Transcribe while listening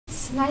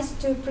it's nice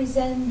to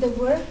present the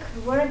work,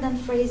 word and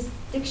phrase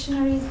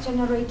dictionaries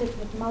generated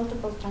with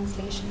multiple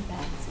translation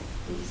paths,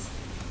 please.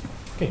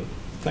 Okay,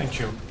 thank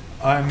you.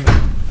 I'm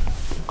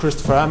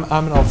Christopher. I'm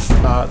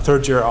Aminoff,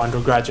 third-year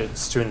undergraduate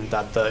student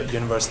at the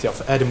University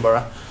of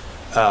Edinburgh.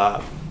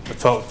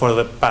 For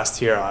the past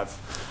year, I've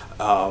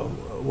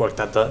worked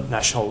at the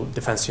National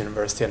Defense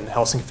University in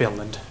Helsinki,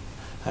 Finland,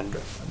 and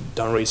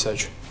done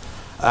research.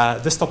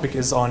 This topic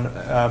is on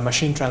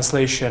machine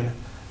translation,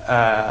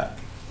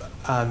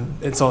 and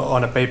it's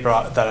on a paper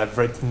that I've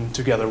written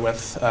together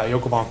with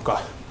Jouko,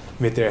 Vankka,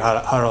 Dmitriy,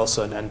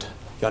 Haralson, and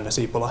Janne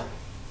Siipola.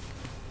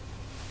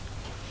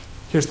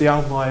 Here's the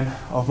outline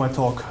of my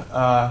talk.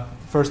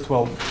 First,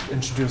 we'll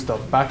introduce the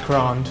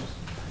background,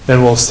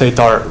 then we'll state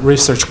our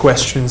research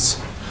questions,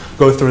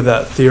 go through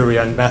the theory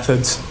and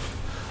methods,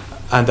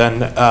 and then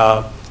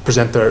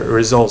present the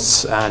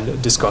results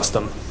and discuss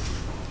them.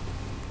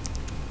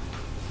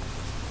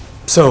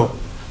 So,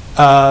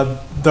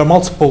 there are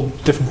multiple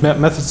different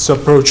methods to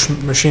approach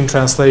machine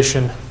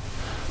translation.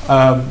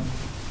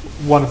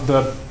 One of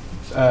the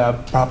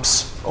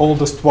perhaps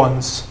oldest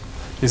ones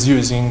is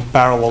using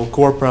parallel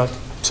corpora,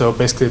 so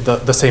basically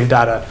the same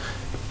data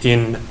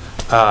in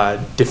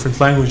different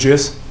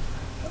languages.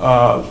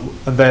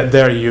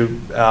 There you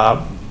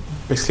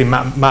basically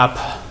map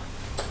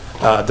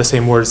the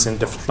same words in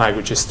different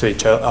languages to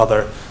each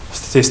other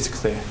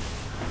statistically.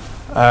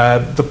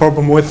 The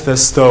problem with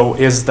this, though,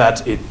 is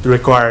that it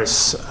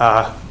requires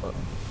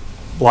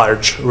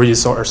large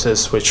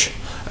resources, which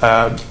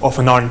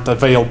often aren't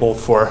available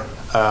for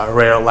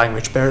rare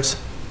language pairs.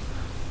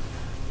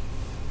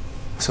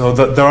 So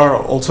there are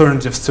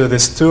alternatives to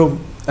this too.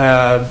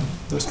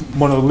 There's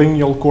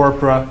monolingual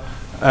corpora,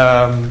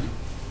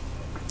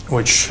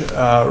 which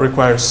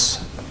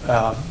requires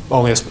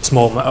only a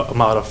small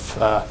amount of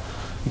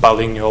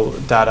bilingual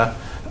data.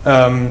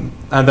 And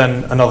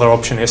then another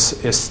option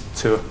is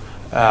to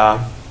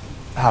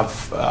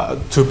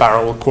have two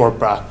parallel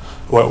corpora,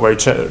 where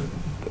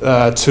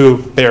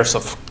two pairs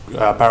of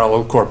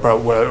parallel corpora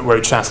where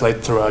you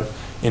translate through an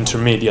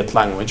intermediate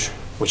language,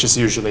 which is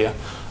usually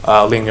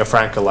a lingua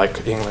franca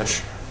like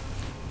English.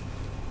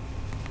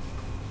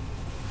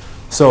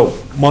 So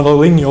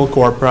monolingual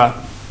corpora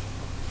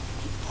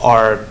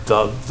are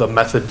the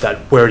method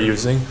that we're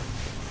using.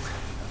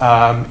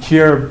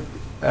 Here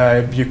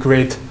you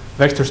create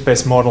vector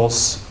space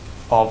models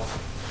of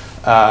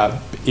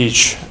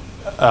each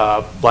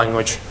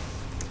language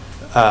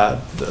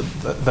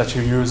that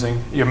you're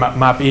using. You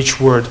map each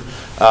word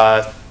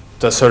to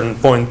a certain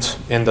point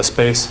in the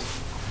space.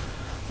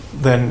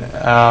 Then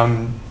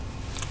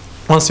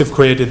once you've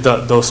created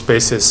those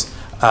spaces,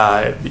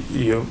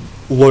 you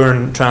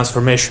learn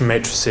transformation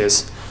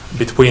matrices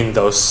between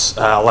those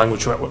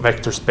language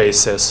vector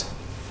spaces.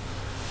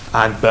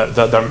 And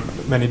there are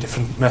many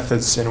different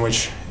methods in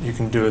which you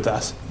can do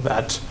that.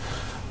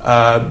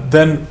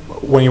 Then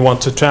when you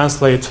want to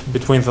translate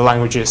between the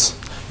languages,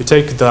 you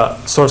take the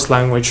source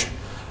language,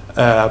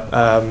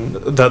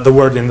 the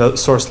word in the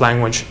source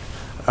language,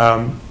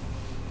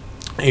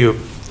 you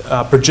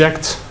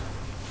project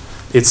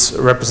its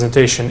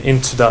representation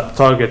into the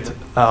target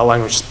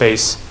language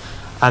space,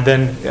 and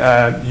then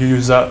you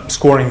use a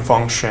scoring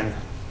function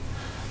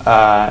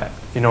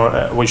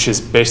which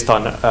is based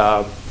on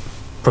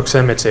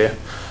proximity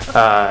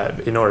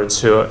in order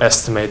to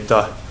estimate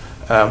the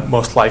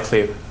most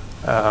likely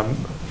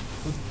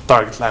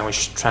target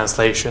language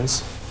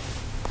translations.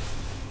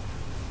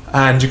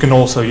 And you can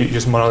also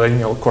use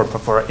monolingual corpora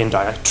for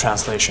indirect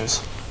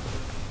translations.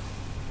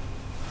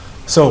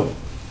 So,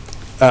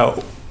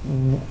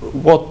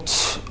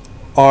 what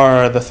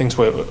are the things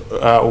we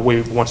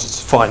wanted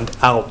to find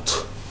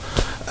out?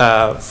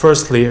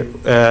 Firstly,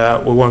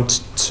 we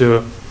want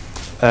to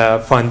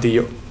find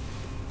the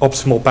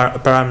optimal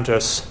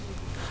parameters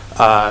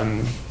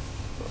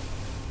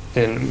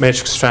in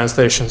matrix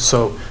translation.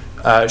 So,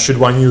 should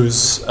one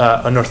use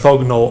an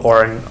orthogonal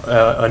or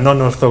a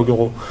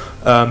non-orthogonal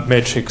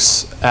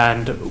matrix,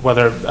 and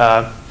whether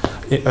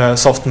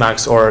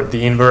softmax or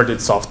the inverted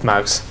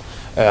softmax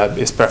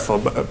is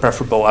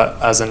preferable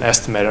as an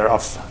estimator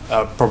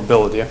of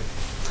probability.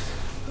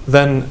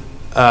 Then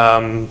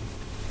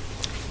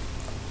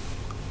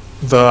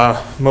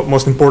the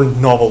most important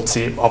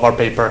novelty of our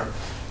paper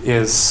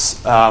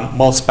is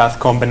multipath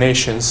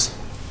combinations,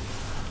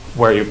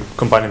 where you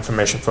combine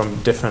information from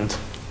different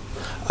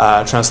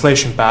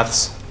translation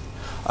paths.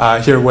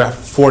 Here we have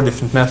 4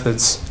 different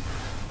methods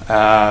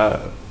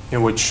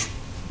in which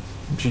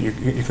you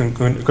can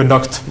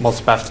conduct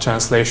multipath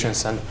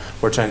translations, and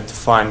we're trying to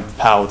find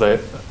how they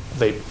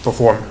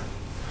perform.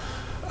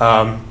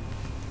 And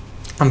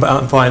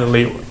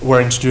finally,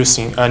 we're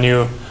introducing a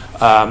new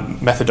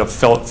method of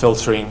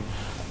filtering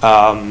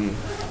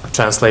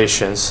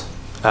translations,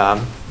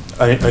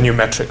 a new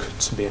metric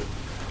to be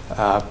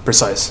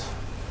precise.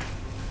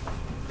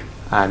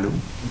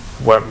 And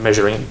we're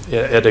measuring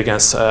it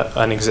against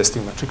an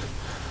existing metric.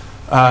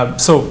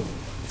 So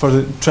for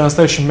the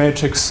translation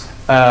matrix,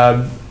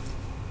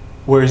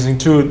 we're using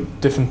 2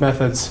 different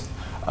methods.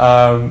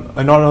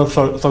 A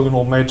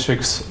non-orthogonal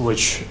matrix,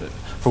 which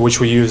for which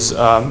we use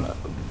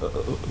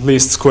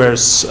least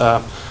squares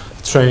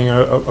training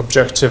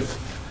objective,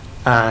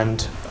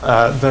 and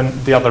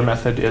then the other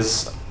method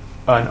is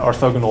an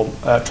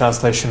orthogonal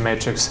translation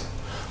matrix,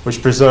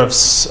 which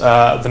preserves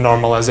the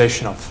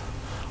normalization of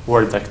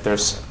word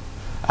vectors,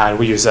 and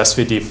we use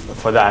SVD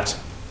for that.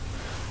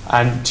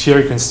 And here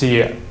you can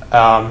see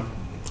the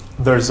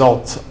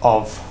result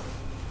of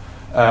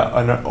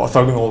an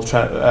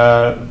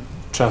orthogonal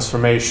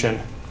transformation,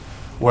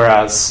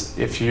 whereas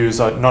if you use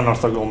a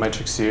non-orthogonal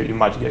matrix, you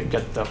might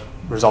get the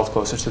result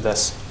closer to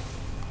this.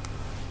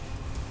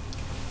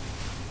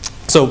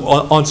 So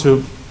on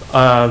to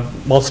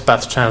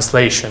multipath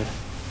translation.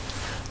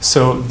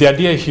 So the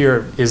idea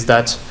here is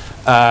that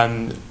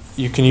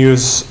you can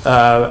use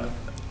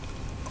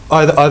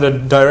either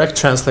direct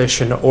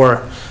translation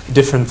or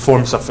different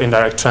forms of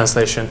indirect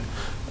translation.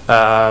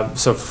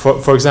 So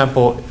for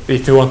example,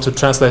 if you want to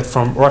translate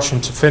from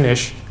Russian to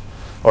Finnish,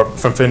 or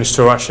from Finnish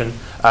to Russian,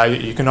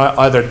 you can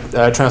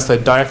either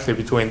translate directly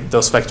between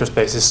those vector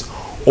spaces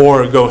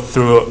or go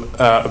through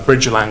a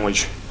bridge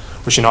language,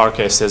 which in our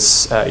case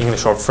is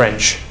English or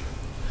French.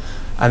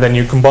 And then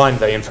you combine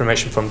the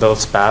information from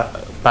those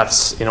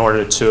paths in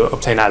order to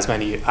obtain as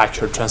many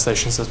accurate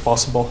translations as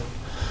possible.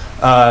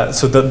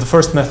 So the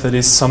first method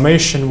is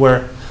summation,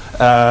 where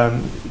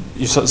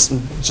you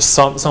just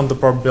sum the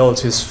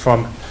probabilities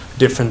from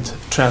different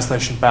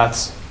translation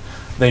paths.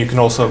 Then you can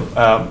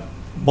also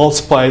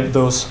multiply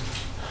those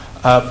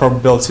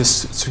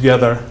probabilities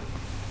together.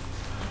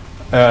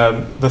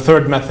 The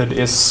third method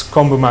is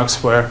combo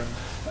max, where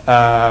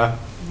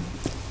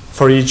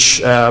for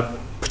each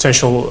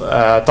potential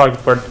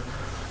target word,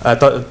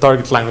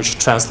 target language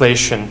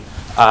translation,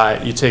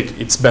 you take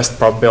its best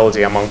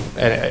probability among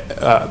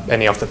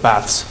any of the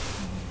paths.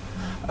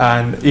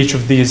 And each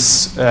of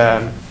these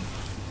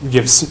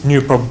gives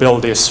new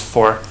probabilities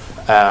for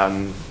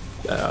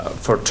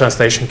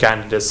translation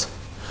candidates,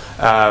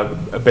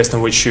 based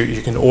on which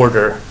you can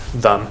order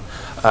them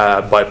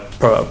by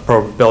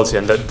probability,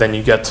 and then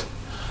you get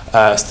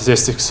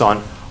statistics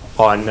on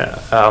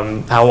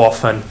how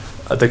often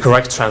the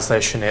correct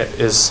translation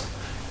is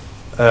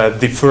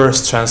the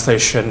first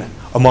translation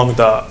among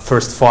the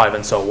first 5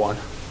 and so on,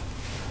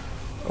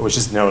 which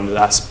is known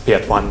as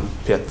P1,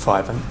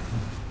 P5, and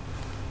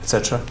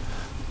etc.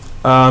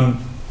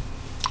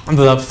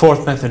 The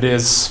fourth method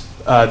is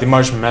the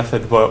margin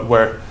method,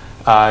 where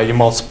you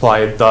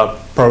multiply the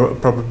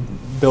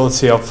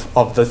probability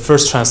of the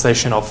first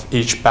translation of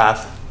each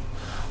path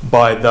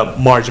by the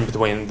margin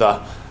between the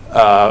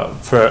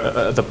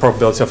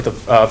probability of the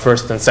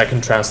first and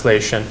second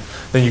translation.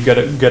 Then you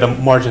get a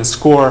margin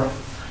score.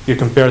 You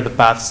compare the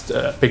paths,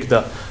 pick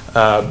the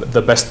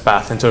best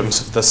path in terms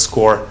of the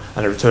score,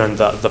 and return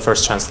the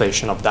first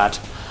translation of that.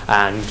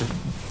 And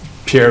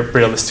here,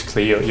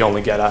 realistically, you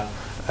only get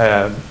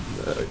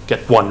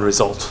one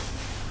result.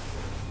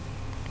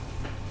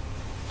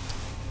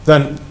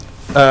 Then,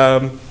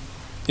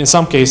 in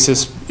some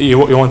cases, you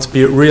want to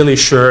be really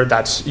sure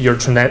that your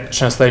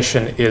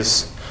translation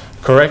is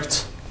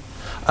correct,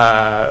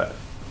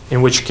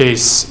 in which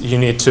case you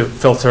need to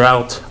filter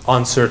out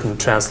uncertain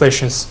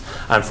translations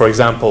and, for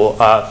example,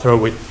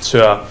 throw it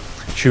to a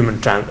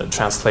human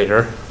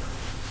translator.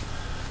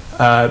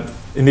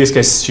 In these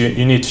cases,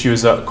 you need to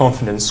use a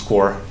confidence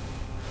score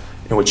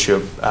in which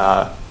you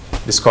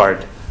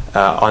discard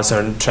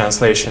uncertain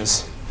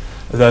translations.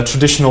 The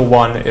traditional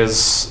one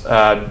is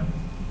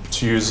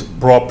to use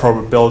raw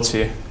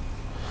probability,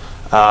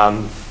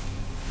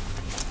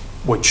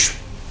 which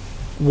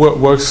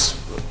works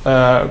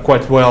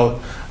quite well,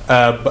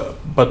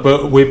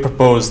 but we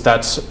propose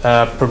that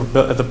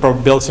the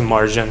probability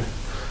margin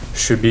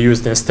should be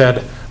used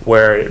instead,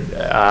 where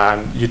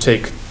you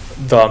take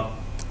the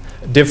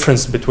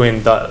difference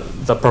between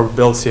the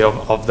probability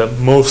of the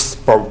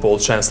most probable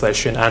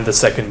translation and the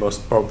second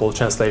most probable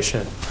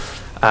translation,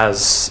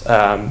 as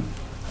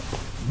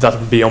that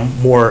would be a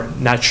more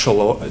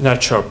natural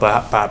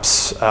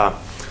perhaps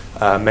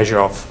measure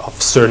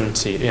of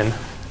certainty in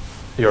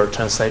your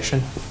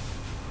translation.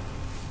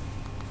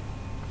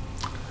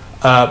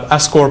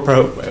 As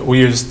corpora, we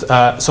used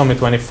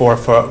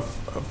SOMI24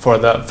 for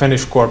the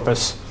Finnish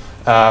corpus,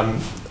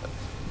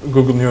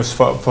 Google News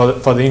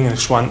for the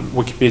English one,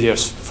 Wikipedia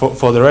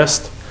for the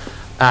rest,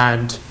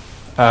 and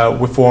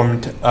we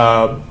formed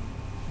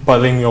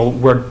bilingual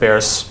word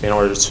pairs in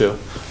order to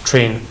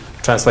train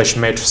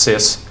translation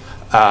matrices,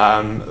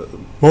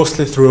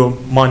 mostly through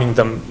mining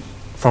them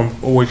from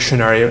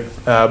Wiktionary,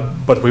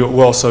 but we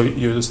also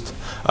used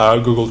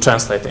Google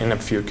Translate in a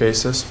few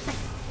cases.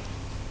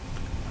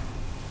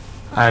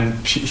 And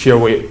here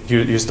we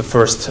use the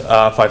first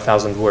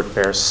 5,000 word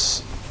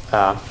pairs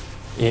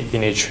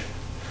in each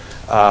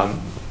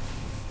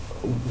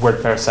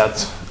word pair set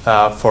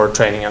for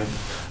training, and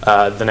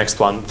the next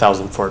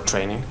 1,000 for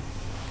training.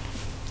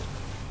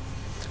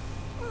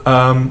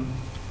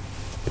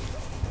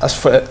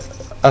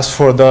 As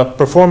for the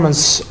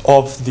performance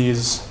of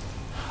these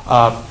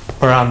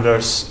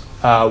parameters,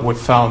 we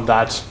found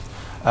that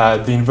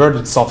the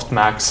inverted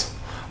softmax,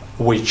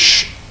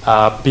 which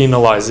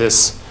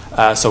penalizes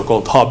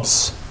so-called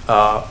hubs,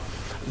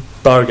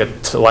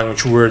 target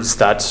language words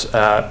that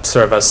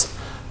serve as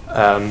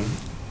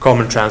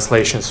common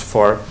translations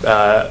for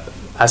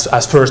as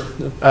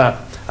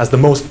the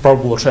most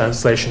probable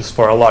translations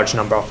for a large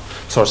number of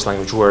source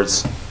language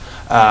words,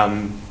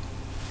 and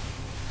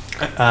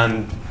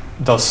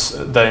thus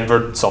the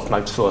inverted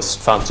softmax was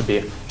found to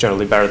be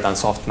generally better than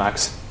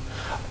softmax.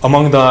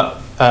 Among the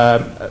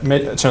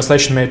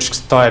translation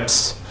matrix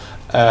types,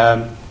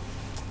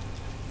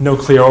 no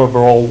clear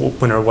overall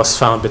winner was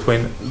found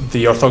between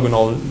the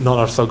orthogonal and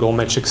non-orthogonal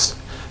matrix.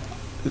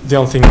 The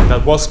only thing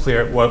that was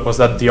clear was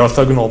that the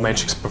orthogonal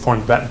matrix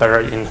performed better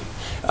in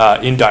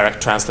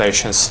indirect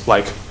translations,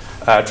 like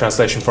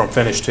translation from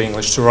Finnish to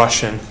English to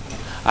Russian,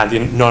 and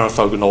in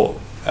non-orthogonal,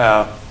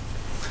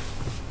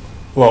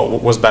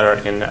 was better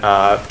in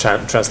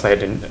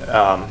translating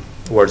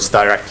words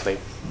directly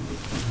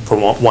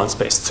from one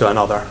space to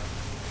another.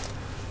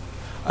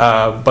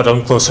 But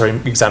on closer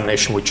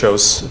examination, we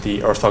chose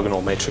the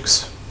orthogonal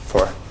matrix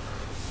for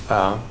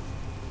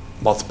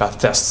multipath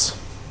tests.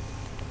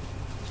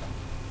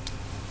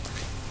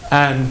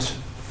 And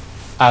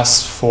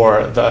as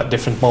for the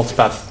different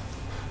multipath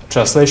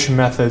translation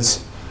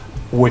methods,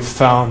 we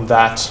found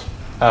that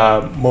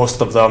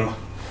most of them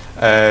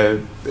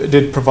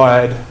did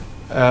provide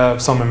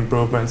some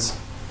improvements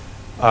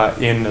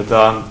in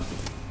the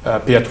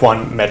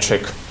P@1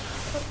 metric,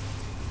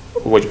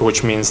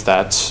 which means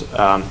that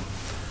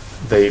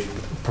they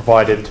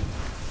provided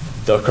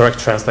the correct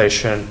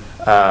translation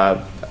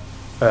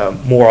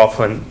more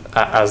often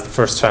as the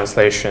first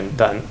translation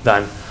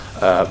than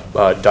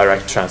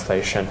direct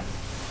translation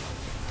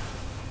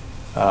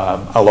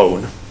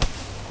alone.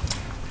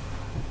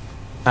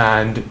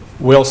 And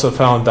we also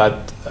found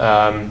that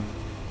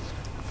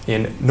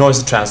in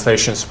noisy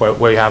translations,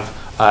 where you have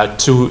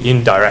two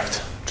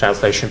indirect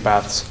translation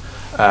paths,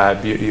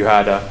 you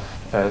had a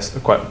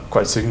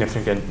quite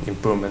significant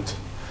improvement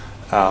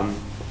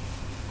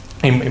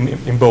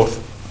in both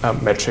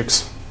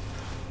metrics,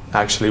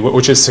 actually,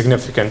 which is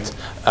significant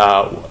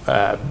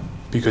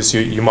because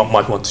you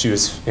might want to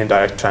use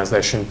indirect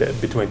translation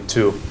between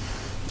two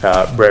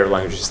rare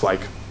languages,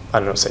 like, I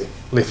don't know, say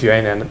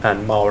Lithuanian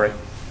and Maori.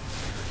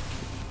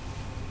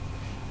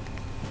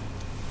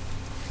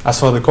 As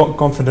for the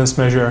confidence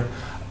measure,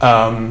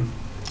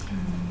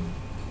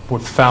 we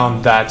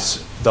found that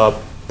the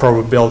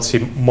probability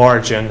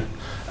margin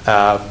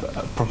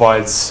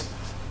provides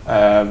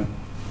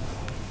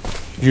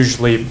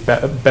usually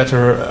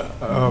better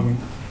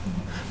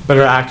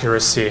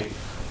accuracy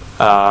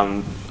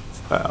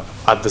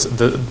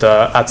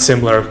at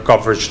similar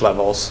coverage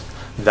levels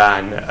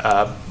than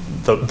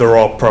the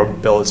raw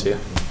probability.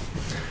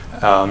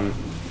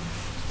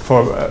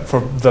 For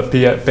the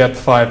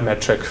P@5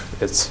 metric,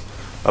 it's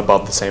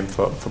about the same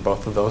for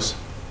both of those.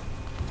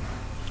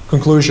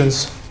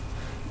 Conclusions.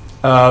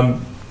 The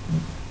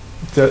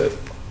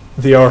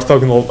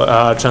orthogonal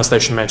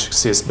translation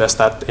matrix is best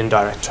at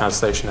indirect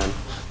translation, and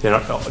the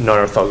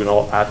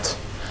non-orthogonal at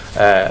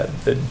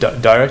the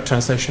direct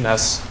translation,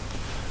 as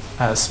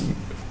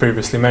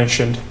previously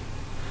mentioned.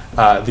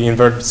 The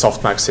inverted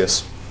softmax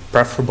is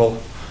preferable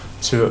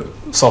to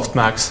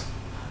softmax.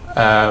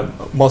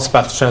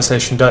 Multipath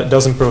translation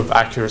does improve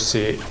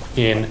accuracy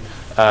in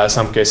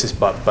some cases,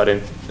 but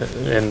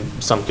in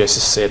some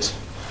cases it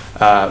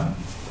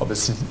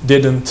obviously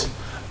didn't.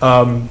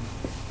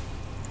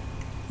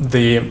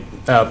 The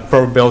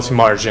probability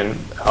margin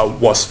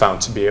was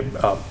found to be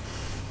a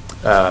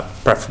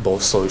preferable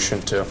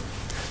solution to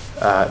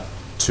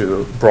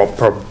broad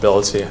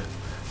probability.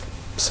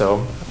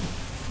 So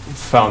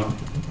found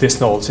this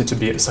novelty to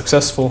be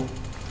successful.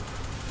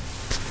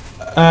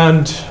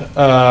 And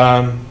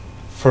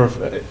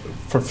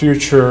for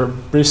future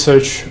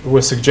research,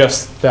 we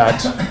suggest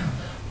that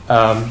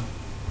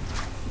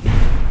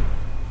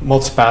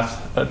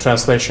multipath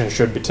translation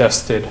should be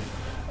tested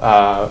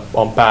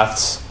on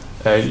paths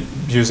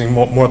using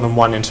more than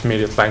one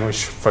intermediate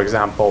language. For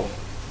example,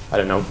 I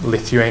don't know,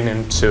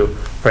 Lithuanian to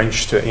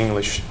French to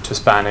English to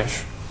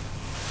Spanish.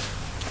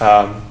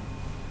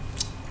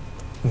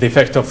 The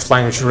effect of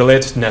language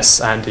relatedness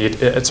and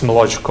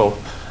etymological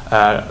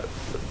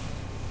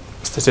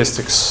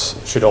statistics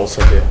should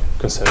also be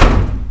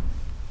considered.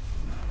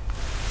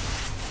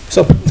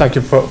 So, thank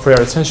you for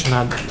your attention,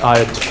 and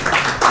I'd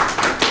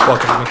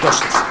welcome any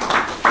questions.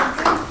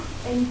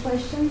 Any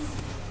questions?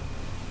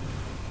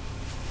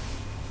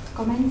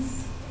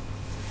 Comments?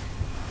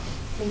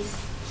 Please.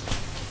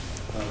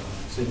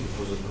 Thank you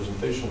for the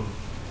presentation.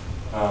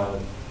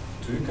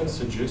 Do you can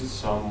suggest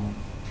some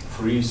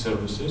free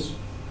services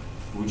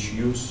which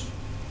use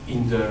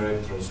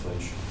indirect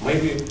translation?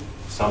 Maybe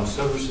some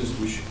services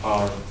which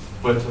are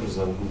better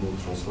than Google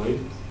Translate,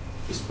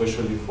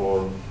 especially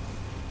for,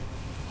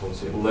 let's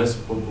say, less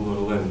popular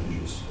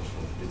languages,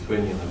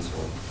 Lithuanian and so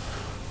on.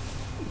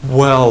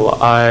 Well,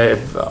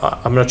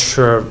 I'm not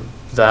sure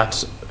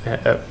that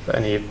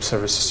any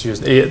services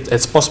used.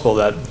 It's possible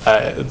that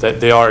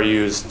they are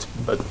used,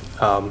 but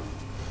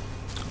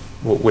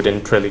we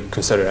didn't really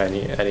consider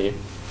any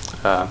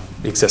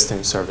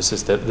existing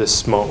services. That this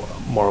is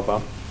more of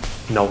a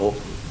novel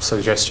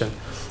suggestion.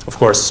 Of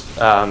course,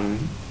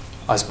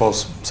 I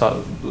suppose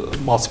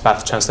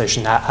multipath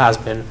translation has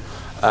been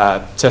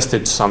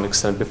tested to some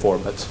extent before,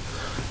 but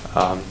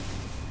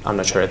I'm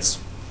not sure it's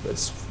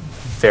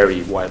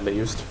very widely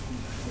used.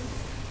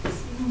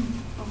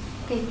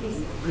 Okay,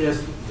 please.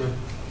 Yes, the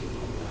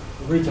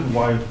reason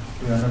why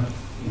we are not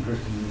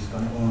interested in this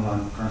kind of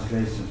online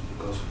translations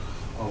because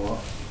our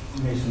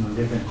national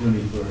defense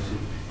university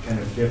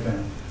cannot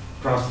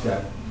trust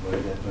that way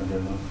that when they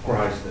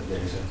Christ that there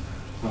is a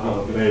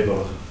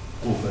available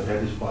Google.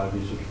 That is why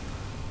we should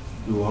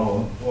do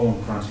our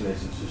own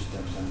translation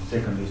systems. And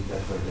second is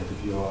that way that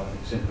if you are,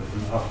 example,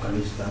 in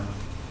Afghanistan,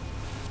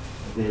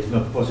 there is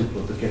not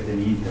possible to get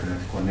any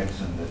internet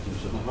connection that you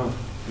should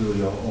do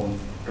your own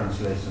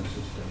translation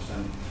systems.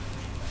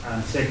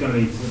 And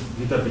secondly, it's a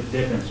little bit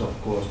depends,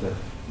 of course, that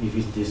if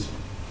it is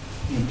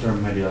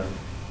intermediate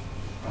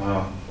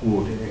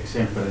good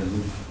example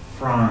in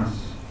France,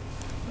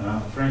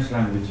 French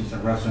languages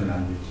and Russian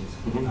languages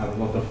have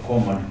a lot of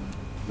common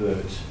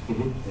words.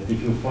 That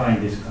if you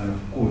find this kind of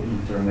good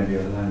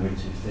intermediate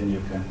languages, then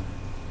you can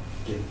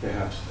get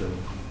perhaps the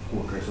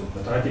good result.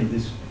 But I think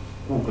this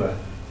Google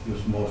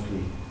use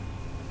mostly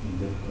in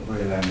the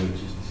way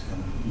languages, this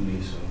kind of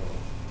English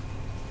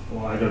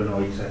or I don't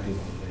know exactly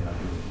what they are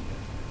doing.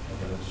 But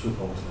I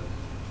suppose that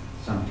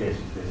some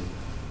cases they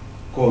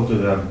go to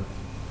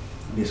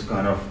this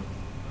kind of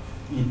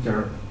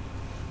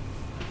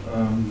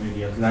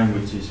intermediate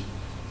languages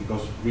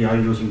because we are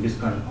using this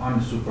kind of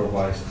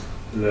unsupervised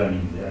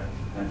learning there.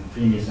 And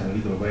Finnish and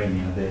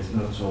Lithuanian, there is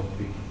not so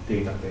big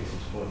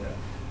databases for that.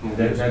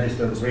 That is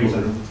the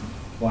reason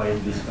why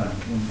this kind of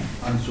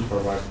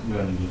unsupervised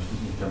learning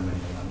uses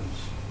intermediate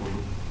language.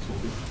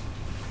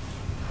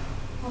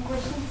 More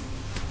questions?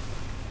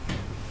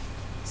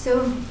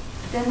 So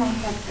then I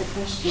have a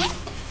question.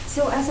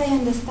 So as I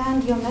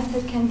understand, your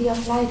method can be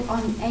applied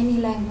on any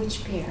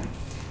language pair.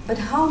 But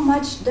how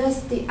much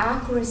does the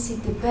accuracy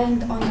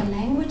depend on the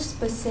language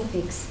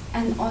specifics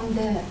and on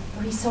the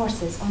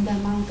resources, on the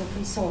amount of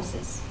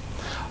resources?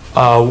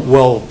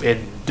 Well, it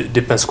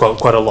depends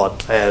quite a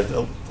lot.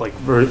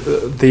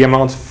 The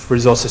amount of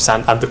resources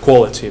and the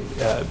quality,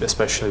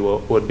 especially,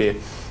 would be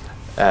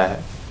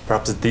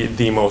perhaps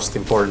the most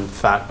important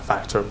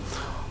factor.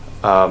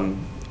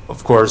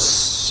 Of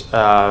course,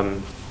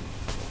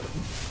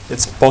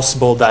 it's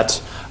possible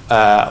that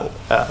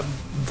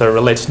the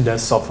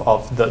relatedness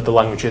of the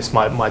languages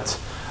might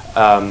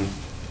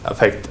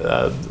affect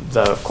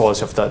the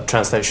quality of the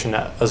translation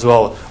as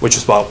well, which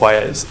is why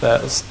it's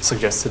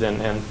suggested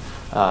in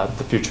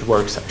the future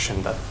work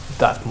section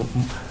that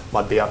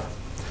might be an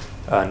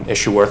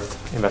issue worth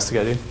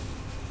investigating.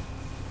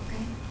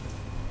 Okay.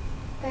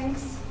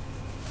 Thanks.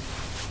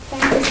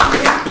 Thank you.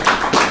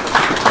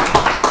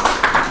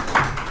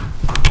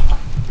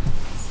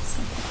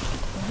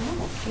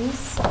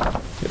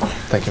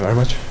 Thank you very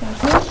much.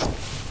 Thank you.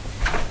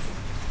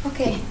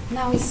 Okay,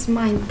 now is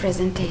my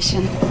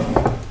presentation.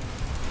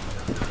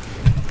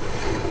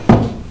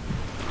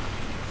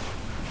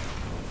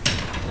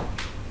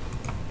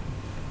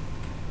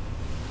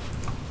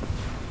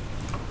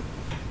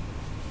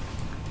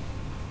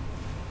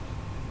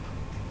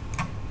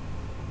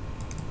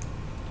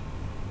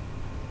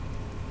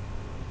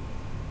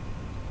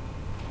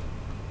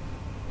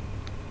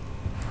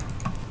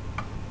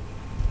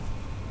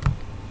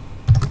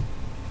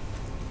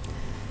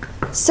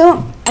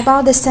 So,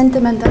 about the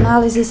sentiment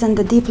analysis and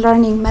the deep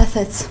learning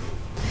methods.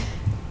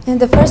 In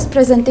the first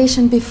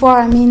presentation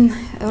before,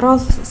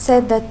 Rolf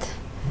said that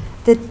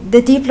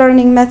the deep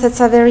learning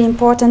methods are very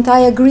important.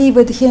 I agree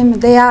with him.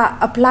 They are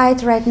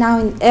applied right now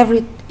in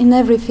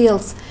every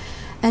field,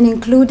 and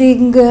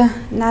including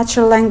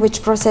natural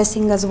language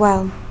processing as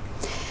well.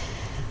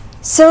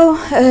 So,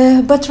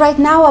 but right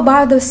now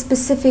about the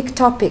specific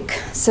topic,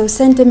 so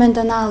sentiment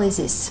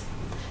analysis.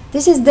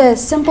 This is the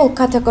simple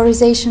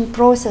categorization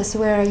process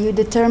where you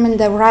determine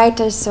the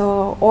writer's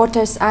or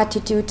author's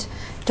attitude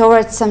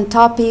towards some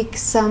topic,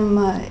 some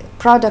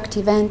product,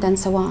 event, and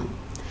so on.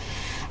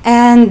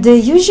 And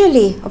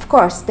usually, of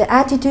course, the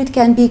attitude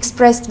can be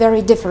expressed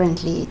very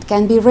differently. It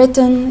can be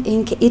written,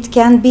 it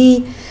can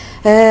be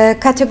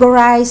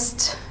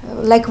categorized,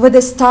 like with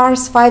the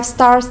stars, 5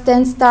 stars,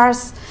 10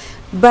 stars.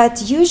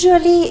 But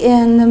usually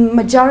in the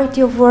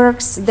majority of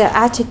works, the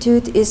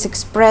attitude is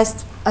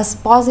expressed as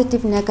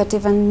positive,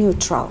 negative, and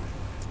neutral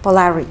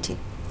polarity.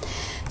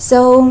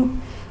 So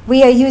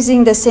we are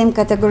using the same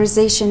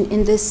categorization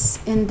in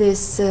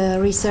this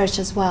research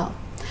as well.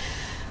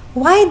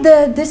 Why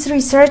this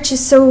research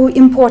is so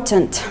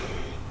important?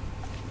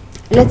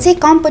 Let's say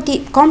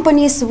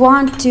companies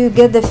want to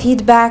get the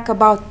feedback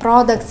about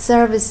product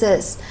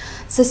services.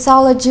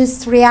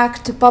 Sociologists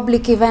react to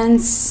public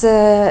events,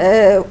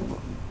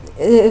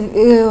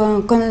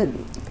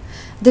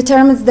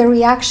 determines the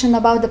reaction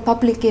about the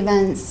public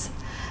events.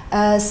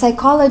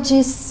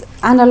 Psychologists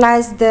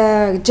analyze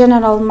the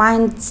general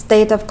mind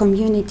state of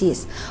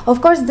communities.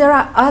 Of course, there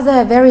are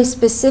other very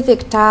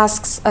specific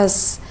tasks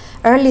as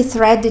early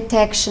threat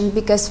detection,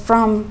 because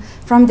from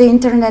the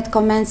internet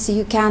comments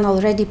you can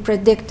already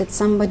predict that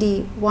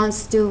somebody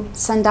wants to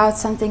send out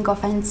something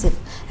offensive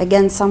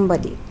against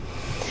somebody,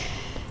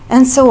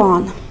 and so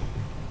on.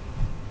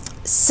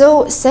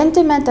 So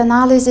sentiment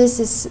analysis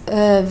is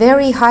a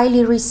very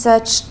highly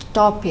researched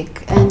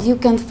topic, and you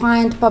can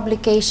find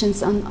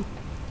publications on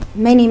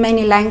many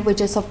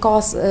languages. Of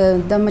course,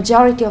 the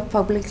majority of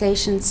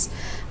publications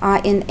are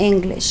in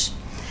English.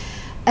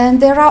 And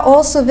there are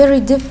also very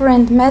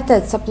different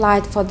methods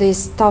applied for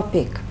this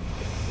topic.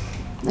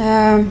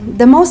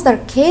 The most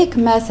archaic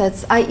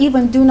methods, I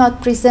even do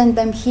not present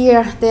them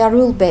here, they are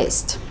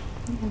rule-based.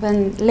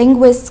 When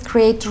linguists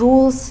create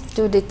rules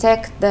to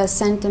detect the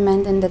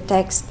sentiment in the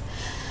text.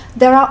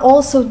 There are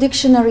also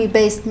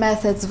dictionary-based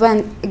methods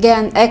when,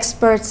 again,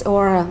 experts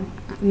or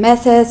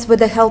methods, with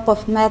the help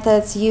of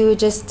methods, you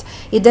just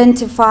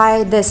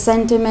identify the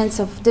sentiments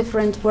of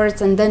different words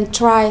and then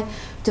try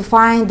to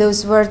find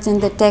those words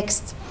in the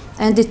text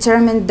and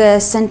determine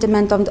the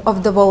sentiment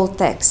of the whole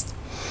text.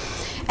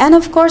 And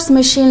of course,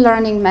 machine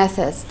learning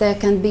methods. There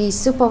can be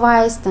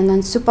supervised and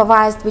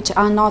unsupervised, which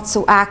are not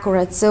so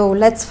accurate. So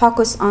let's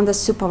focus on the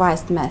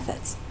supervised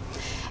methods.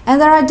 And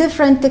there are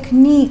different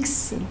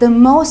techniques. The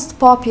most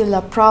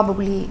popular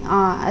probably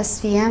are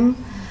SVM,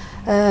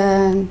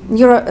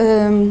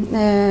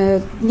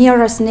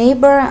 nearest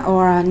neighbor,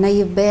 or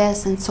naive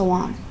Bayes, and so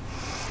on.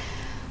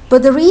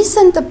 But the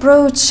recent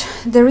approach,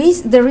 the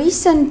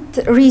recent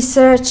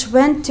research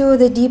went to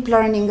the deep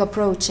learning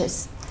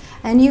approaches.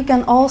 And you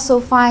can also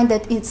find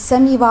that it's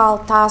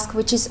semi-val task,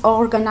 which is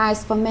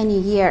organized for many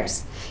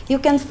years. You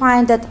can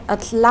find that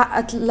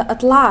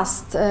at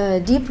last,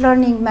 deep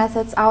learning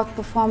methods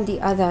outperform the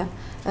other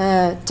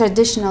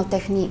traditional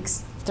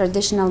techniques,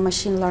 traditional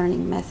machine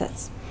learning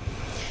methods.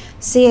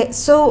 See,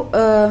 so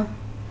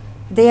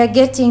they are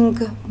getting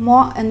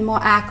more and more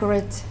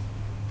accurate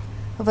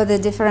over the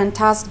different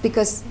tasks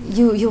because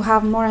you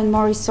have more and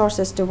more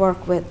resources to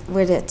work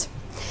with it.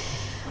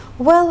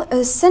 Well,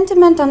 a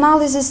sentiment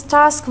analysis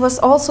task was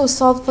also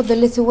solved for the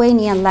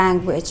Lithuanian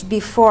language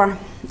before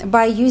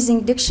by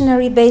using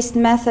dictionary-based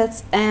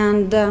methods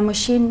and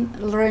machine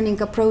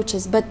learning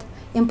approaches, but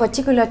in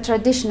particular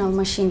traditional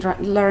machine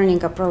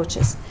learning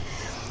approaches.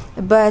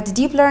 But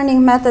deep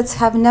learning methods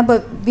have never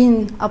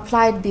been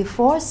applied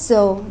before,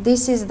 so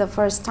this is the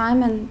first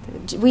time, and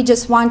we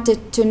just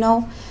wanted to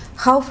know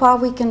how far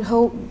we can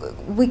go,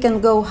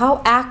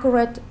 how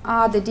accurate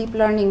are the deep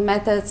learning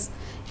methods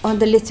on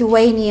the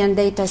Lithuanian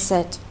data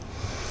set.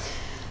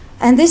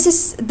 And this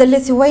is, the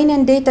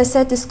Lithuanian data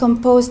set is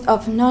composed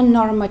of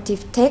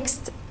non-normative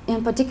text,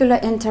 in particular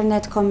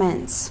internet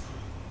comments.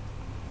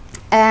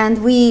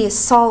 And we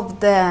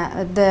solved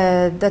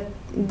this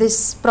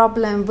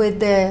problem with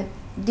the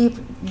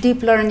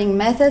deep learning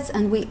methods,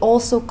 and we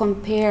also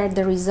compared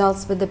the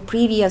results with the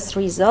previous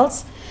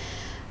results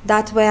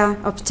that were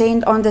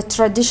obtained on the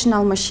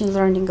traditional machine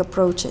learning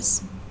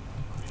approaches.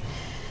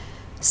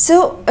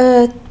 So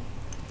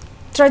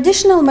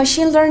traditional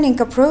machine learning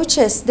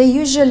approaches, they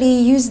usually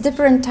use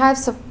different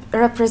types of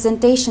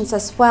representations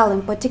as well,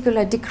 in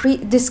particular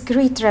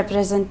discrete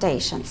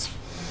representations.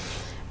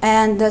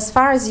 And as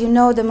far as you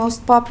know, the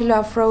most popular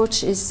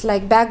approach is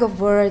like bag of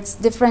words,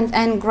 different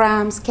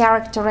n-grams,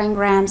 character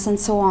n-grams, and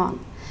so on.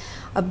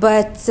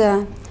 But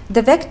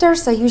the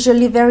vectors are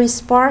usually very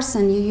sparse,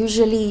 and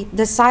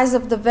the size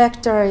of the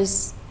vector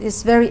is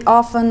very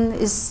often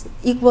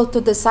equal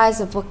to the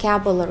size of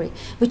vocabulary,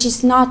 which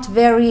is not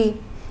very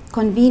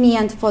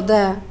convenient for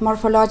the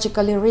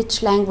morphologically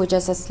rich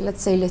languages, as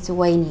let's say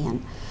Lithuanian.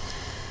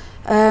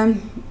 There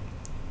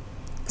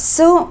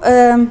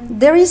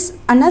is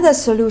another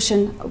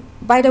solution.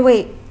 By the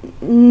way,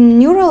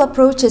 neural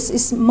approaches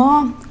is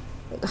more,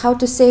 how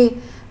to say,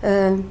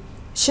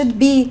 should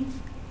be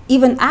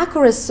even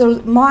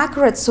more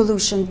accurate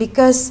solution,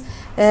 because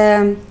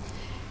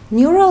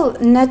neural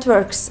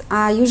networks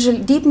are usually,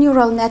 deep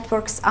neural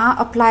networks are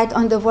applied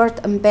on the word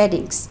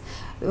embeddings,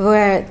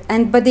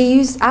 but they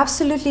use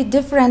absolutely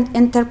different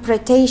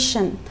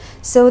interpretation.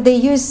 So they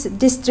use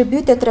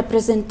distributed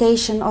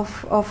representation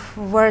of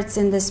words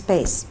in the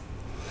space.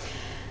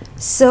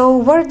 So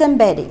word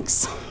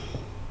embeddings.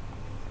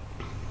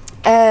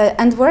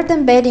 And word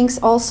embeddings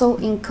also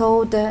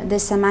encode the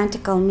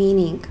semantical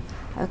meaning,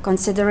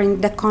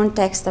 considering the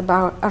context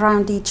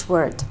around each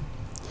word.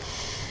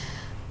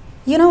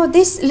 You know,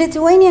 this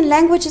Lithuanian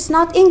language is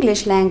not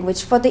English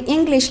language. For the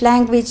English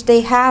language,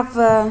 they have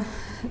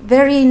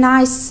very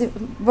nice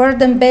word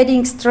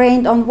embeddings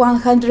trained on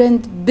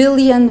 100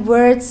 billion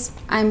words.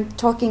 I'm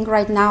talking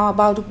right now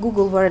about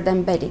Google word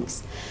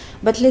embeddings.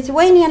 But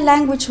Lithuanian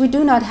language, we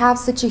do not have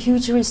such a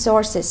huge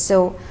resources.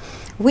 So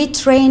we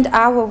trained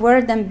our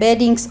word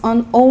embeddings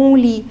on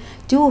only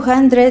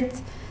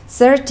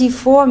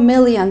 234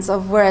 millions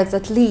of words,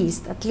 at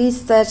least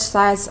such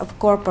size of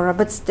corpora,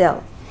 but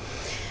still.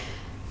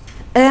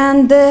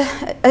 And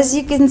as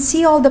you can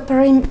see, all the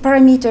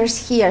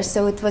parameters here,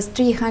 so it was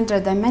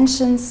 300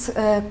 dimensions,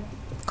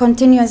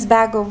 continuous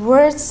bag of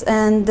words,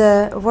 and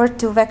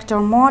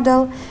word-to-vector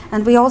model,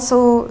 and we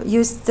also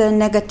used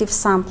negative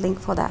sampling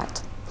for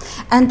that.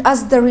 And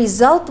as the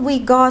result, we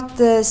got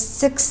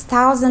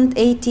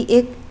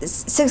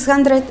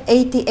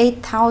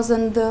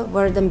 688,000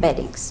 word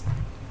embeddings.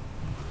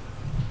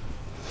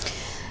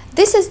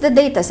 This is the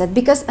data set,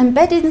 because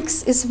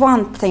embeddings is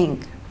one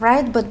thing,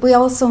 right? But we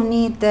also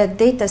need the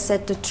data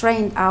set to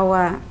train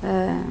our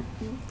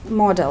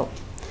model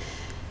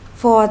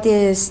for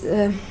this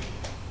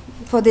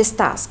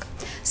task.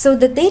 So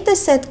the data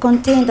set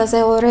contained, as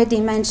I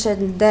already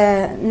mentioned,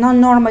 the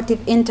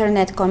non-normative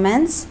internet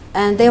comments,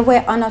 and they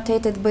were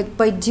annotated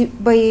by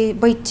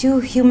two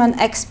human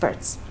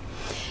experts.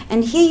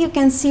 And here you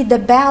can see the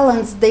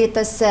balanced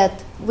data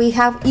set. We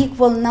have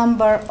equal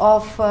number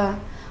of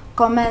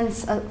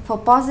comments for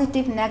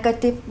positive,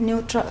 negative,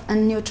 neutral,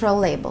 and neutral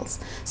labels.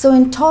 So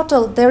in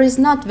total, there is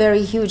not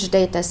very huge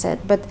data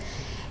set, but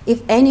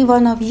if any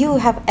one of you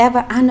have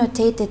ever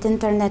annotated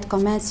internet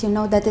comments, you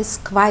know that it's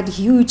quite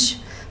huge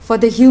for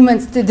the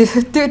humans to do,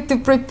 to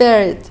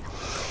prepare it.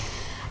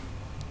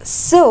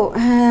 So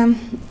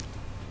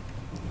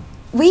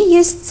we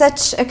used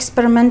such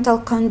experimental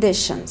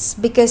conditions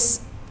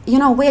because, you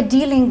know, we're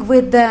dealing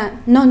with the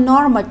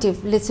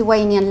non-normative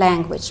Lithuanian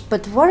language,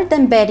 but word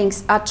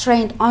embeddings are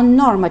trained on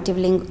normative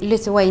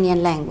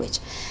Lithuanian language.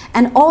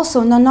 And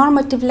also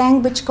non-normative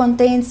language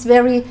contains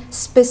very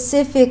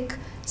specific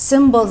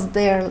symbols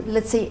there,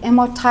 let's say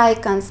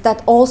emoticons,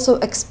 that also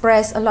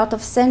express a lot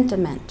of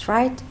sentiment,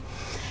 right?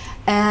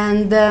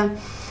 And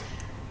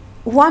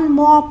one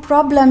more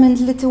problem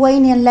in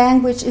Lithuanian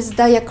language is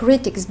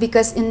diacritics,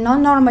 because in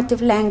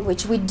non-normative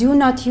language we do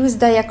not use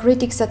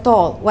diacritics at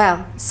all.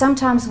 Well,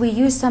 sometimes we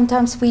use,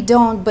 sometimes we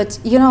don't, but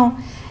you know,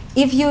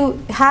 if you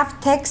have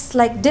texts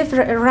like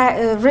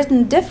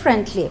written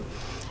differently,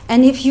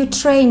 and if you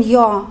train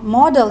your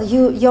model,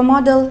 your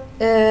model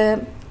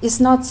is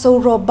not so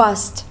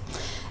robust,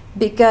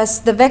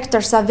 because the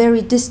vectors are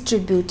very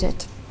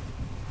distributed.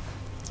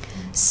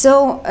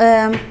 So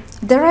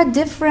there are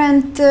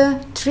different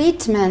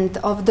treatment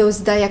of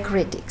those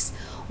diacritics.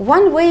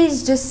 One way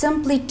is just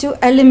simply to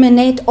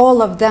eliminate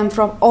all of them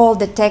from all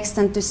the text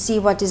and to see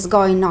what is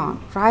going on,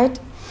 right?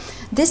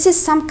 This is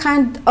some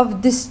kind of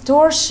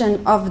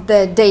distortion of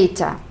the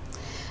data.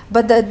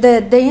 But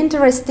the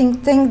interesting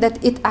thing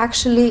that it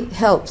actually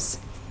helps.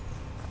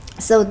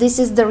 So this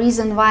is the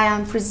reason why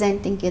I'm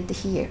presenting it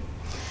here.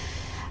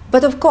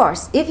 But of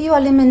course, if you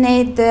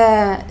eliminate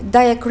the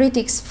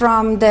diacritics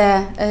from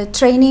the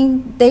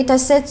training data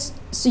sets,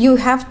 so you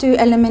have to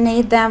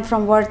eliminate them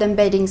from word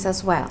embeddings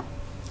as well.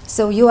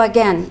 So you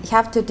again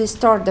have to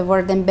distort the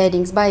word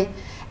embeddings by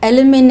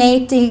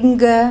eliminating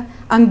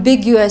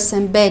ambiguous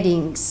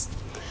embeddings.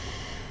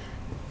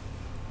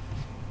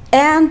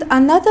 And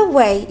another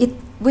way,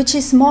 which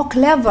is more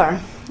clever,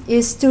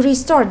 is to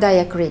restore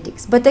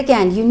diacritics. But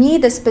again, you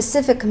need a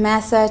specific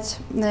method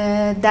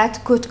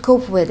that could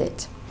cope with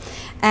it.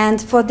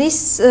 And for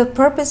this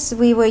purpose,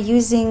 we were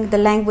using the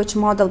language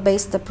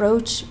model-based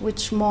approach,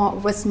 which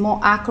was more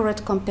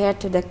accurate compared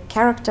to the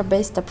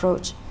character-based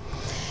approach.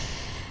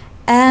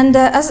 And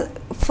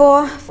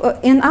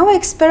in our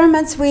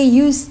experiments, we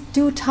used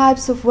two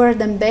types of word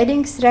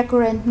embeddings: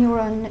 recurrent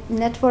neural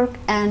network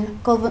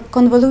and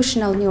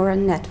convolutional neural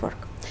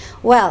network.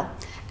 Well,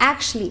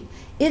 actually,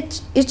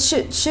 it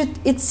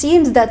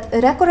seems that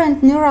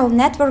recurrent neural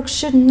network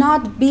should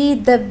not be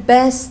the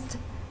best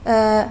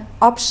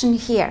option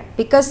here,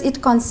 because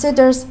it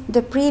considers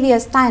the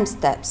previous time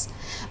steps.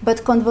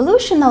 But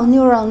convolutional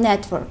neural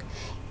network,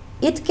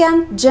 it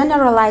can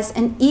generalize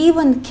and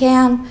even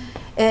can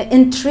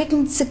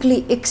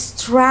intrinsically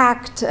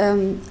extract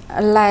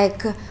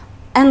like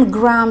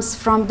n-grams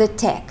from the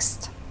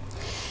text.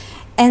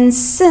 And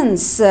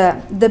since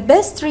the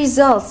best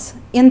results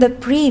in the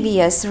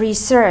previous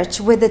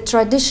research with the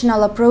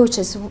traditional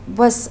approaches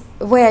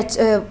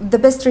the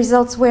best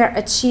results were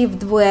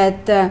achieved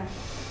with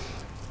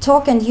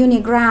token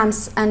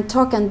unigrams and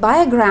token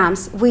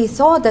biograms, we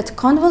thought that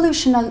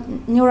convolutional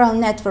neural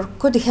network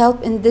could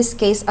help in this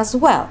case as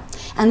well.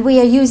 And we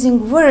are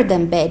using word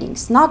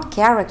embeddings, not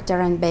character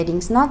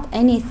embeddings, not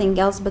anything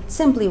else, but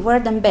simply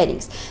word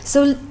embeddings.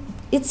 So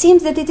it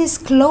seems that it is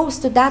close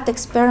to that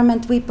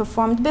experiment we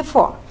performed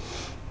before.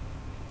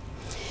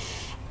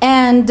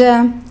 And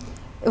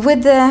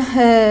with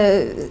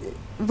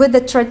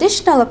the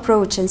traditional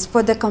approaches,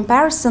 for the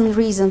comparison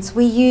reasons,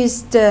 we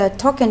used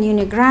token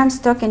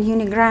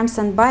unigrams,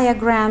 and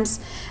biograms.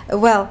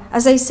 Well,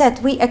 as I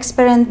said, we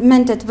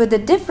experimented with the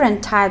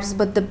different types,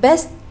 but the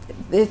best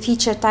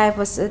feature type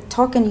was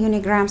token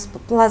unigrams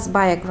plus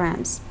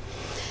biograms.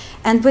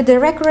 And with the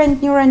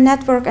recurrent neural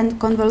network and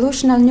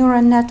convolutional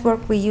neural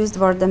network, we used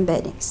word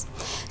embeddings.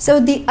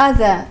 So the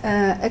other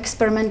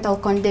experimental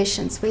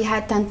conditions, we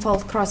had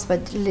tenfold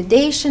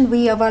cross-validation,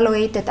 we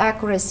evaluated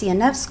accuracy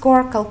and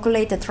F-score,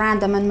 calculated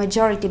random and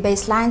majority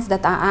baselines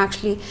that are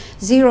actually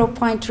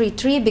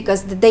 0.33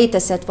 because the data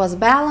set was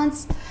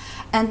balanced.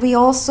 And we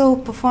also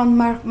performed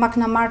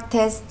McNamara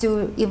tests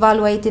to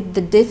evaluate if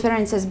the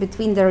differences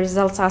between the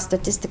results are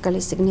statistically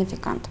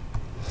significant.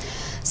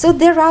 So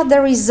there are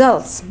the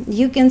results.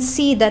 You can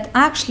see that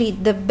actually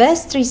the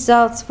best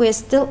results were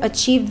still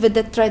achieved with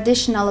the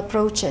traditional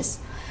approaches.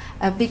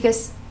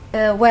 because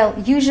well,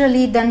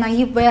 usually the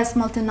naive Bayes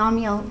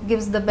multinomial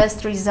gives the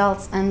best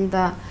results, and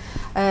the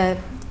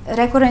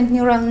recurrent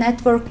neural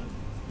network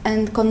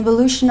and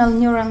convolutional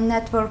neural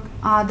network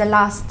are the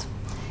last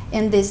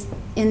in these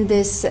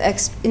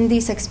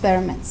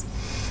experiments.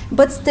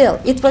 But still,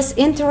 it was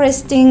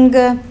interesting.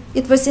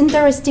 It was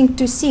interesting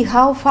to see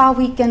how far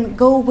we can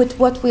go with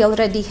what we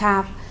already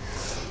have.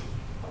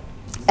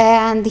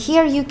 And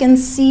here you can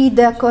see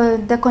the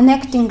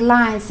connecting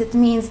lines. It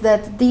means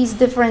that these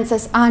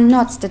differences are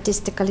not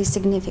statistically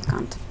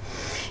significant.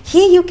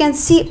 Here you can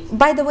see,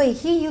 by the way,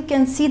 here you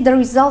can see the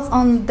results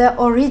on the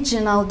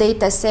original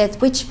data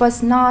set, which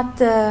was not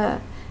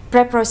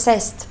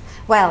preprocessed.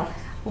 Well,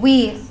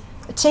 we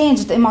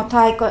changed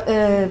emoticons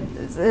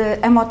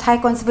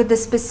with the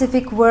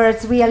specific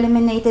words, we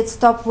eliminated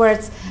stop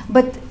words,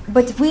 but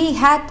we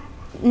had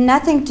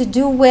nothing to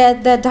do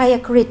with the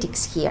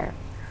diacritics here.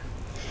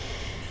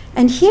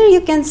 And here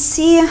you can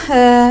see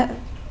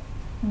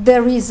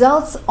the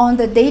results on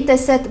the data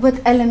set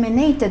with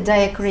eliminated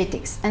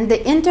diacritics. And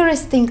the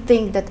interesting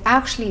thing that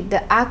actually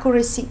the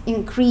accuracy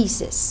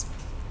increases.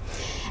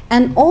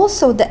 And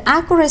also the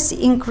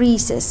accuracy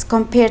increases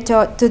compared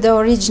to the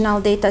original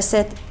data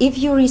set if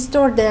you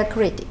restore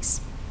diacritics.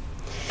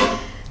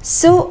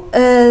 So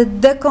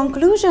the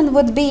conclusion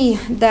would be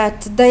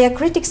that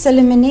diacritics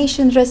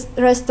elimination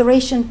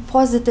restoration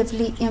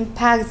positively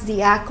impacts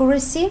the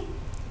accuracy.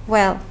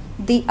 Well,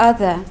 the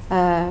other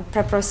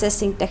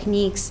preprocessing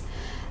techniques,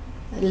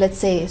 let's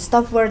say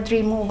stop word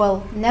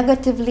removal,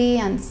 negatively,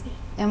 and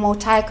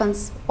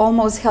emoticons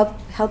almost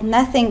help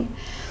nothing.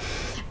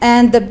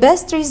 And the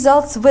best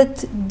results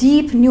with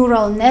deep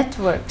neural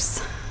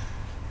networks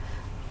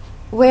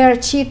were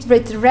achieved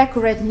with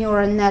recurrent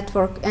neural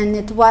network, and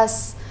it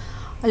was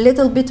a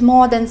little bit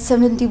more than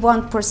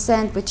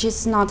 71%, which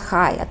is not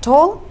high at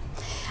all.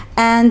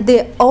 And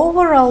the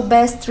overall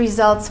best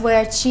results were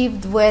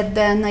achieved with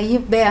the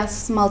naive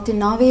Bayes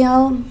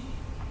multinomial,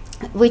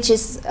 which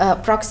is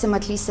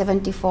approximately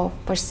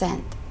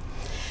 74%.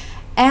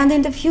 And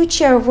in the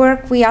future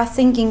work, we are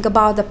thinking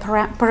about the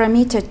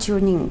parameter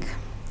tuning,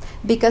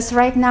 because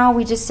right now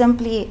we just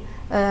simply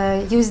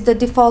use the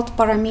default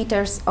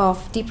parameters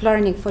of deep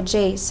learning for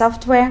J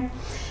software.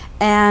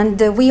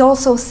 And we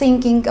also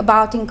thinking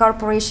about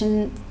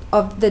incorporation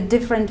of the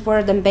different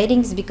word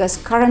embeddings, because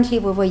currently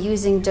we were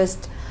using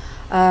just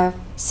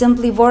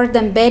simply word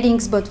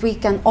embeddings, but we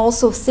can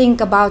also think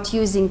about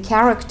using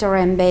character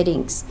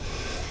embeddings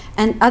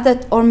and other,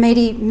 or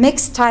maybe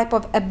mixed type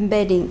of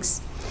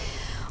embeddings.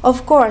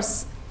 Of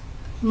course,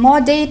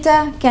 more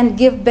data can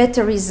give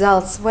better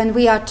results when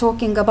we are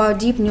talking about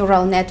deep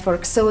neural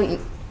networks. So to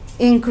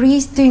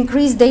increase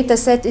data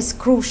set is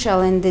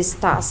crucial in this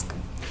task.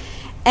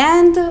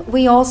 And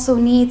we also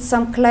need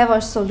some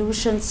clever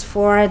solutions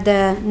for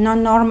the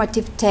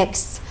non-normative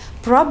texts.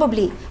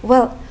 Probably,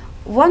 well,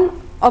 one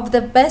of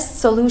the best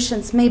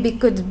solutions maybe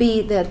could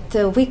be that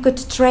we could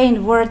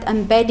train word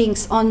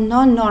embeddings on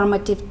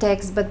non-normative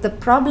text, but the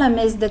problem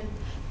is that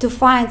to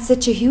find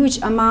such a huge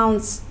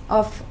amounts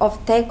of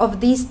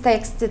these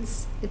texts,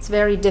 it's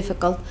very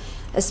difficult,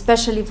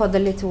 especially for the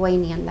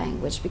Lithuanian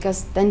language,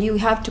 because then you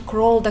have to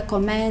crawl the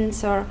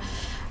comments, or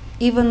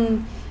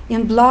even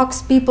in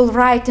blogs people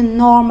write in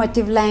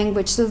normative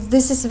language. So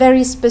this is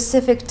very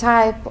specific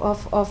type of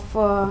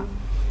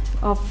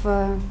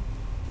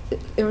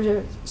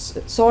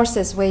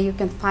sources where you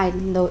can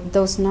find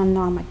those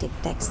non-normative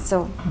texts.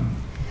 So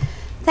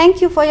thank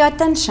you for your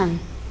attention.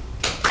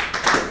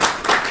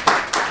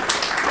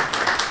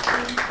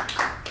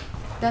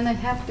 Then I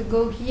have to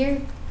go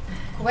here.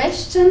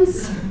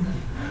 Questions?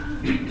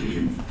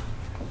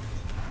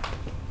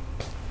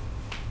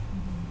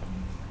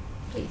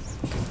 Please.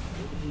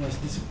 Yes,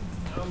 this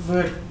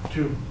word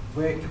to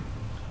wake,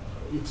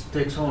 it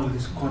takes only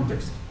this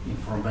context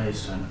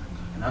information.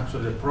 And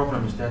actually the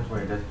problem is that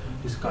way, that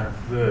this kind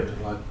of word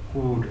like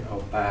good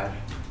or bad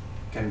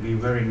can be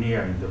very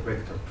near in the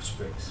vector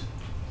space.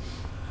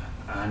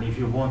 And if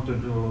you want to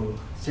do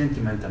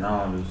sentiment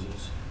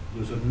analysis,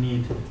 you should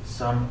need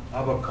some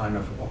other kind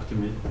of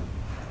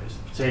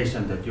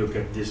optimization that you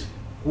get this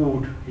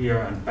good here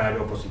and bad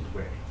opposite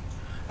way.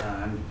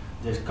 And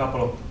there's a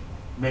couple of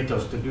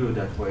methods to do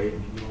that way.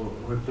 You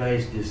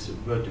replace this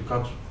word to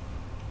Cox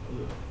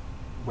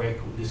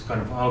this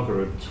kind of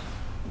algorithm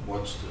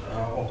what's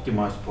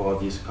optimized for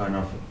this kind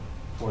of,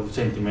 for the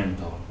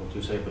sentimental, what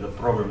you say, but the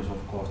problem is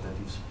of course that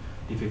it's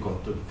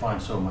difficult to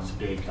find so much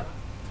data.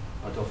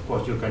 But of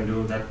course you can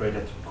do that way,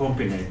 that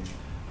combine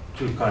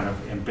two kind of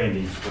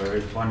embeddings,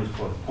 where one is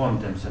for the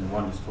contents and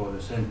one is for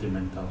the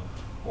sentimental,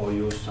 or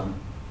use some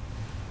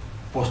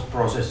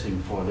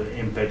post-processing for the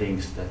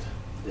embeddings that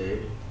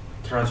they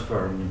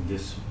transfer in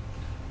this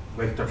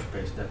vector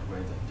space that way,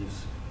 that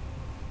this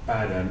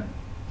bad and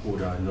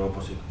good are in the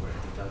opposite way.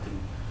 But I think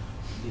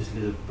this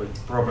little bit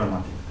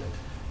problematic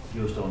that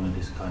used only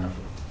this kind of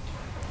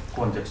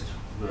context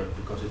word,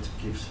 because it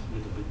gives a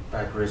little bit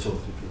bad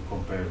results if you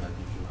compare that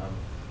if you have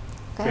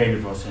Okay.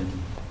 failure for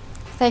sentiment.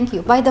 Thank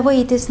you. By the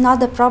way, it is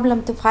not a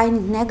problem to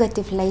find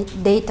negative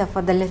data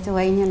for the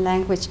Lithuanian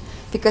language,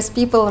 because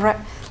people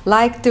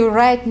like to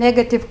write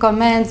negative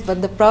comments,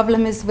 but the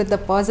problem is with the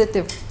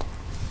positive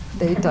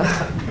data.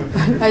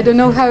 I don't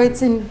know how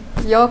it's in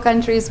your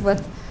countries,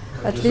 but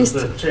at least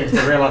change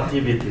the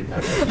relativity.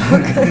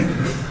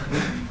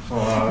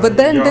 But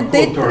then your the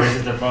data culture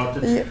is about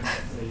it. Yeah.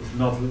 It's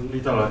not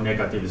little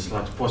negative; it's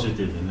like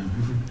positive.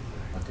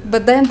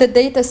 But then the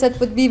data set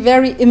would be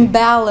very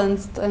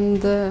imbalanced,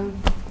 and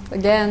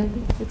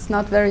again, it's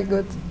not very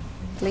good.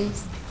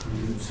 Please.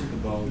 You think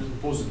about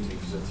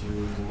positives, that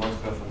you do not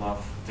have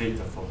enough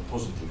data for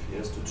positive,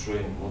 yes, to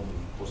train a lot of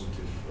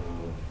positive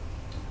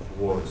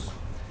words.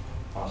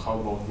 How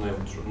about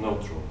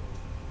neutral?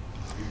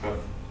 You have.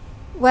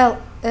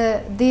 Well,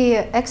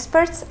 the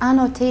experts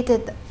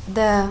annotated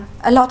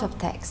a lot of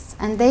texts,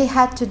 and they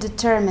had to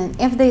determine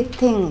if they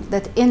think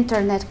that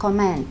internet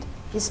comment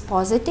is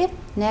positive,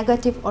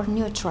 negative, or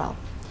neutral.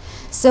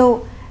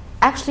 So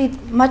actually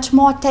much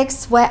more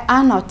texts were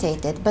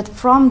annotated, but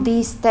from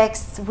these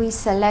texts we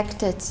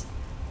selected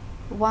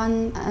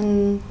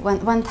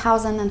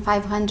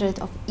 1,500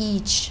 of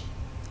each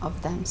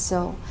of them.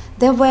 So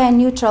there were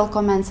neutral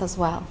comments as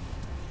well.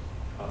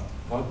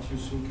 What do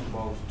you think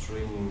about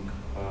training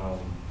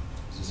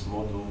this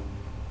model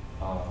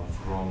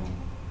from,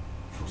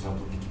 for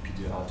example,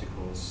 Wikipedia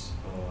articles?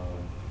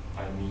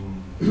 I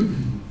mean,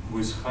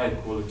 with high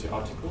quality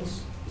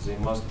articles, they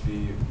must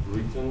be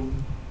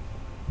written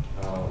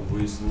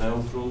with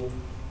neutral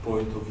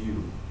point of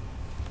view.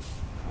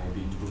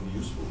 Maybe it will be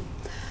useful.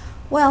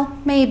 Well,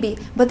 maybe,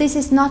 but this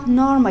is not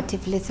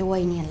normative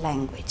Lithuanian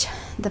language.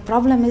 The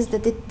problem is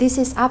that this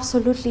is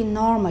absolutely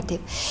normative.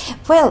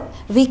 Well,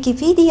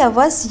 Wikipedia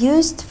was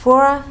used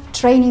for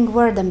training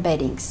word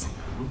embeddings.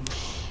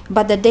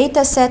 But the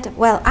data set,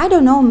 well, I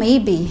don't know,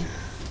 maybe.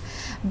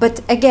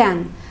 But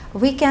again,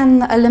 we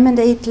can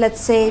eliminate,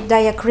 let's say,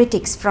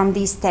 diacritics from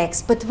these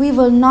texts, but we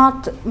will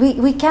not,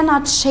 we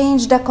cannot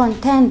change the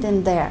content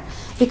in there,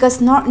 because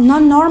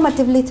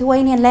non-normative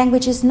Lithuanian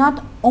language is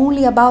not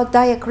only about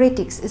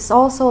diacritics, it's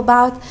also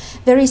about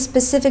very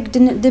specific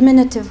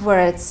diminutive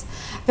words,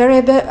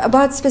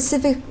 about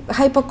specific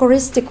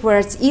hypochoristic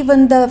words,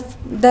 even the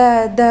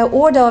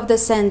order of the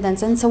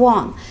sentence, and so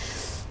on.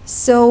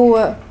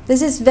 So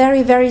this is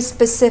very, very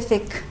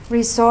specific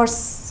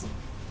resource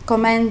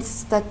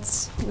comments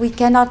that we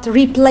cannot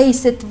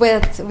replace it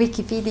with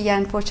Wikipedia,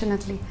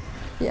 unfortunately.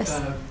 Yes.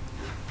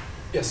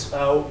 Yes.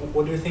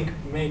 What do you think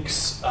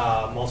makes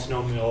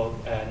multinomial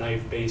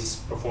naive Bayes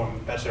perform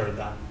better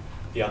than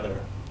the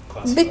other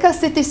classes?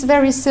 Because it is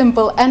very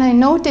simple, and I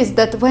noticed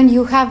that when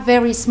you have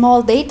very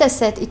small data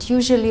set, it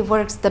usually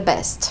works the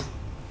best.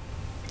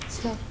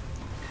 So,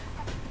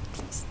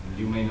 please.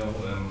 You may know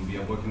we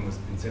are working with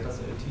Pincetas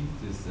LT,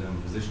 this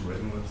physician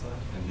rating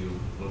website, and you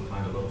will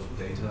find a lot of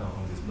data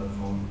on this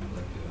platform,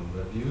 like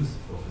reviews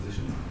for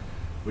physicians,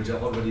 which are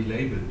already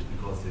labeled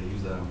because the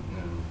user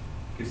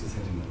gives a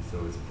sentiment,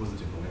 so it's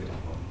positive or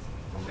negative one.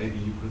 So maybe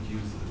you could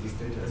use this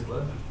data as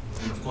well.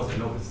 And of course, I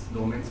know it's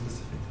domain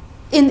specific.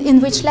 In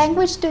which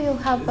language do you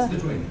have? It's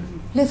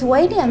Lithuanian.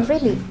 Lithuanian,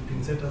 really?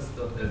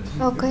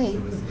 Pincetas.lt. Okay.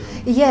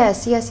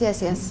 Yes. And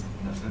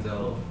there are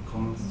a lot of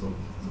comments, so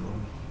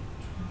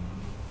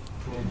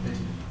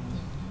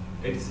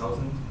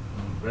 80,000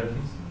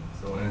 reviews.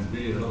 So, and it's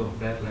really a lot of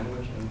bad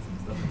language and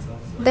stuff inside.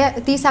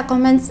 So. These are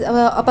comments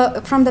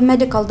from the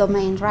medical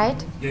domain,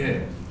 right?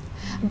 Yeah.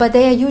 But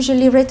they are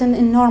usually written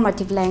in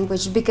normative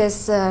language,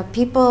 because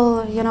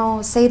people,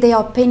 say their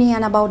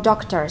opinion about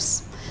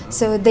doctors.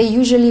 So they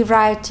usually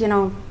write, in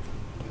a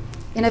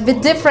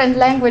bit different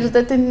language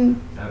that in.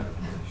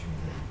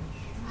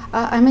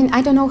 I mean,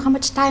 I don't know how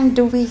much time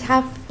do we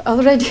have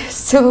already,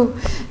 so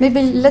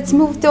maybe let's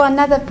move to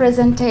another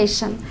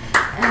presentation.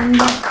 And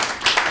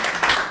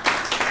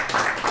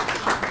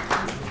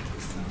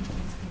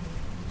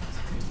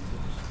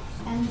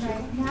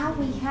right now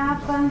we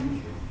have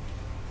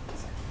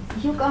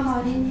Jouko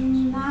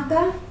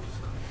Morinaga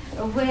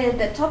with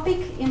the topic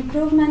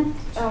improvement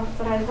of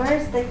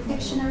reverse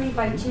dictionary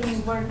by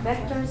tuning word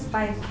vectors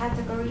by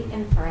category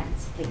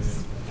inference,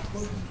 please.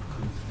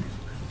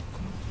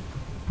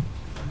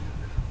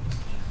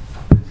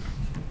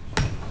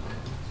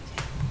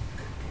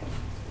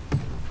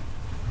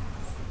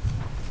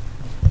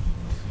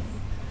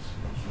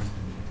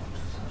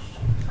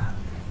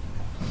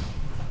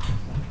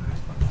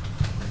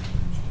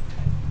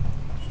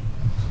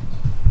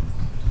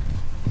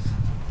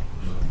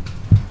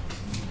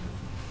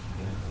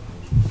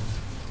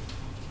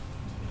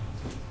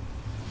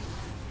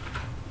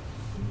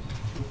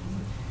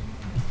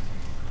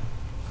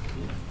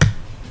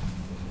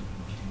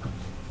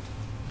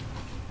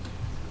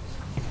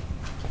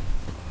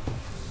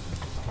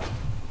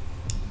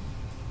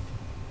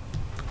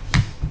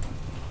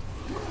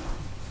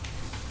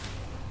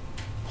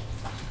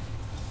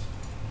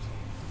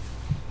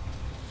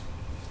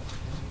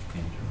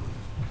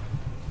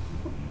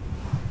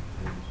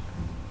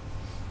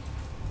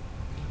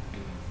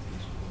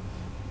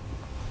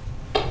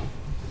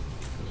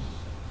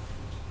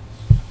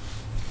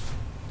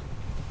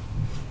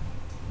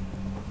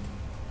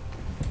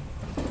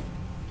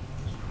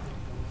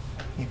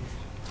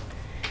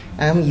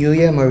 I'm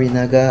Yuya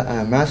Morinaga,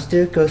 a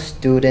master course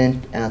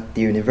student at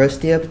the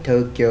University of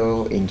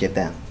Tokyo in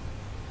Japan.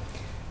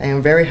 I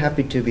am very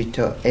happy to be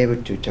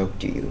able to talk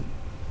to you.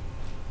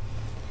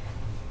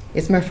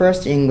 It's my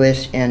first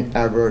English and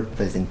Arabic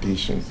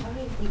presentation.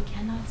 Sorry, we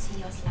cannot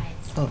see your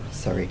slides. Oh,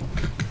 sorry.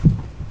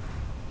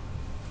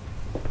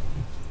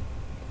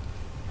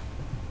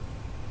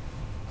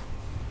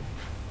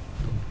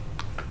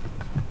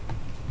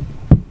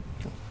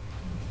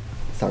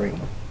 Sorry.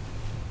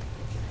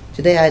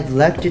 Today I'd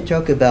like to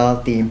talk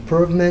about the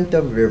improvement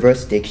of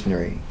reverse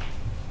dictionary.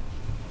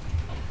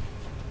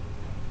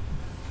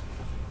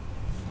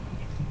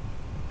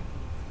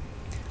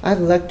 I'd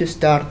like to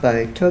start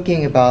by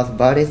talking about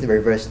what is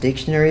reverse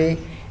dictionary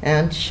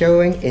and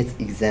showing its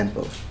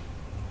examples.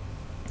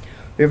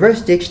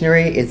 Reverse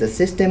dictionary is a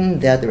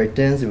system that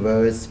returns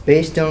words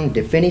based on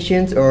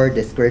definitions or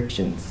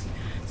descriptions.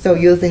 So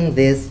using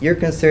this, you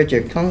can search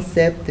a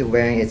concept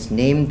when its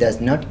name does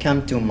not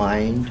come to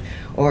mind,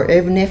 or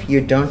even if you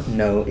don't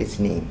know its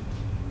name.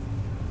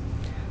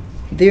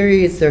 There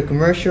is a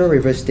commercial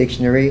reverse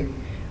dictionary,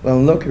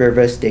 Look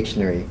reverse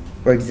dictionary.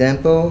 For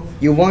example,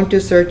 you want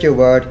to search a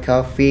word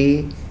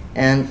coffee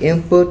and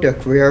input a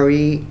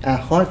query, a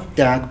hot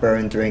dark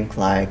brown drink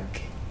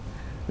like.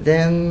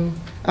 Then,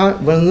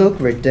 Look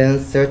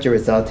returns search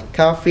result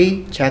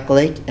coffee,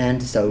 chocolate,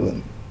 and so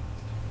on.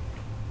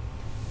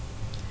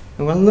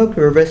 Look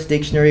reverse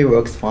dictionary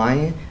works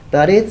fine,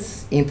 but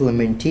its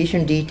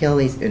implementation detail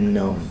is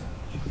unknown.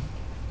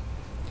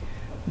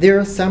 There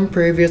are some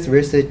previous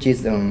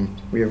researches on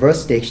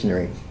reverse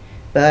dictionary,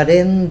 but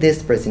in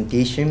this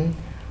presentation,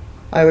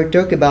 I will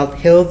talk about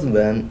Hill's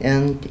one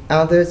and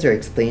others are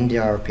explained in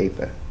our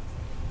paper.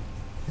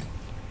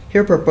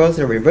 Here propose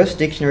a reverse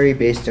dictionary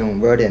based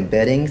on word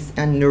embeddings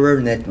and neural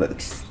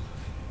networks.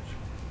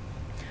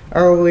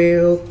 I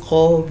will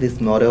call this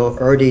model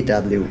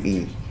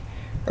RDWE.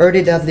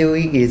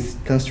 RDWE is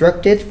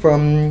constructed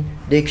from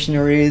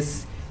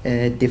dictionaries,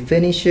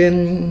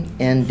 definition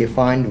and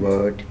defined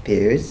word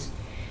pairs,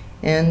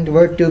 and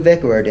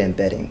word-to-vec word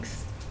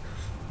embeddings.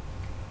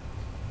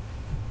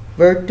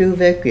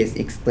 Word-to-vec is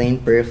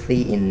explained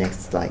briefly in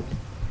next slide.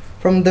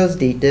 From those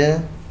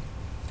data,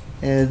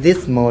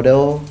 this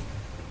model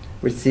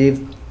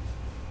received,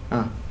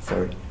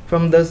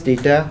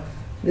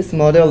 this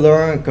model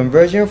learned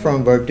conversion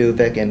from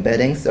word-to-vec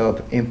embeddings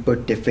of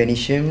input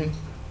definition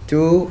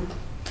to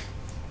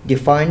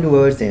defined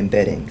words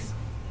embeddings.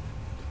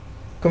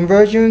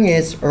 Conversion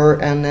is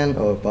RNN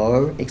or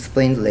Bäumer,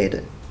 explained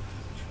later.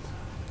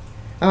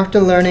 After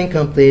learning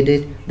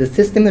completed, the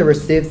system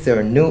receives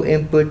a new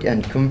input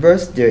and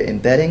converts the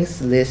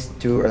embeddings list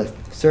to a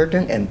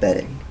certain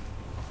embedding.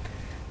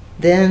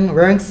 Then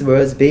ranks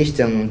words based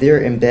on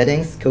their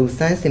embeddings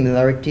cosine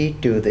similarity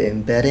to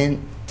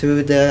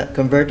the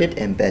converted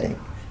embedding.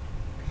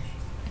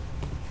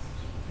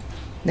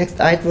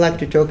 Next, I'd like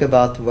to talk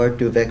about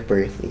word-to-vec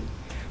briefly.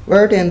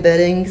 Word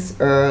embeddings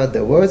are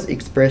the words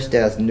expressed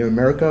as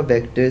numerical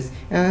vectors,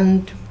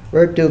 and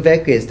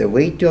word-to-vec is the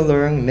way to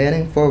learn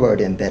meaningful word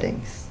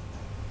embeddings.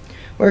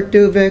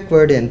 Word-to-vec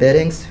word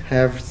embeddings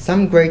have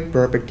some great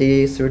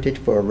properties suited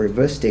for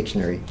reverse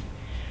dictionary.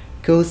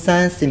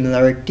 Cosine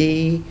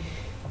similarity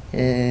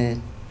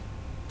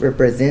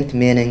represent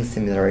meaning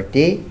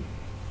similarity,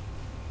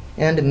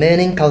 and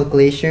meaning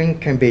calculation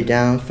can be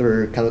done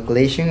through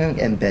calculation and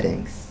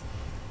embeddings.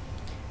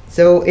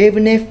 So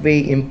even if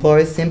we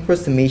employ simple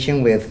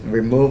summation with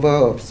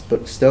removal of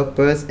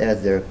stoppers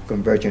as a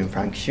conversion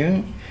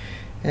function,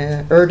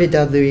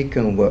 RDWE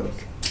can work.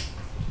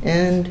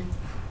 And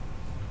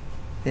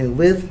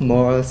with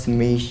more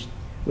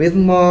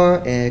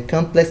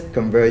complex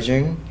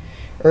conversion,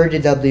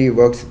 RDWE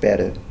works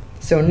better.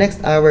 So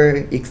next I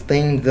will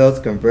explain those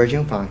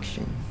conversion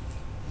functions,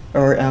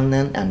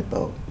 RNN and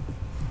Bäumer.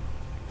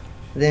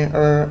 Then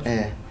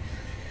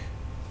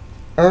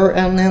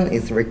RNN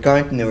is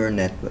recurrent neural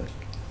network.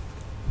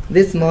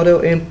 This model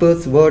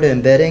inputs word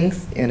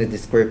embeddings in a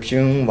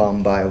description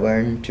one by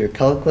one to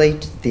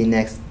calculate the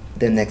next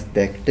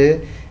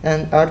vector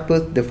and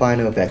output the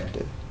final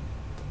vector.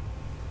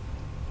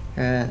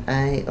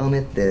 I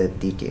omit the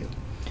detail.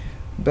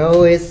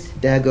 Bäumer is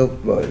DAG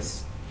of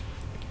words.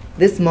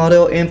 This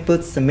model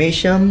inputs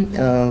summation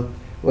of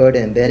word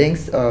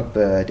embeddings of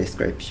a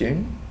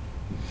description.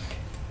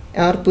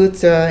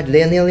 Outputs are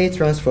linearly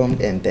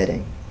transformed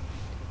embedding.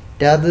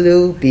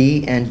 W,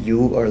 B, and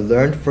U are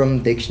learned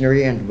from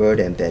dictionary and word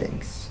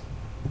embeddings.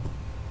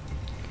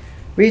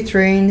 We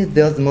trained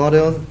those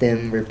models,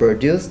 then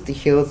reproduced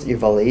Hill's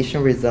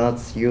evaluation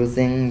results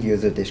using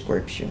user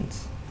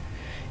descriptions.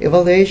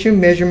 Evaluation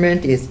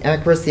measurement is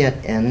accuracy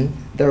at n,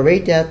 the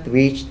rate at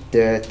which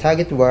the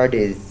target word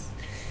is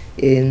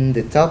in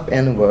the top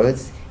n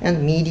words,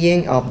 and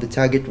median of the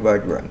target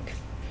word rank.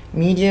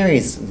 Median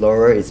is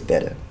lower is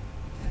better.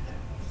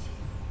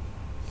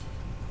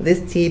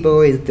 This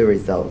table is the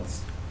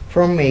results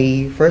from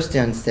a first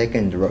and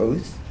second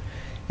rows,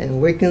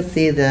 and we can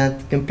see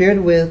that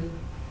compared with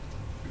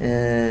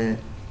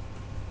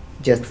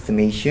just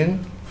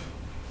summation,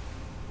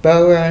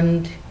 Bäumer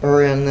and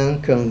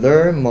Morinaga can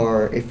learn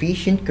more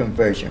efficient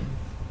conversion.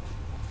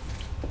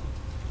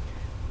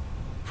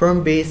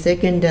 From the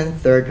second and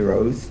third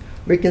rows,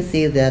 we can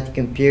see that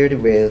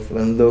compared with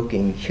when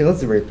looking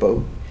Hill's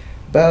report,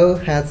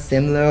 Bäumer has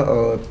similar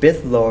or a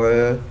bit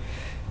lower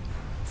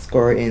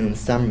score in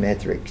some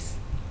metrics.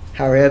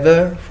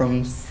 However,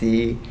 from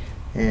the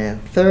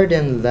third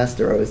and last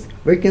rows,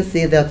 we can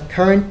see that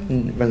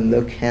current when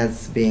look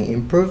has been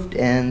improved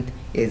and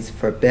is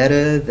far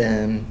better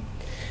than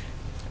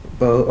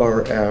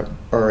Bäumer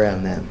or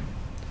MM.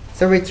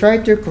 So we try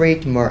to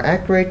create more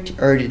accurate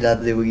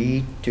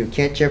RDWE to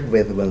catch up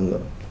with one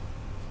look.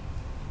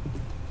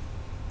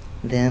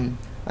 Then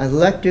I'd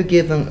like to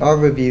give an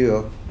overview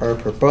of our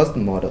proposed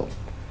model.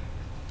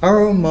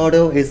 Our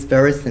model is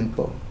very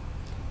simple.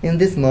 In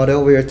this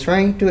model, we are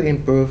trying to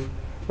improve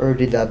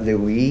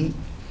RDWE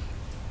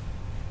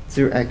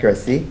through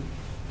accuracy,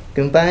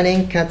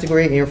 combining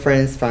category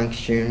inference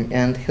function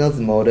and Hill's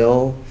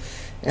model,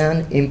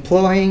 and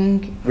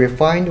employing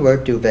refined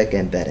word-to-vec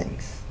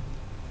embeddings.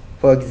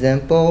 For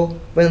example,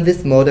 when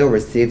this model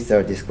receives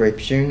a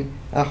description,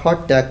 a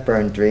hot dog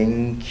burn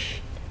drink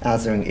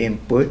as an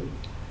input,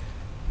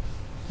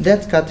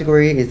 that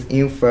category is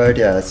inferred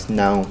as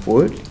noun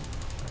food,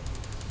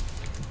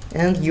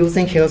 and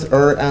using Hill's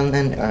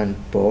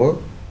and board,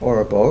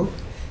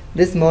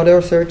 this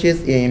model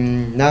searches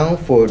in noun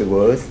food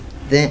words,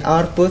 then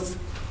outputs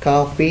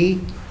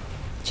coffee,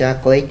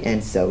 chocolate,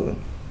 and so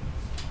on.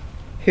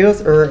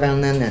 Hill's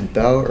and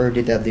Bäumer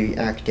RDWE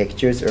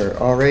architectures are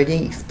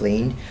already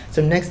explained,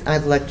 so next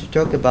I'd like to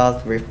talk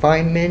about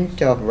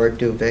refinement of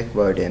word-to-vec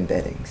word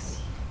embeddings.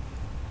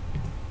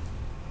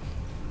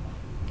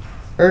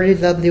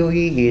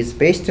 RDWE is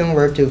based on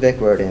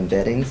word-to-vec word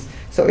embeddings,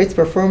 so its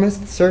performance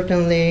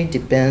certainly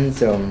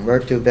depends on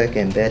word-to-vec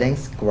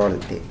embeddings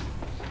quality.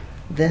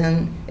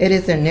 Then, it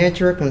is a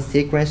natural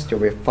consequence to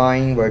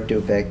refine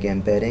word-to-vec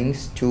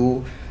embeddings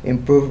to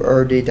improve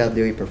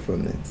RDWE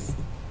performance.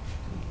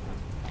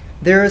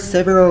 There are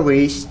several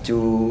ways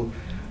to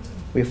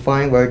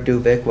refine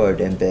word-to-vec word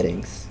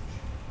embeddings.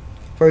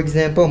 For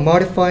example,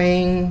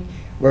 modifying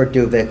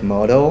word-to-vec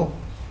model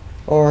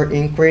or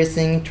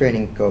increasing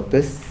training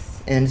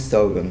corpus, and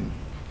so on.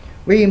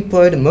 We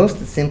employ the most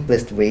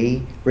simplest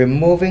way,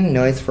 removing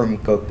noise from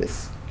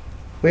corpus.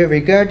 We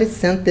regarded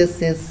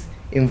sentences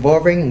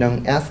involving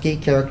non-ASCII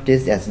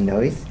characters as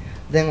noise,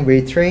 then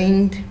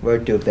retrained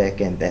word-to-vec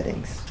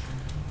embeddings.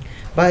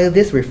 By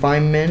this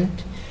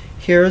refinement,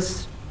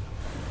 here's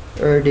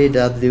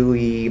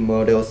RDWE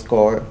model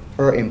score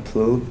are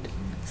improved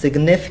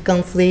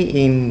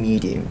significantly in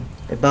medium,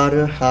 about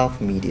a half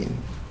medium.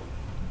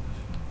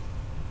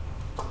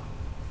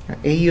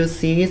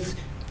 AUCs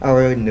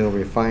are new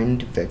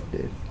refined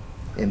vector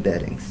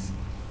embeddings.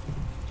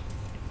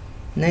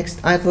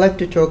 Next, I'd like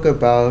to talk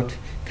about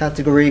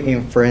category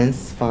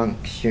inference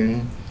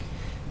function.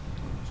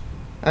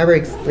 I will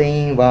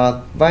explain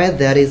why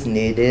that is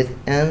needed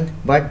and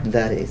what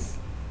that is.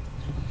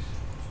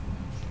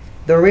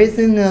 The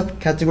reason of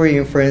category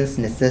inference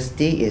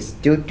necessity is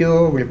due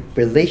to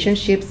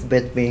relationships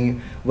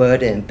between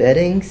word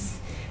embeddings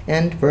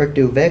and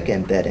word-to-vec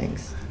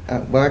embeddings.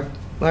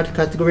 Word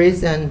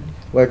categories and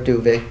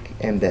word-to-vec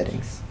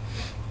embeddings.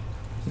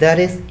 That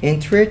is,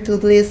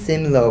 intuitively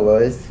similar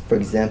words, for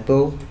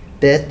example,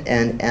 bed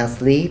and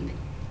asleep,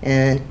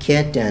 and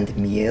cat and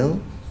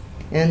meal,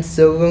 and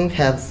so on,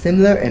 have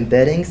similar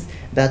embeddings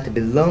that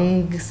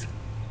belong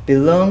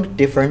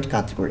different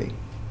category.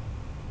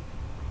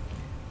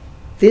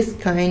 This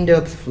kind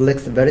of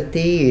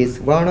flexibility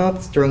is one of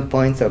the strong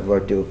points of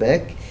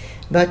word-to-vec,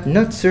 but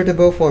not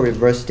suitable for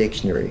reverse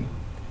dictionary.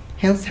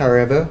 Hence,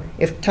 however,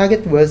 if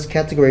target words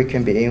category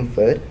can be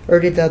inferred,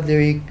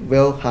 RDWE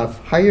will have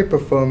higher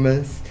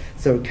performance,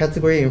 so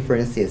category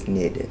inference is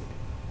needed.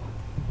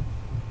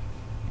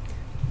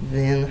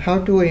 Then, how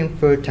do we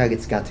infer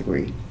target's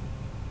category?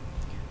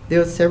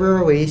 There are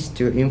several ways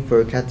to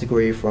infer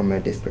category from a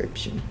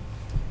description.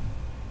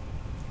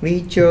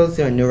 We chose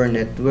a neural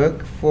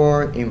network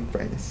for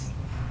inference.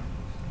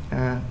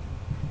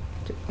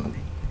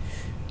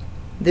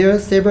 There are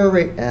several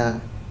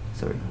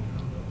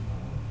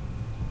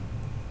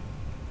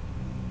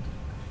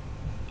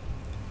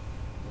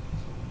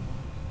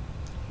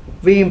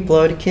We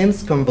employed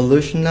Kim's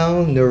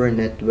convolutional neural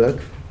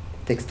network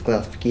text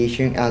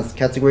classification as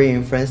category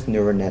inference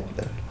neural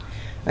network.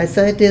 I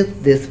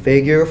cited this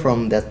figure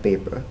from that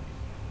paper.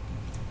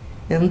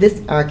 In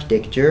this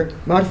architecture,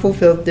 multiple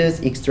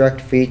filters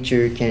extract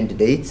feature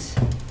candidates,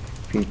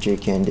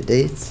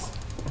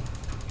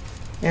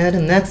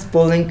 and next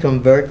pooling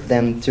convert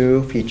them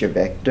to feature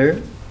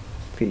vector.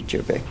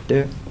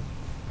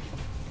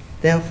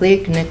 Then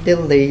free connected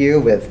layer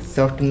with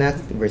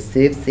softmax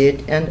receives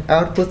it and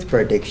outputs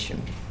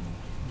prediction.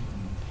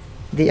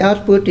 The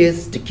output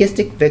is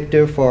stochastic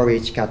vector for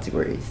each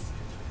categories.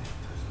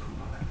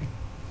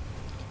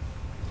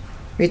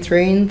 We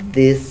trained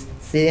this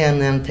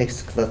CNN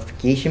text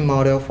classification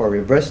model for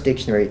reverse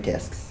dictionary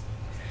tasks.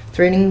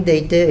 Training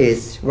data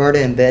is word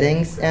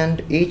embeddings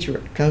and each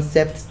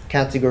concept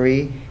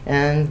category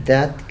and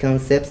that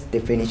concept's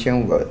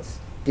definition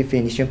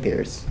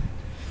pairs.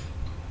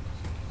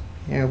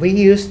 We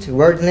used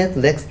WordNet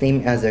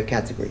LexName as a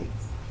category.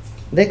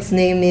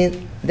 LexNames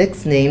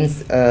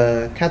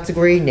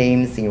category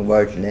names in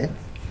WordNet.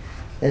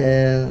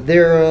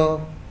 There are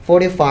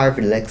 45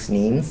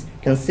 LexNames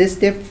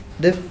consisted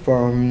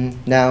from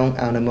noun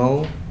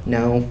animal,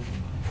 noun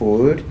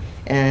food,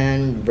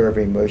 and verb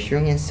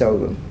emotion, and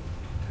so on.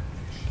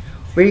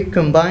 We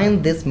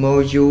combine this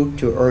module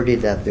to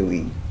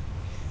RDWE.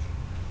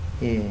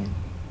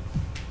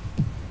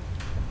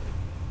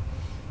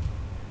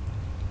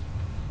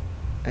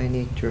 I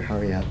need to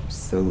hurry up,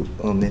 so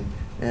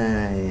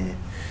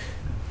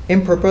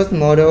in proposed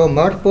model,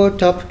 multiple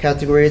top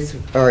categories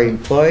are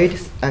employed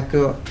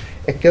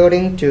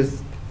according to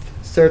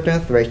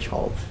certain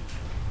thresholds.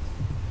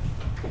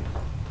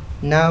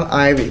 Now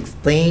I've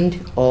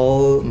explained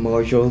all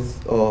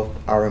modules of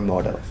our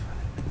model.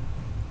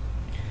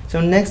 So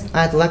next,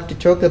 I'd like to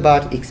talk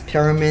about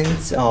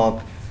experiments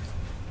on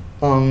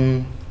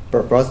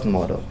proposed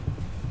model.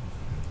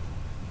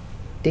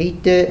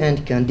 Data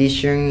and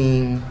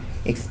conditioning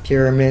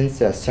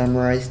experiments are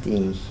summarized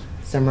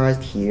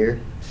here.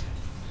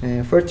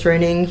 For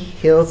training,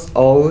 Hill's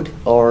old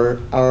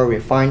or our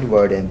refined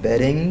word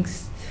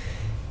embeddings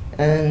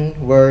and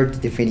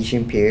word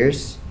definition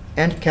pairs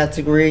and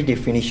category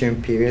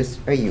definition pairs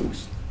are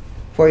used.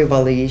 For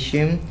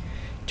evaluation,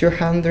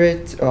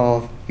 200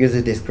 of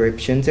user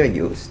descriptions are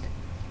used.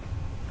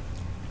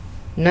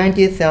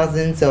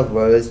 90,000 of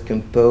words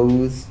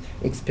compose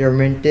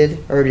experimented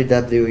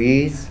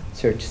RDWE's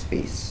search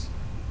space.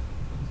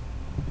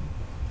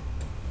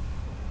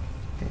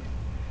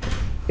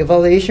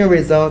 Evaluation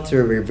results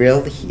are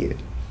revealed here.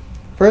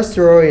 First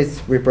row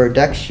is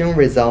reproduction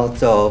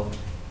results of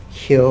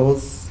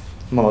Hill's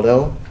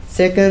model.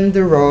 Second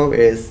row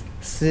is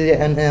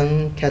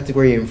CNN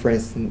category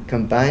inference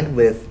combined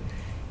with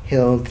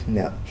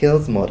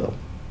Hill's model.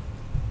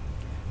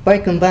 By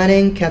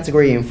combining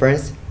category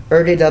inference,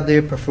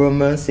 RDW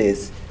performance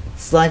is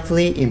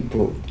slightly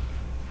improved.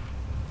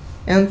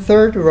 And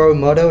third row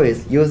model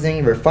is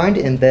using refined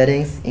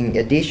embeddings in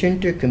addition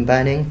to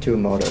combining two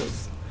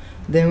models.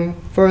 Then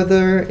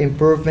further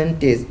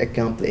improvement is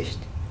accomplished.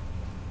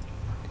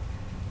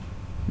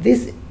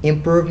 This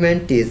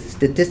improvement is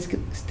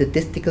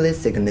statistically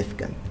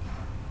significant.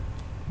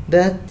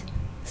 But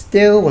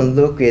still, one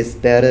look is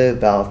better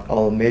about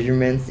all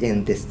measurements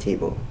in this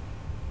table.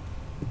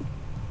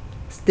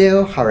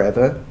 Still,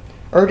 however,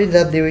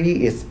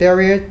 RDWE is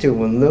superior to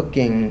one look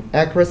in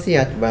accuracy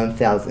at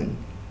 1000.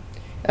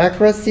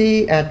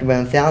 Accuracy at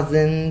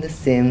 1000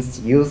 seems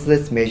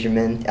useless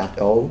measurement at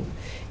all,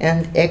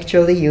 and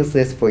actually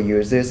useless for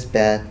users,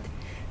 but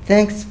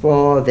thanks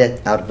for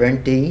that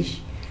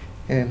advantage,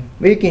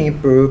 we can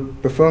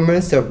improve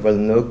performance of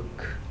one look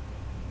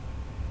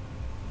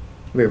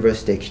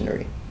reverse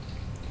dictionary.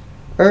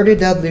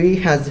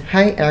 RDWE has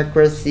high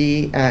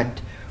accuracy at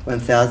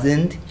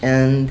 1000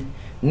 and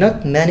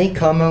not many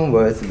common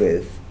words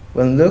with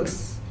one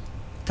look's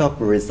top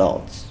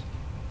results.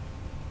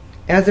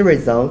 As a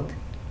result,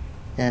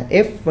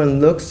 if one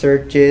look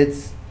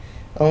searches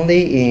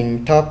only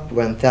in top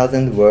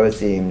 1000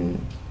 words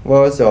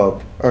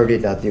of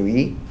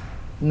RDWE,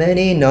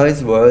 many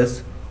noise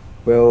words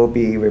will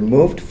be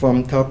removed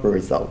from top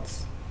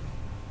results.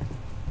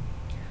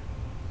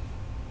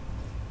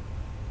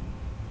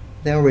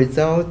 The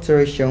results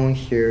are shown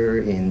here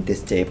in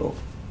this table.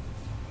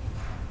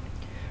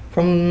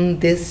 From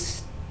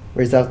this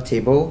result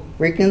table,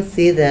 we can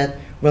see that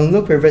one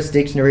look reverse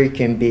dictionary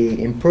can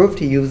be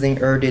improved using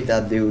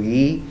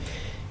RDWE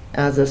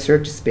as a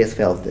search space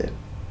filter.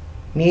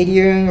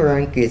 Median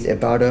rank is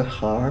about a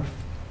half.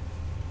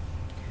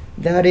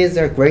 That is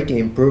a great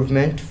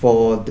improvement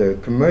for the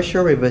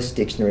commercial reverse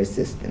dictionary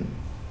system.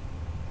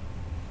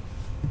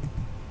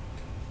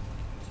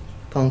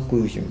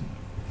 Conclusion.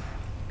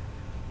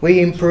 We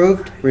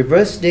improved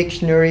reverse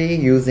dictionary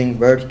using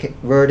word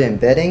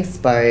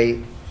embeddings by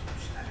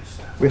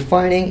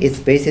refining its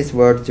basis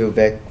word to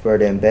vec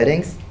word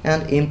embeddings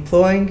and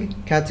employing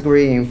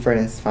category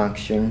inference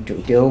function to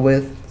deal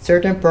with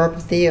certain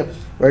property of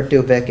word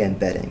to vec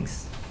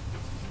embeddings.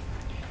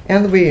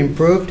 And we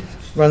improved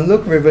one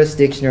look reverse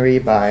dictionary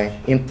by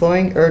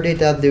employing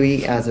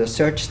RDWE as a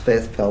search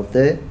space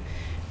filter,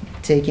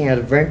 taking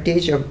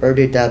advantage of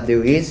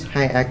RDWE's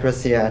high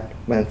accuracy at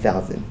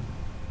 1000.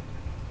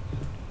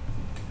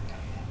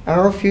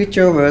 Our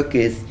future work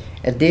is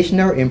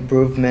additional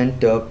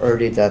improvement of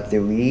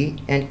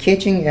RDWE and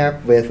catching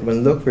up with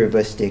one look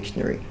reverse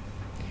dictionary.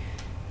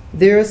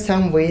 There are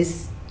some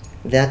ways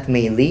that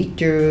may lead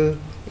to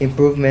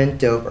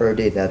improvement of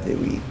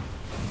RDWE.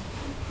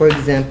 For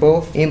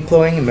example,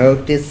 employing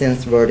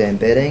multi-sense word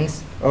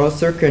embeddings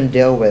also can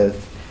deal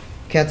with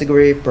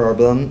category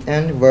problem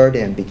and word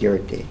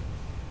ambiguity.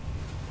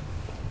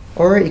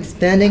 Or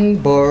expanding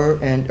BOR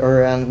and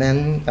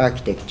RLM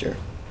architecture.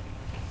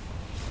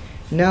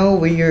 Now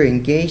we are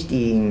engaged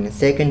in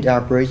second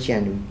approach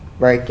and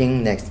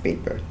writing next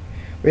paper.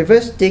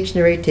 Reverse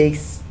dictionary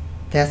takes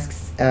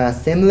tasks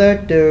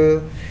similar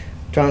to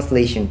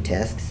translation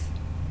tasks,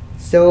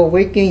 so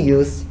we can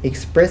use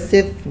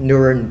expressive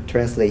neural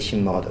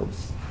translation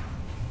models.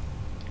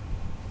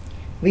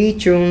 We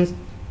chose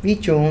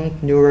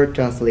neural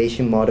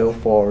translation model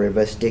for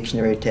reverse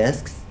dictionary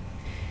tasks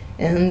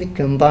and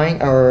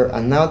combine our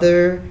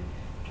another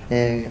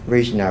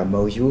regional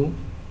module,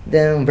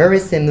 then very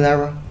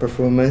similar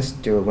performance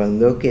to when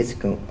look is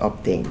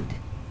obtained.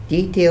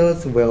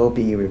 Details will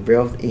be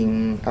revealed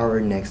in our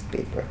next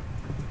paper.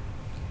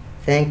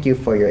 Thank you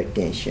for your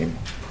attention.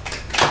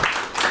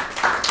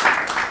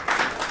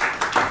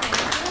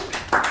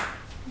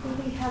 Do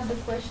we have the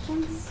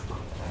questions?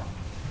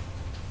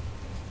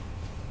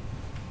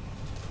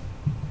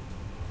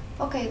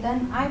 Okay,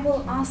 then I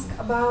will ask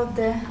about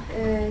the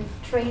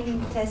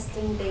training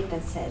testing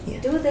data sets.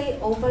 Yes. Do they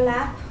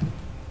overlap?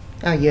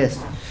 Yes.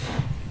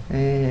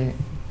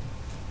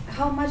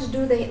 How much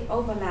do they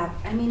overlap?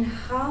 I mean,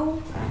 how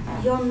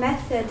your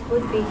method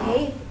would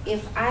behave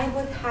if I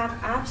would have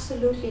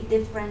absolutely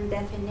different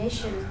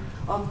definition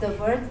of the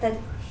words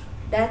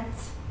that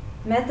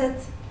method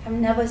have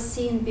never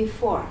seen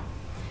before.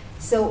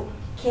 So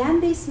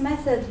can this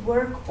method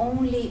work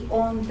only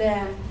on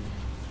the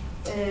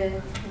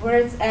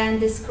words and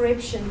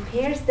description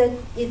pairs that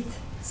it's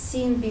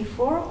seen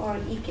before, or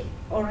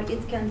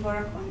it can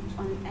work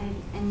on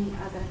any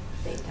other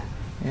data?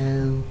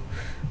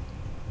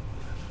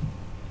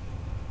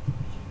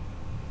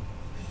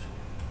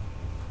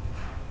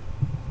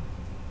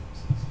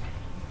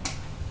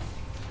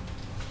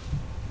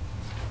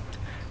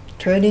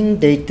 Training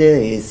data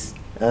is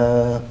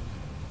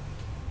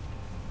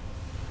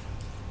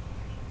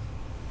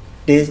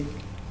this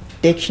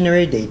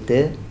dictionary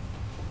data,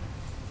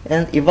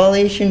 and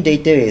evaluation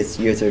data is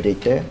user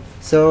data.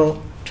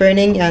 So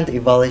training and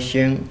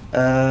evaluation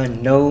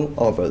no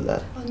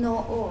overlap. Oh,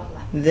 no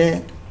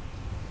overlap.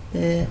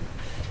 The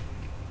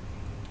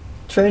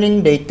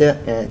training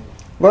data,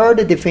 where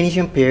the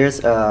definition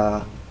pairs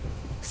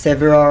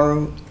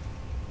several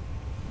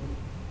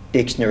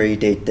dictionary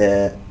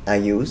data are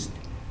used.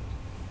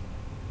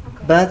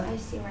 But I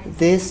see, right.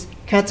 this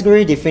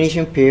category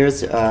definition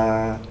pairs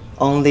are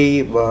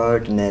only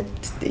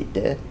WordNet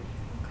data.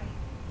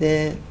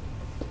 Okay.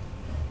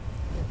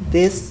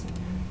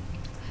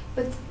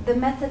 But the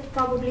method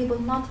probably will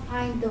not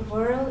find the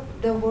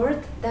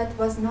word that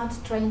was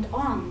not trained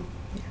on.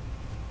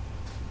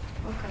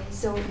 Okay,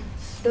 so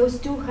those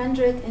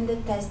 200 in the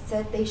test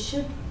set, they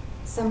should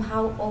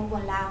somehow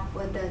overlap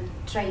with the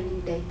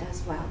training data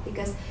as well,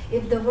 because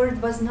if the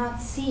word was not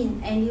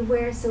seen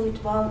anywhere, so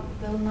it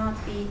will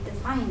not be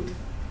defined.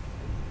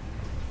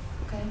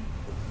 Okay.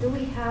 Do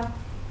we have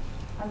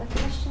other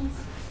questions?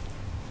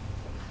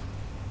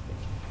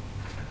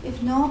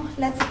 If no,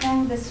 let's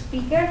thank the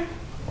speaker.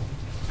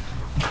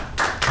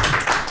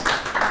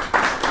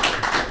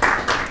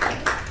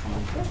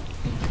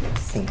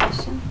 Thank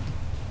you.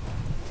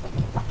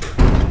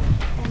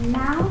 And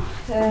now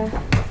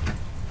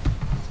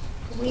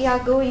we are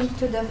going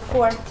to the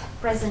fourth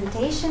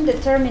presentation,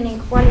 determining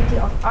quality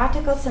of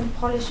articles in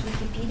Polish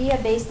Wikipedia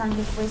based on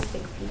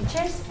linguistic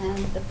features, and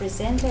the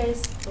presenter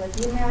is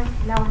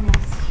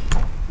Lewoniewski.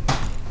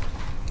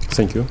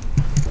 Thank you.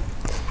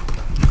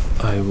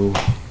 I will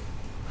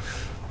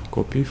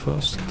copy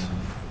first.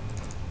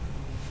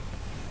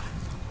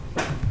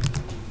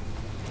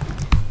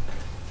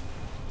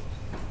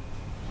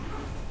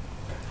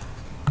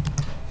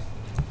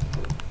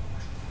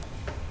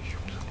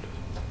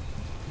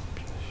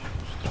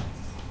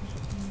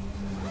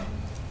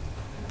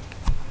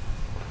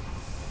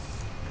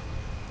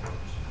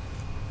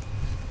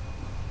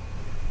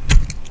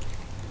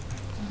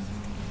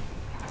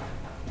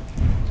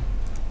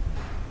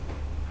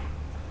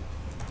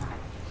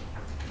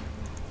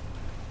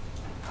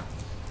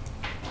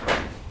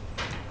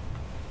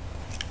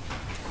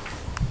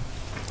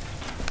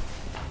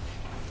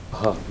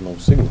 Aha, no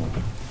signal.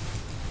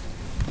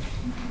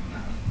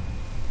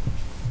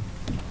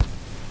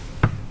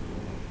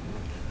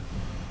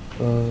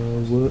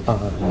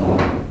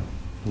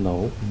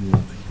 No,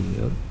 not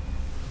here.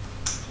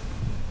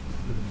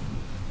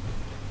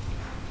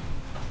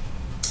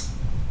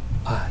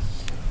 Okay.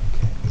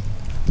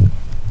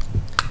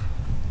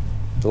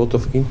 A lot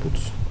of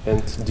inputs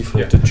and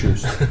different to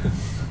choose.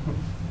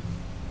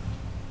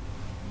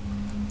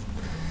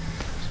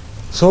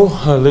 So,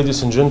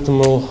 ladies and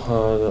gentlemen,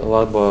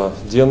 Laba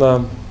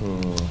Diena,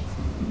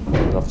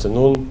 good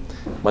afternoon.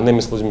 My name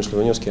is Włodzimierz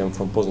Lewoniewski. I'm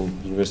from Poznan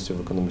University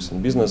of Economics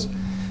and Business,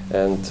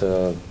 and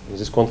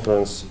this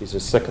conference is a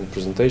second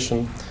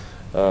presentation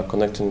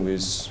connecting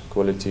with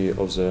quality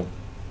of the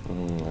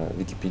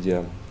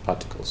Wikipedia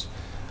articles.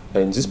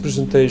 In this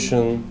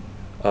presentation,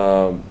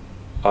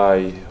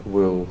 I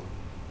will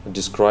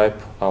describe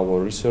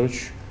our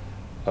research,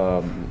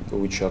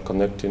 which are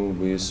connecting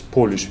with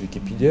Polish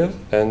Wikipedia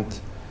and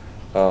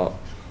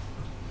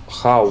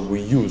how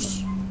we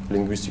use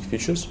linguistic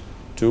features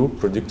to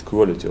predict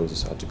quality of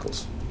these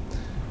articles.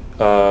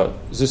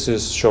 This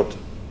is short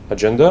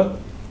agenda.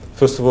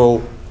 First of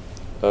all,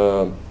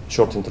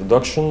 short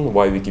introduction,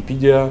 why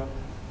Wikipedia,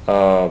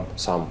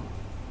 some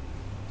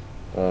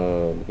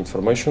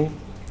information,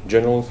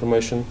 general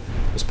information,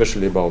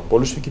 especially about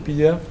Polish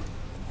Wikipedia.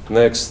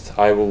 Next,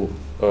 I will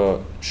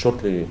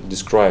shortly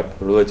describe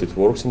related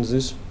works in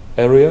this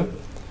area.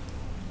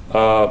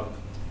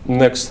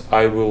 Next,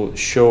 I will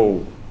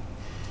show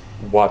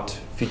what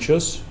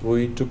features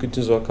we took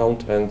into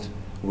account and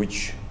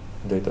which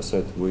data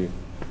set we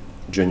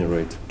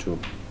generate to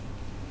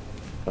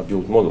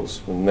build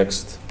models. The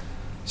next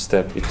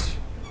step is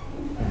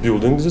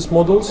building these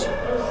models.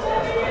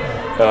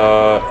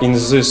 In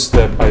this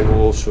step, I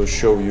will also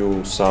show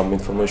you some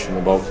information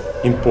about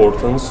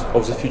importance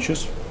of the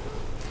features.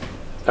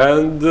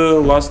 And the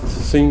last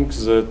thing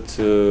that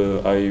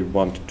I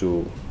want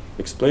to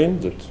explain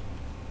that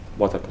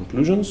what are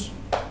conclusions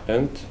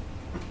and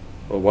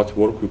what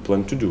work we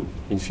plan to do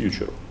in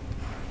future.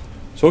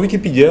 So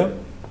Wikipedia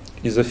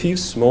is the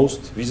 5th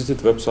most visited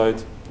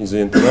website in the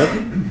internet.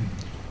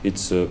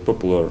 It's a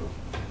popular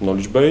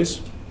knowledge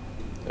base.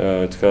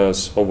 It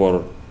has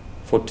over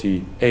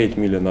 48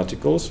 million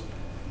articles,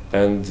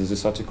 and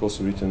these articles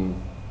are written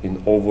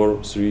in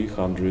over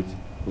 300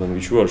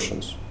 language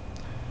versions.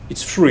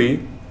 It's free,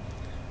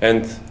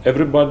 and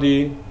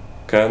everybody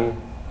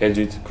can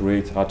edit,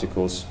 create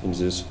articles in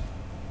this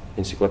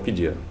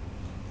encyclopedia.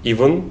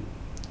 Even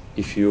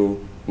if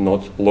you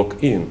not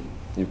log in,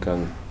 you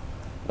can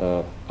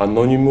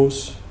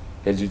anonymous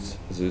edit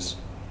this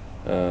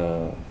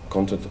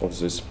content of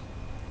this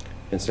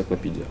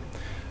encyclopedia.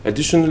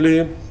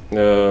 Additionally,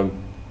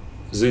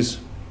 this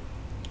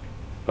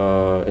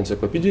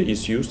encyclopedia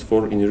is used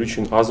for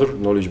enriching other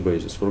knowledge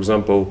bases. For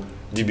example,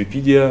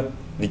 DBpedia,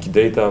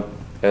 Wikidata,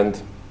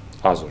 and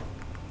other.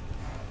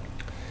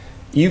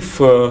 If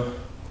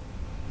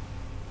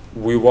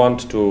we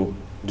want to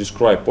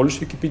describe Polish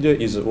Wikipedia,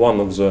 is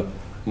one of the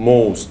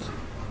most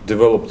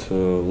developed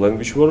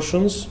language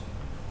versions.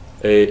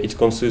 It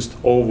consists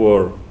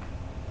over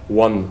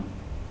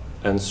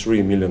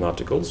 1.3 million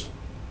articles.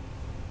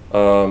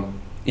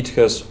 It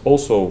has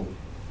also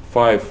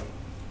 5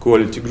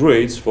 quality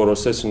grades for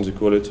assessing the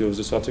quality of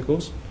these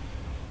articles.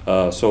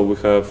 So we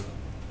have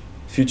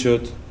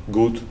featured,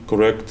 good,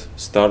 correct,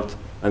 start,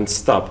 and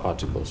stop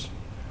articles.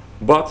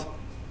 But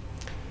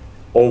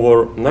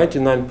over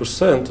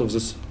 99% of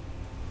this,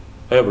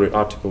 every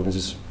article in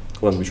this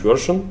language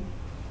version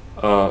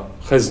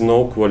has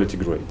no quality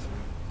grade.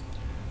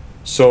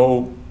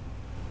 So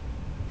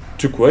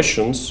 2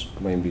 questions,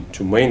 maybe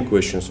 2 main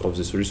questions of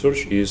this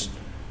research is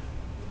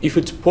if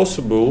it's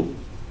possible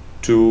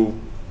to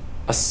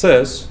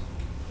assess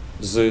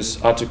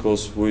these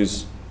articles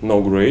with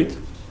no grade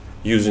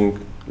using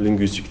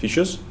linguistic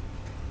features,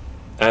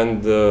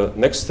 and the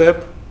next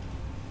step,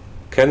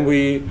 can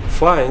we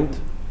find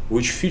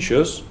which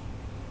features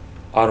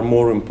are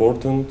more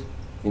important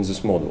in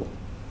this model?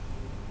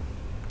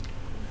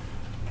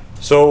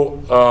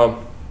 So,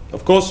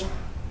 of course,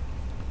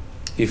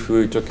 if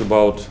we talk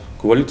about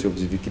quality of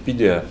the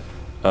Wikipedia,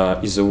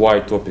 is a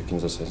wide topic in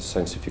the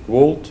scientific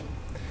world,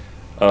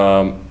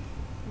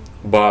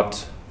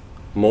 but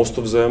most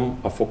of them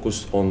are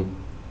focused on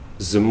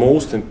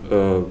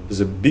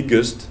the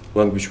biggest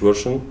language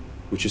version,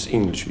 which is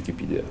English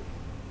Wikipedia.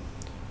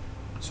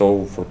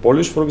 So for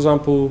Polish, for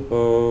example,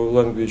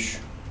 language,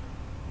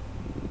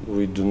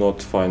 we do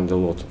not find a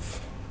lot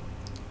of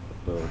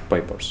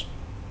papers.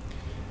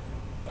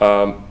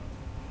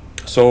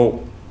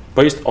 So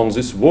based on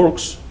these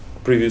works,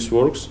 previous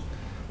works,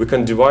 we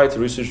can divide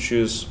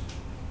researches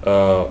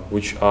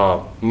which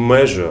are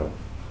measure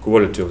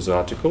quality of the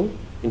article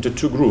into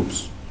 2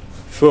 groups.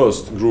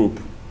 First group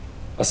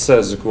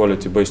assess the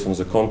quality based on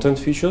the content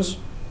features.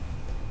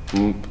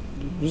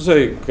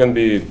 They can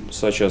be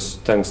such as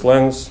text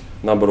length,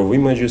 number of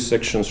images,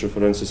 sections,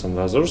 references, and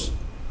others.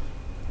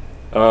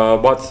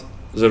 But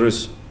there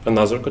is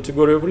another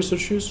category of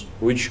researches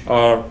which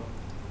are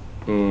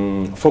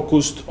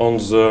focused on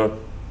the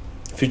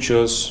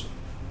features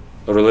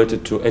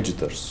related to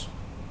editors.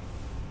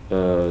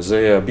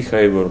 Their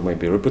behavior,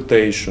 maybe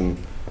reputation.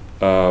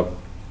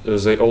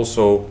 They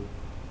also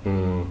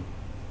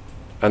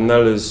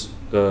analyze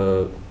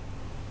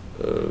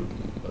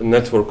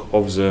network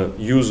of the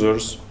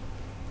users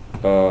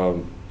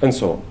and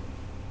so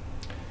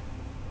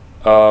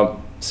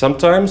on.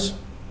 Sometimes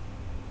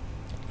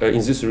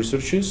in these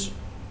researches,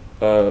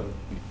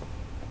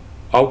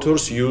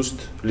 authors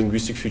used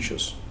linguistic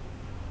features,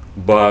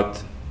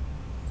 but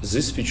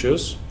these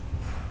features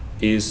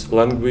is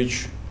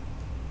language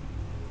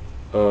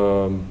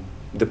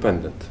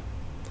dependent.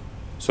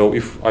 So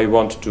if I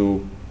want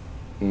to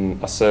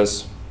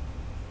assess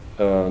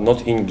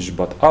not English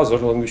but other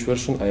language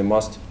version, I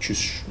must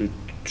choose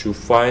to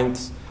find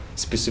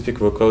specific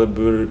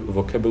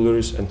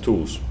vocabularies and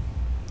tools.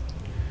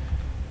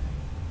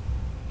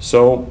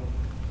 So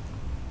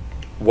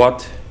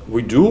what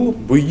we do,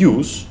 we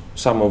use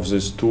some of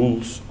these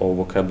tools or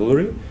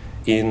vocabulary.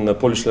 In the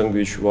Polish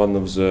language, one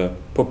of the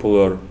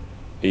popular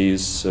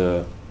is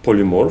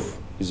polymorph,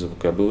 is a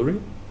vocabulary,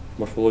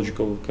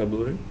 morphological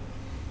vocabulary.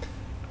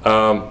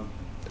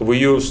 we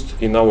used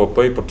in our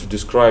paper to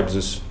describe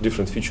these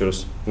different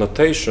features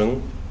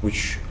notation,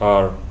 which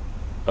are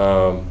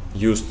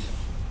used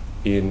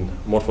in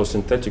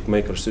morphosynthetic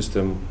maker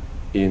system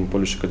in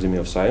Polish Academy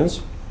of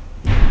Science.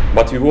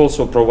 But we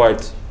also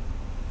provide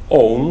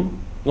own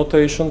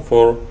notation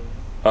for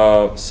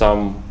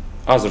some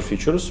other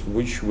features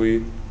which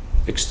we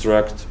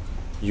extract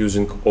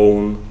using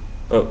own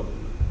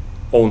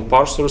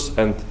parsers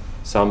and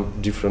some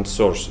different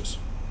sources.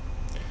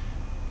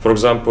 For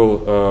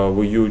example,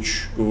 we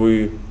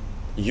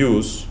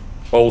use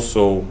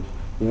also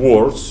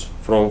words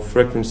from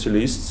frequency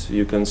lists.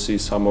 You can see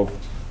some of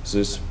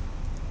these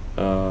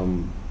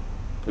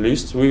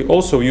lists. We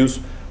also use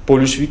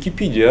Polish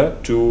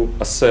Wikipedia to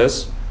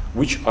assess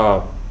which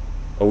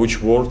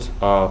words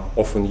are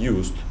often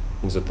used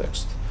in the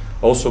text.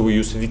 Also, we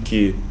use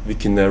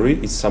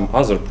Dictionaries. It's some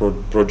other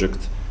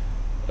project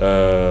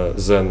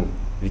than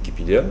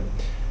Wikipedia,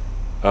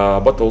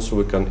 but also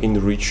we can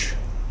enrich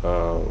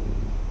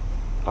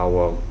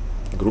our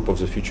group of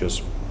the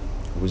features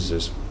with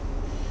this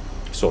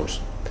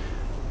source.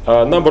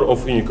 Number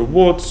of unique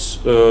words,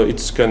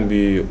 it can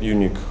be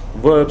unique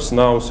verbs,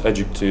 nouns,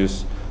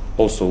 adjectives,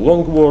 also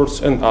long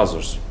words and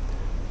others.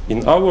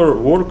 In our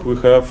work we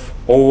have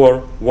over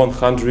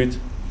 100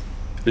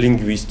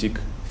 linguistic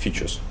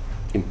features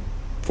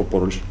for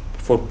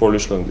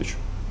Polish language.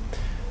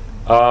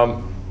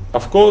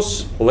 Of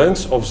course,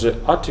 length of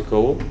the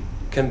article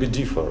can be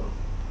different,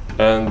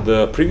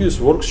 and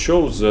previous work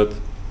shows that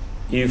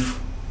if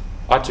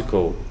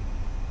article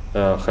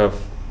have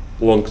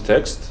long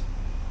text,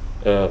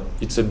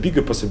 it's a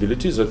bigger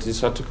possibility that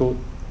this article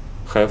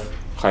have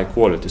high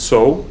quality.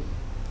 So,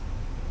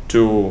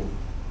 to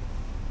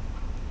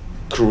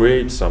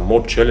create some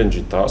more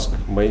challenging task,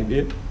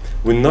 maybe,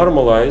 we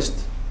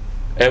normalized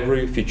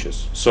every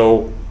features.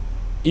 So,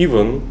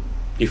 even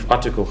if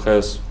article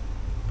has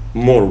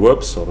more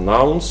verbs or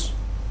nouns,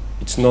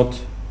 it's not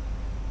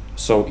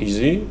so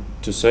easy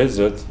to say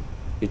that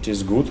it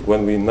is good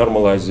when we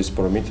normalize this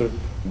parameter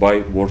by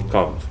word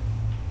count.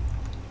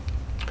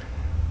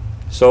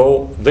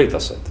 So, data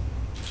set.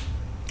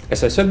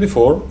 As I said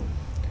before,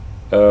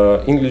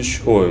 Polish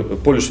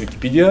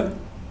Wikipedia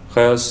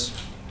has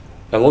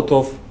a lot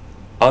of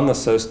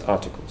unassessed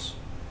articles.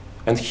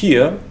 And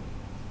here,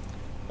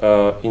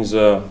 in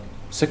the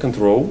second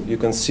row, you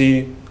can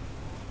see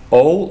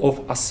all of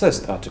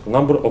assessed articles,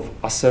 number of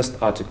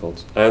assessed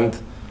articles. And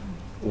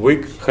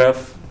we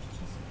have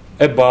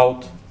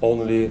about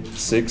only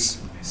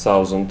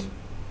 6,000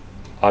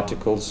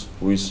 articles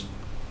with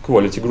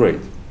quality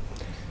grade.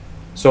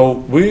 So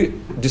we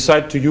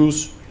decide to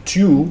use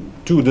two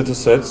data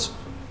sets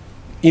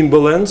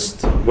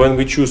imbalanced when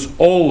we choose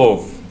all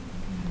of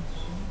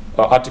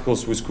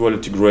articles with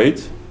quality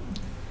grade,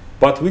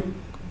 but we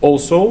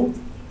also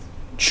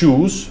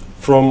choose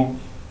from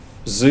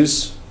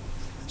this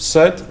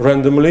set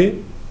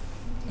randomly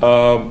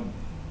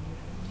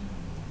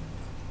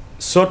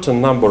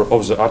certain number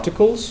of the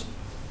articles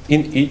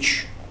in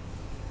each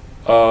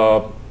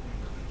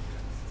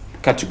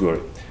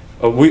category.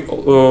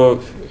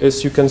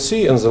 As you can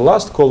see in the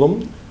last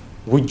column,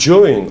 we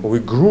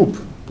group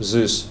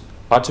these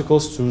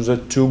articles to the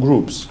two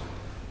groups.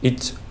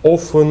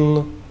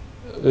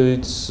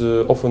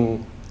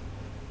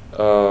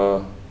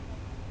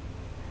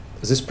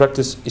 This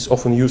practice is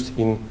often used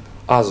in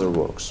other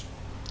works.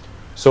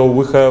 So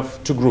we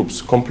have two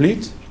groups: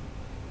 complete,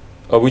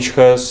 which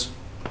has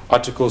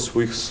articles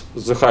with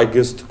the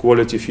highest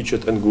quality,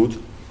 featured and good,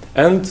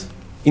 and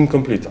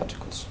incomplete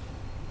articles,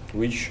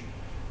 which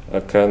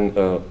can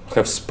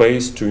have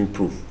space to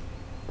improve.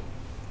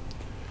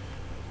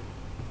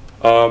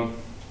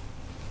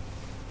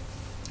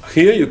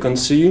 Here you can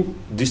see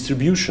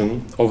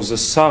distribution of the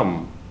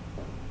sum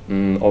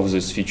of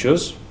these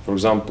features. For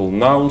example,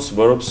 nouns,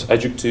 verbs,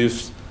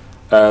 adjectives,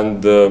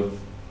 and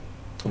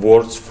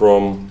words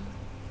from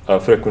a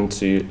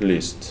frequency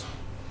list.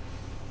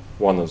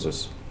 One of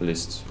these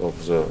lists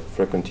of the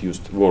frequent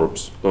used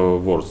words.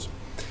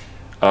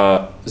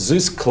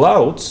 These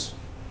clouds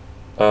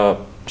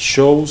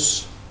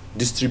shows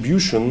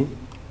distribution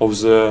of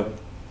the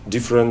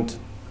different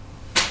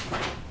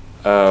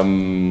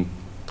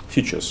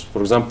features.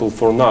 For example,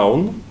 for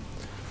noun,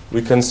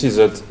 we can see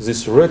that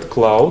this red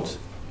cloud,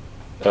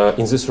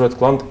 in this red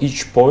cloud,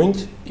 each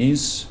point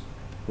is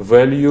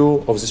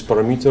value of this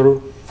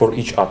parameter for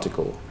each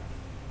article.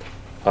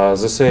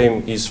 The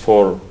same is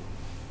for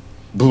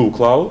blue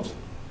cloud,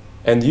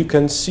 and you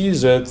can see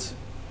that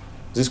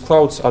these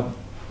clouds are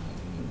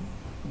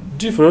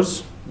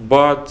differs,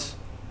 but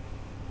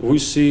we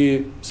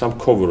see some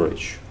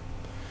coverage.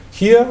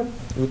 Here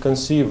we can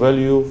see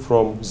value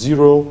from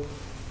 0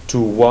 to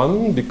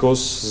 1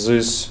 because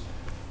these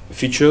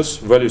features,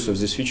 values of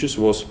these features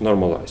was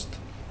normalized.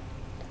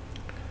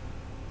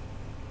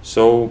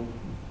 So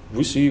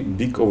we see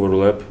big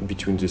overlap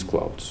between these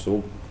clouds.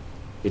 So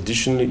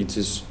additionally, it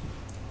is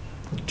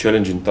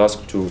challenging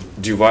task to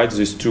divide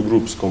these two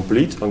groups,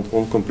 complete and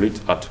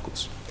incomplete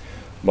articles.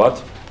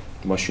 But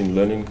machine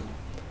learning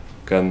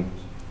can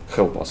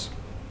help us.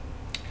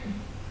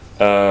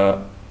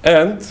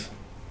 And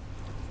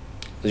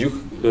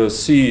you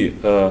see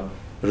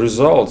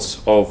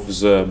results of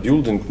the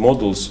building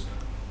models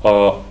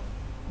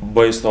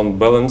based on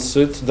balanced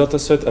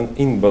dataset and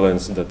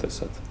imbalanced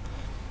dataset.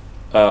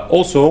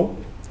 Also,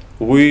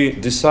 we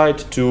decide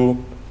to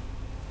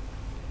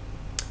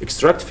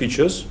extract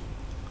features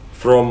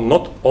from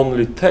not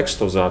only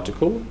text of the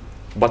article,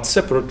 but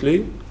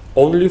separately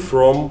only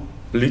from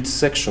lead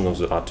section of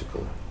the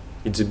article.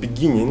 It's the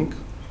beginning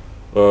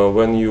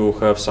when you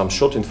have some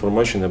short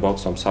information about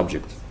some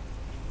subject.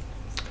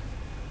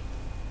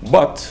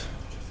 But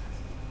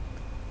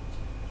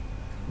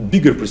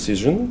bigger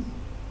precision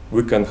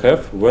we can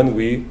have when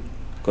we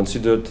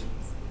considered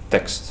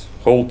text,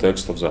 whole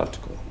text of the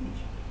article.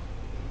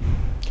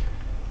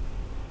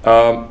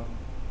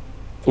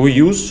 We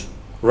use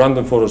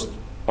random forest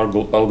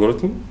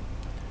algorithm,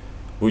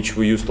 which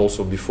we used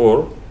also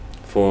before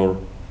for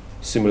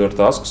similar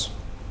tasks,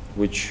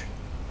 which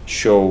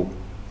show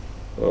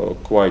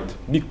quite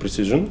big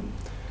precision.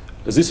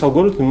 This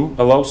algorithm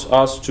allows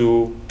us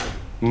to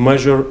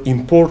measure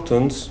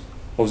importance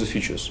of the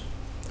features.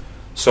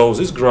 So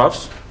these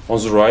graphs on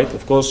the right,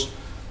 of course,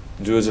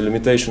 due to the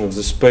limitation of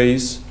the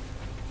space,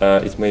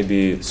 it may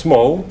be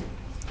small,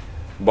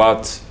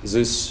 but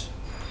this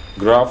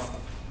graph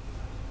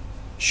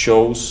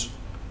shows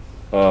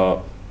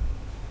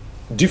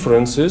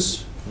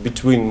differences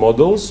between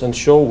models and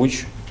show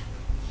which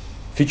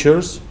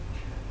features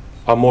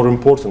are more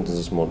important in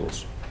these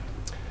models.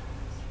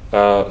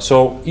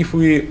 So if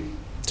we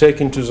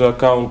take into the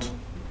account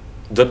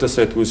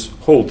dataset with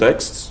whole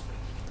texts,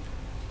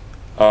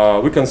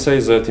 we can say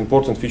that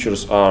important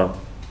features are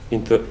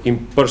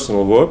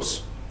impersonal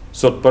verbs,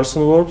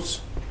 third-person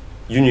verbs,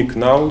 unique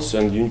nouns,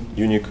 and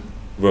unique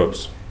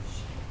verbs.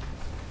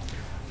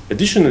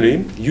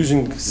 Additionally,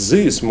 using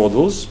these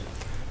models,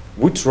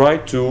 we try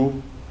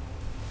to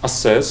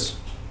assess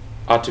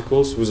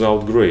articles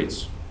without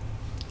grades.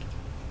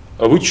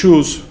 We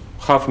choose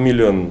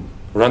 500,000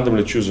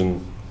 randomly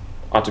chosen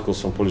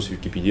articles from Polish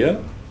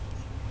Wikipedia,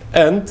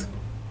 and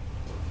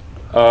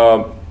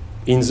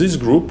in this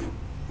group,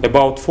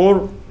 about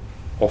 4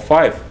 or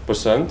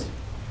 5%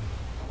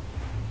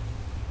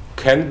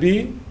 can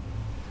be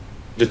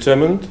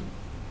determined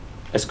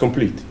as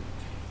complete,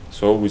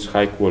 so with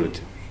high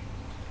quality.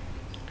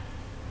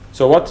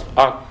 So what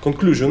are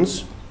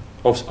conclusions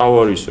of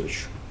our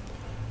research?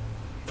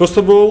 First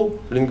of all,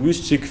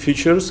 linguistic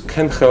features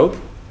can help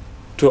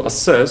to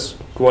assess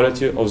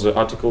quality of the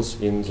articles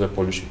in the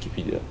Polish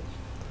Wikipedia.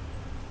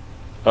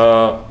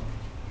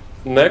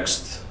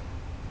 Next,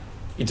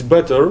 it's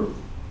better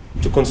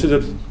to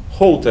consider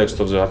whole text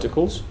of the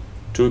articles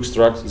to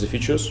extract the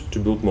features to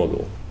build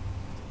model.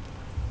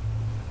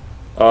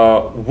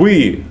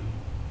 We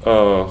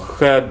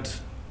had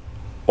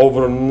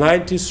over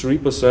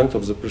 93%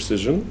 of the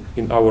precision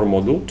in our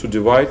model to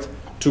divide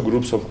two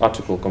groups of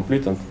article,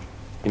 complete and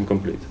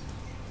incomplete.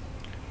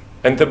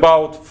 And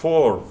about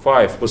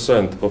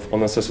 4–5% of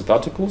unassessed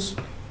articles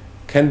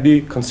can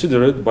be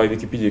considered by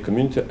Wikipedia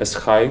community as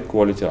high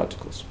quality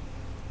articles.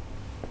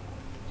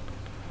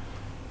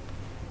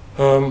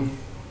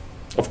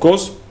 Of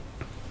course,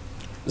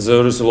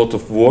 there is a lot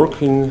of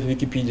work in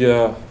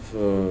Wikipedia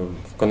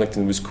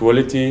connecting with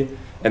quality,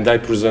 and I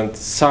present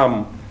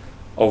some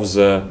of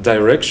the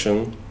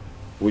direction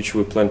which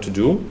we plan to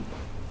do.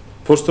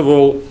 First of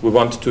all, we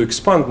want to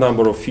expand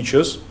number of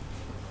features.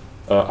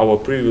 Our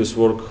previous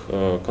work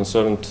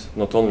concerned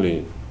not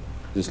only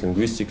these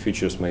linguistic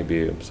features,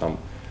 maybe some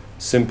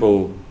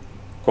simple,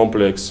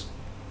 complex.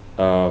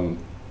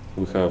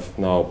 We have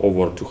now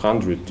over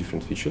 200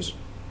 different features,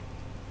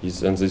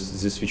 and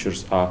these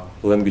features are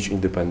language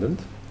independent.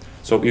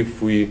 So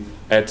if we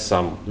add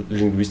some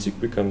linguistic,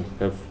 we can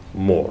have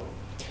more.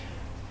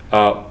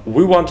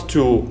 We want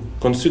to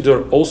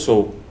consider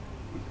also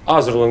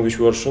other language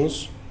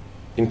versions,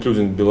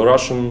 including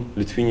Belarusian,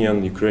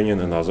 Lithuanian, Ukrainian,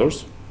 and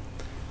others.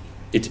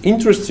 It's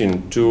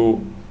interesting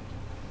to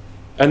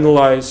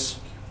analyze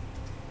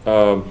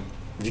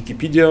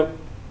Wikipedia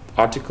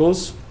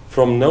articles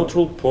from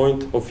neutral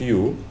point of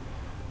view.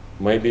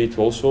 Maybe it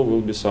also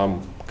will be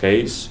some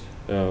case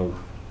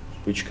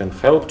which can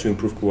help to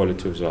improve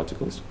quality of the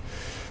articles.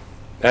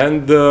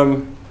 And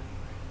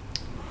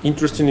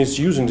interesting is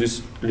using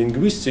these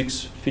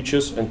linguistics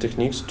features and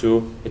techniques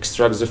to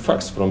extract the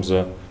facts from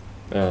the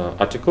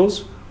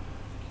articles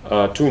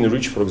to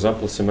enrich, for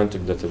example,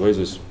 semantic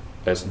databases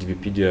as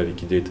Wikipedia,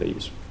 Wikidata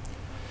is.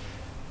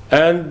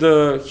 And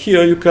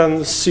here you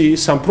can see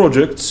some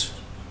projects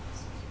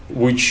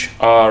which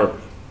are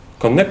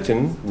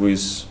connecting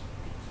with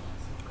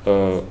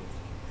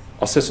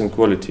assessing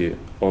quality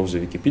of the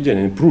Wikipedia and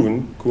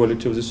improving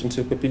quality of this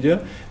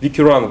encyclopedia.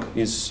 WikiRank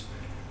is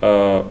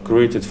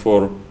created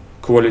for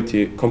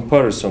quality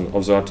comparison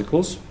of the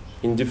articles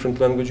in different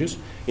languages.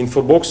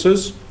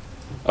 Infoboxes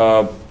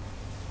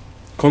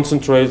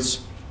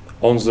concentrates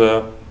on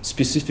the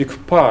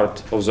specific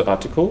part of the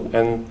article,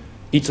 and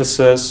it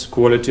assesses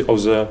quality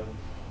of the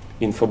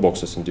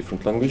infoboxes in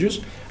different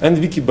languages. And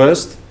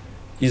WikiBest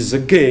is a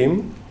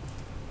game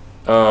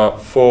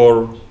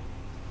for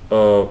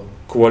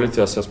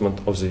quality assessment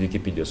of the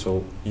Wikipedia.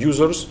 So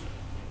users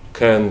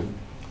can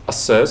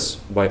assess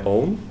by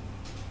own,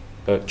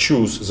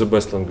 choose the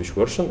best language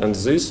version, and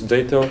this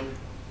data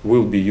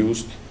will be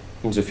used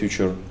in the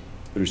future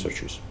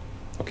researches.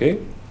 Okay?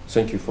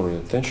 Thank you for your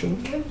attention.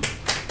 Thank you.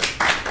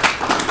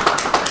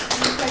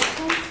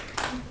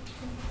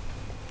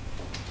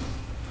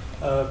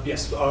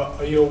 Yes,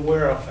 are you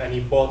aware of any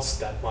bots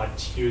that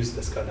might use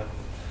this kind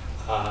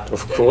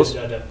of course.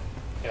 data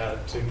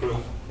to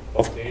improve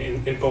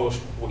in Polish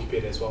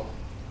Wikipedia as well?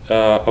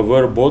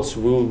 Aware bots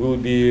will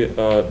be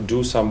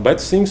do some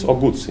bad things or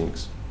good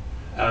things?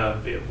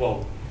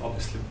 Well,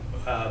 obviously,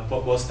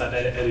 bots that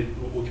edit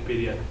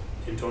Wikipedia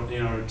in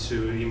order to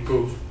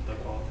improve the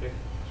quality.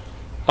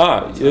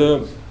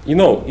 You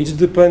know, it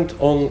depends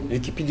on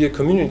Wikipedia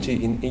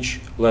community in each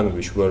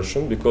language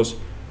version, because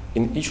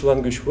in each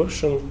language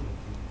version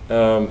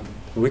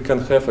we can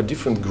have a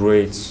different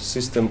grades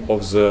system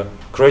of the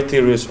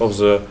criteria of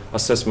the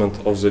assessment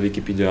of the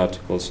Wikipedia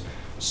articles.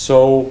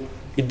 So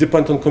it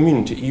depends on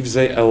community. If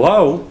they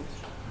allow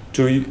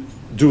to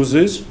do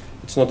this,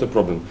 it's not a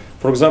problem.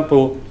 For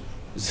example,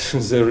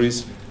 there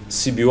is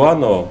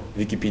Cebuano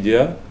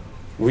Wikipedia,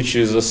 which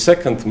is the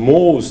second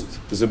most,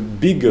 the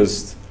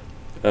biggest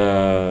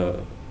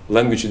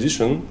language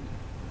edition,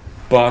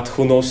 but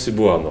who knows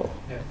Cebuano?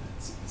 Yeah,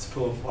 it's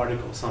full of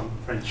articles on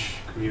French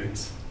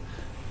communities.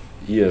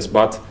 Yes,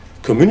 but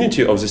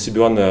community of the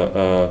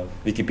Cebuano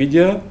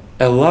Wikipedia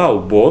allow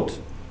bot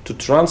to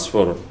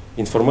transfer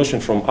information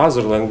from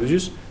other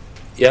languages,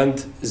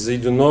 and they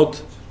do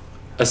not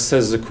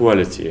assess the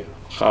quality,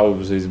 how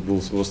this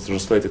was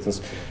translated.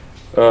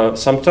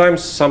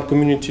 Sometimes some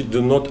community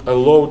do not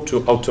allow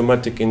to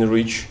automatically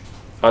enrich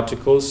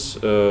articles,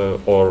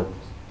 or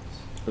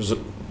the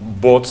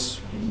bots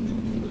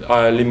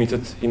are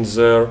limited in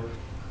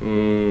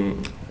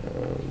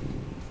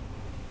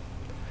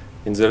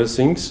their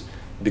things,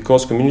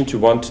 because community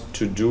want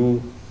to do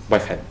by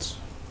hands.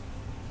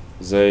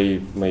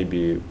 They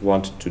maybe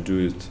want to do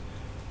it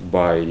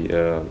by,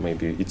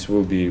 maybe it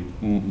will be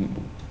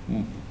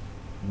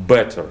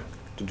better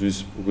to do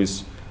this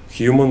with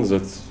humans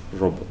than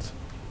robots.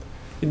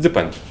 It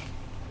depends.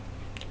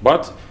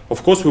 But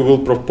of course we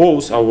will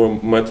propose our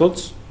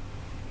methods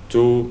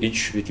to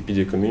each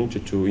Wikipedia community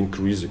to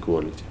increase the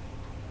quality.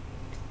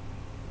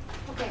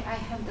 Okay, I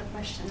have the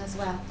question as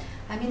well.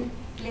 I mean,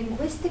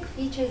 linguistic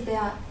features, they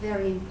are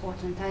very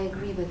important, I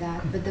agree with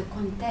that, but the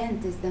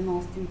content is the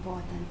most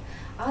important.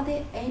 Are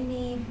there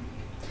any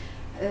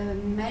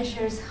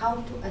measures how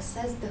to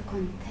assess the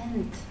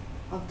content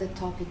of the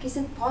topic? Is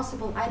it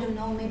possible, I don't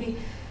know, maybe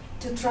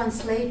to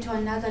translate to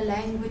another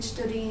language,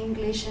 to the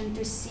English, and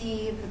to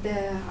see if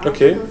the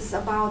articles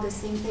about the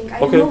same thing? I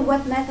don't know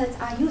what methods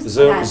are used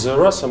for that.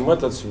 There are some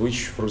methods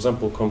which, for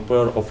example,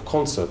 compare of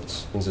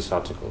concepts in these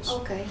articles.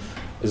 Okay.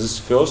 This is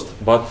first,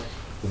 but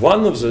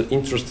one of the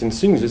interesting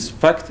things is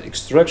fact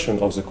extraction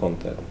of the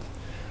content,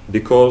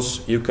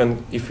 because you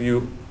can, if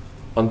you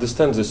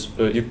understand this,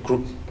 you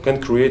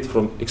can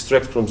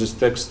extract from this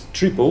text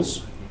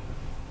triples,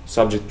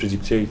 subject,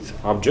 predicate,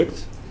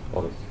 object,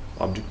 or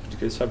object,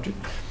 predicate, subject.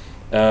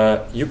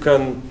 You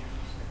can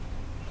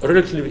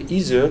relatively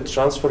easier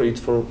transfer it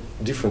for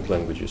different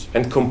languages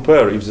and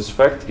compare if this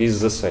fact is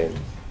the same.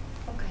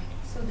 Okay,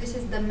 so this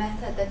is the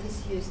method that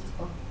is used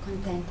for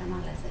content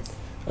analysis.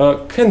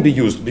 Can be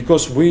used,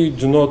 because we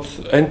do not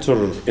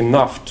enter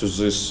enough to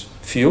this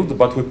field,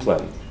 but we plan.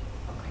 Okay.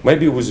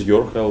 Maybe with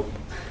your help,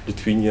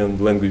 Lithuanian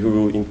language, we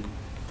will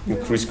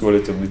increase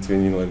quality of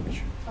Lithuanian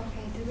language.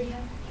 Okay, do we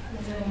have?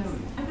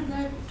 I would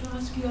like to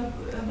ask you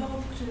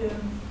about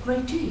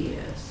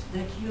criteria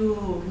that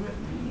you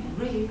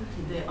rate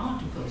the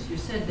articles. You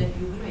said that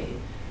you grade.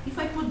 If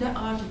I put the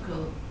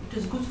article, it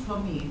is good for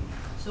me,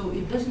 so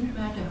it doesn't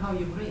matter how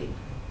you grade.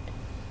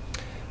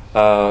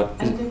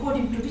 And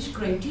according to which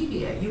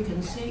criteria, you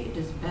can say it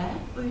is bad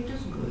or it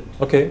is good.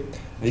 Okay.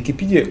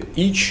 Wikipedia,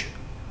 each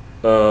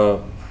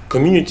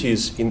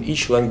communities in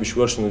each language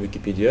version of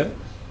Wikipedia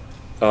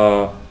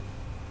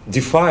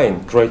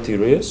define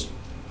criteria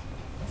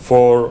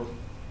for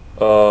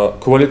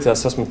quality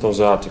assessment of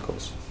the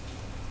articles.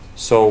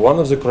 So one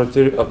of the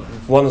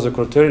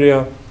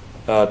criteria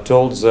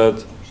told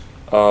that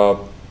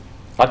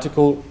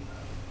article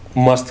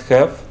must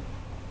have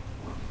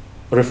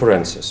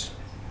references.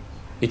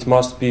 It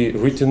must be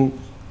written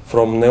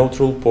from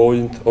neutral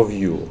point of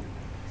view.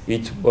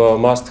 It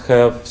must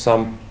have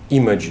some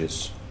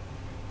images,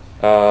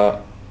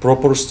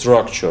 proper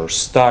structure,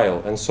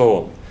 style, and so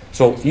on.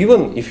 So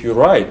even if you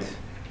write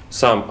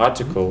some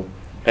article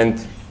and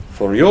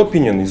for your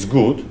opinion is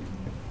good,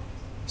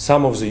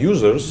 some of the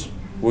users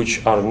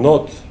which are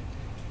not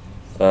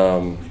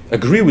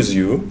agree with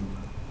you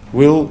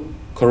will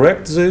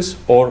correct this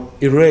or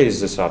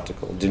erase this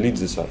article, delete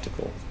this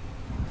article.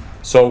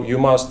 So you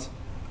must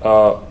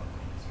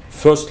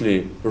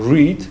firstly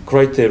read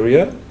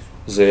criteria.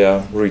 They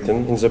are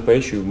written in the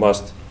page.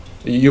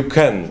 You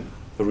can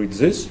read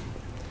this,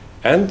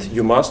 and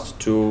you must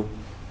to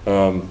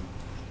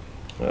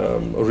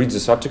read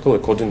this article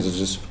according to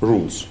these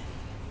rules.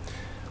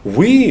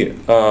 We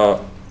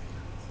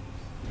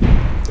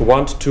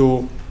want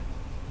to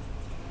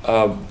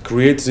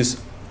create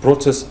this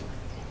process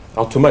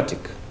automatic.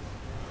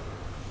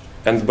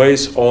 And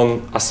based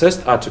on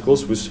assessed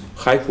articles with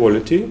high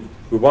quality,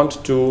 we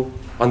want to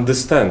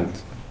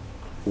understand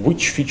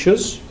which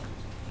features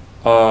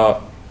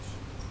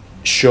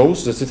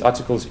shows that this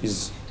article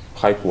is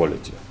high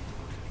quality.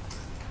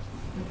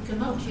 You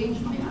cannot change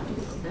my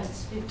article,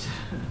 that's it.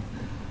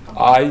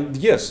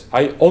 Yes,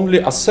 I only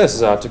assess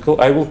the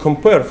article. I will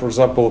compare, for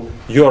example,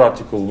 your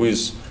article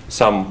with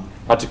some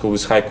article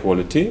with high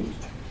quality,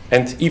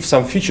 and if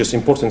some features,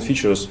 important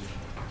features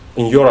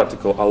in your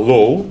article are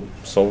low,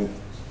 so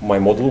my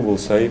model will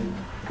say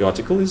your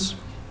article is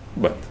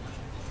bad.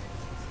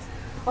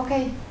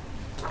 Okay,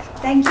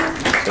 thank you.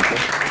 Thank you.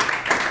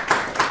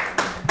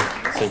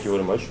 Thank you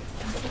very much.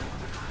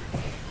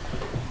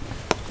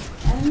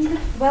 And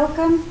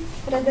welcome,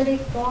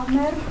 Frederik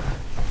Bäumer,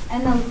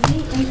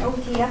 NLP in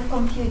OTF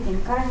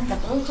computing, current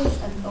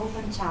approaches and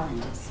open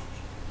challenges.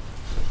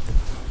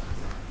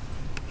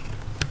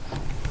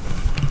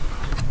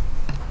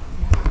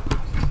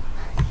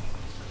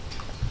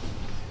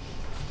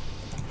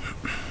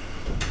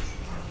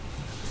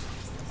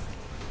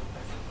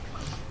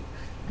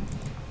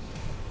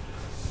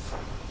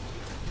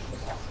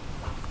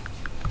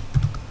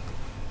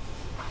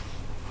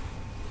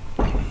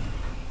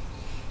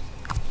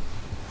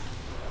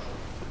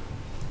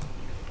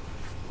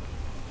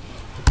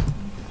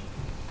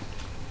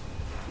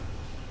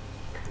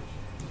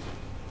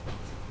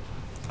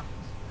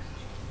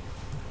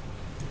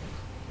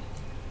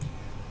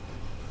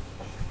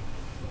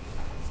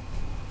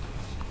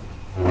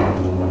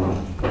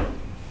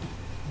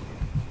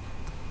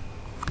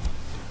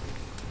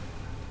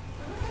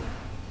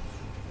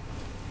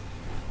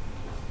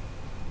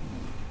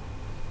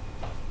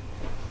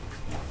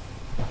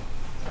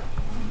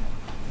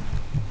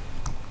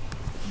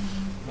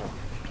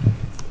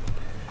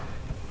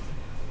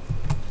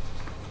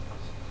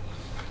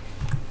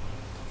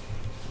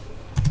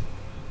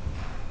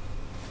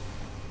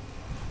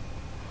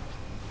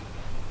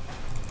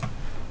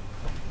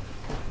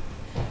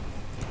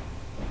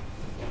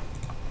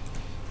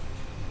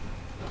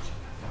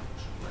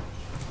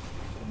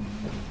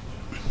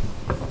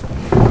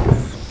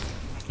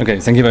 Okay,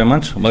 thank you very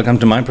much. Welcome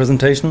to my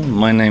presentation.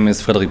 My name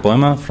is Frederik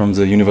Bäumer from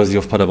the University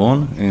of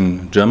Paderborn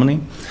in Germany.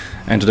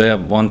 And today I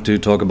want to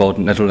talk about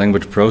natural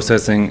language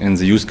processing in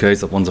the use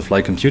case of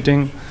on-the-fly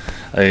computing.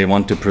 I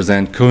want to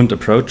present current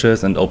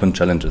approaches and open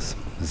challenges.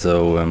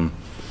 So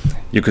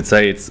you could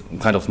say it's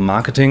kind of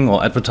marketing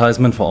or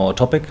advertisement for our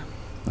topic,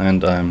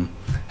 and I'm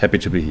happy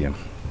to be here.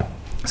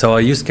 So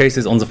our use case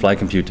is on-the-fly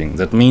computing.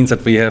 That means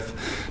that we have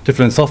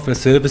different software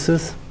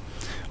services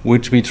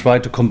which we try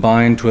to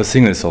combine to a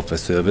single software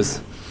service.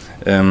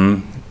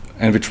 And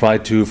we try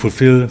to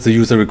fulfill the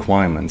user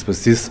requirements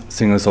with this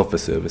single software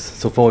service.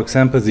 So for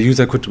example, the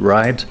user could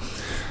write,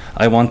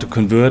 I want to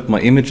convert my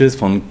images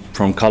from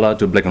color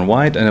to black and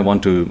white, and I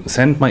want to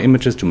send my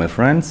images to my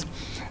friends.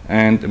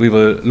 And we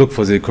will look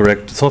for the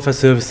correct software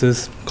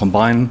services,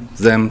 combine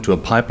them to a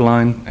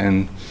pipeline,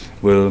 and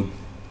will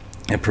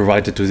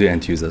provide it to the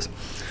end users.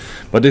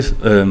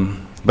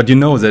 But you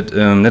know that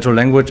natural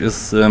language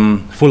is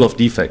full of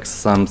defects,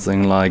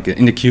 something like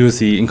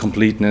inaccuracy,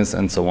 incompleteness,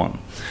 and so on.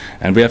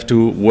 And we have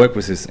to work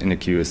with these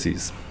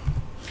inaccuracies.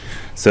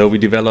 So we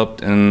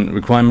developed a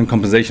requirement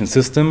compensation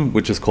system,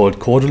 which is called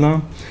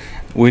Cordula,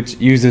 which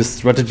uses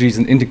strategies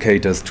and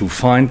indicators to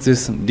find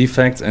these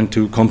defects and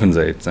to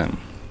compensate them.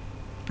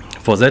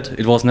 For that,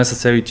 it was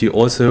necessary to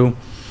also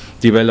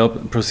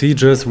develop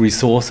procedures,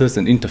 resources,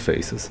 and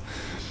interfaces.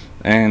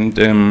 And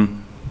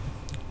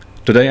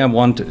today I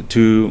want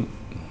to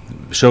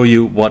show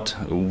you what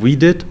we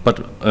did,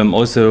 but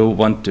also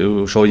want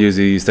to show you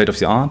the state of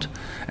the art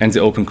and the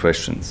open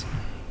questions.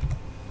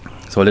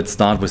 So let's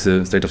start with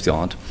the state of the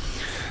art.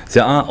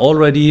 There are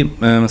already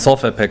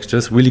software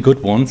packages, really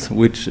good ones,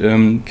 which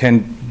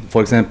can,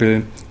 for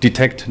example,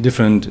 detect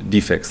different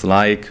defects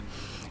like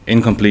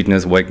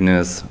incompleteness,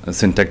 vagueness,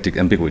 syntactic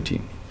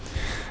ambiguity.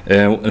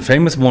 A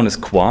famous one is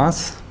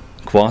Quarz.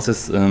 Quarz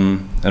is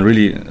a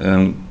really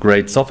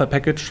great software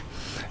package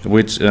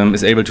which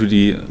is able to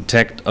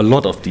detect a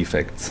lot of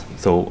defects,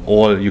 so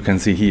all you can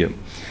see here.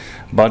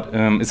 But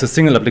it's a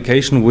single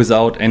application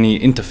without any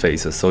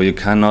interfaces, so you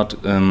cannot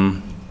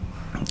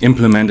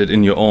implement it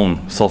in your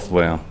own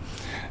software.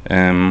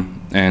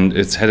 And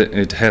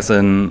it has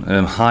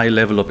a high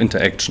level of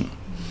interaction,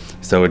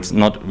 so it's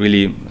not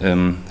really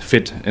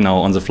fit in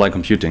our on-the-fly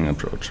computing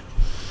approach.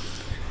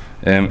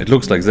 It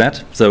looks like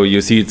that. So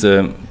you see it's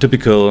a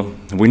typical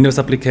Windows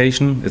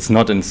application. It's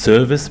not in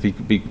service.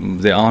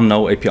 There are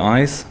no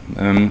APIs.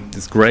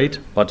 It's great,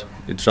 but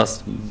it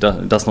just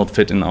does not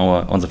fit in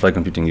our on-the-fly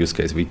computing use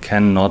case. We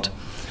cannot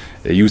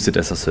use it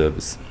as a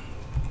service.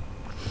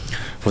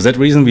 For that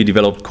reason, we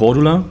developed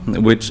Cordula,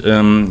 which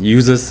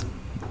uses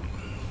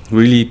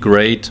really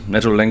great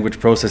natural language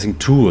processing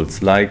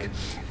tools like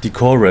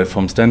Decorel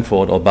from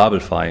Stanford or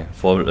Babelfy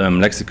for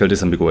lexical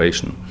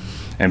disambiguation.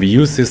 And we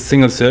use these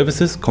single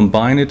services,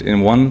 combine it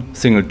in one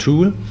single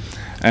tool,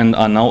 and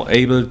are now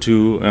able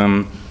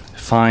to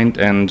find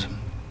and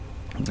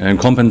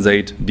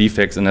compensate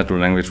defects in natural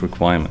language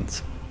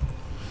requirements.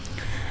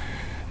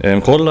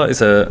 Cordula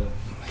is a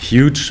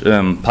huge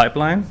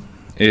pipeline.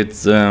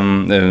 It's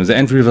the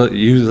end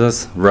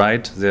users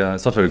write their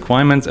software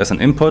requirements as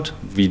an input.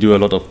 We do a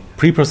lot of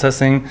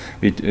pre-processing.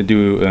 We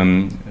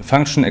do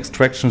function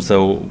extraction, so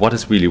what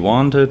is really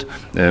wanted,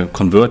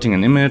 converting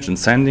an image and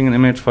sending an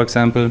image, for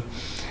example.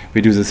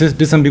 We do the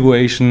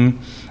disambiguation,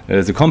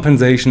 the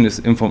compensation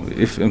is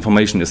if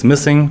information is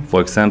missing.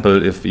 For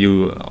example, if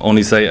you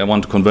only say I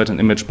want to convert an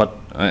image but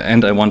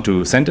and I want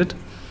to send it,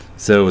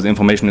 so the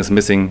information is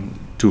missing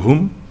to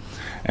whom,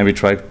 and we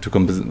try to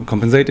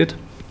compensate it.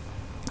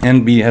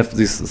 And we have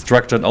this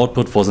structured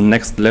output for the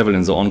next level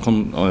in the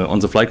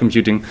on-the-fly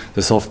computing,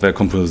 the software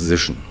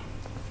composition.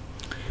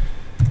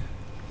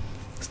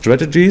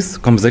 Strategies,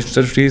 compensation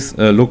strategies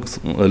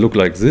look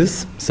like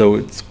this. So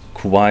it's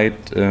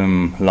quite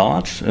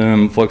large.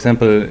 For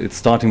example, it's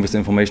starting with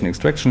information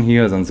extraction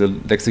here, then the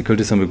lexical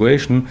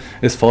disambiguation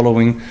is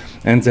following,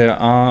 and there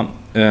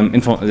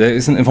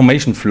is an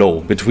information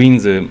flow between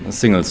the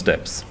single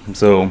steps.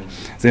 So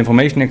the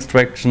information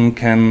extraction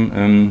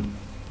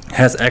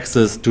has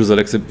access to the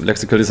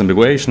lexical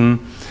disambiguation,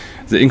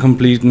 the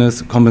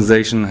incompleteness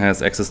compensation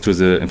has access to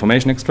the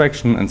information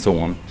extraction, and so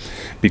on.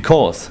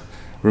 Because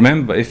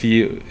remember, if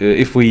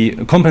we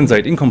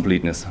compensate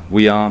incompleteness,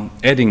 we are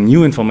adding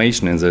new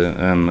information in the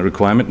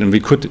requirement, and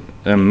we could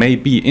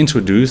maybe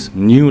introduce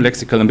new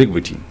lexical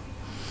ambiguity.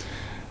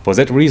 For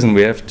that reason,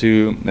 we have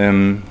to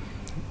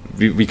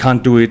we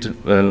can't do it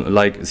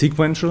like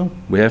sequential.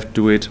 We have to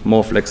do it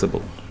more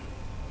flexible.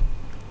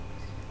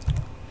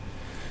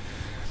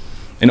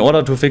 In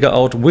order to figure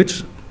out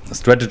which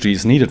strategy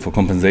is needed for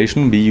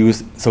compensation, we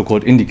use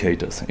so-called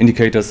indicators.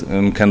 Indicators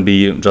can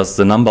be just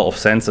the number of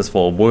senses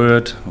for a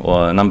word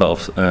or a number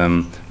of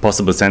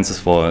possible senses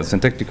for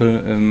syntactical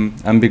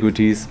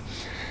ambiguities.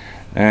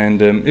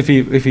 And if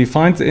we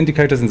find the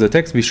indicators in the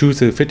text, we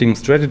choose a fitting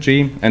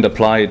strategy and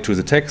apply it to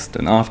the text.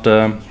 And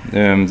after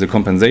the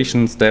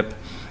compensation step,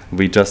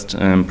 we just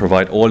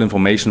provide all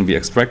information we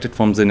extracted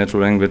from the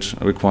natural language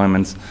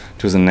requirements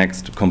to the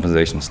next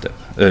compensation step,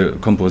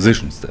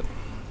 composition step.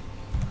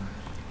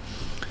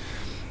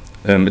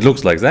 It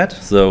looks like that.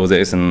 So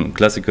there is a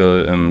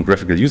classical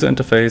graphical user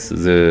interface.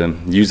 The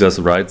users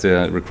write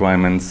their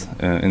requirements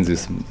in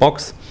this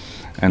box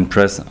and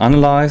press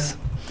analyze.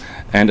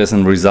 And as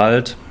a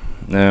result,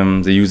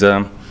 the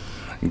user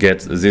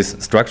gets this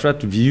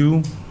structured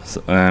view.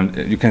 So,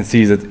 you can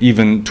see that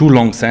even too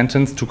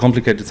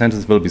complicated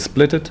sentences will be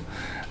splitted.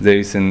 There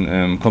is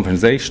a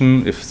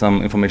compensation if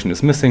some information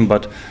is missing,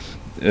 but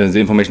the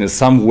information is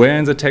somewhere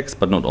in the text,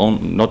 but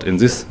not in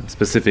this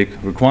specific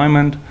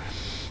requirement,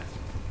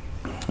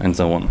 and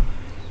so on.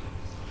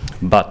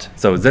 But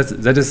so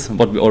that is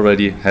what we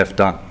already have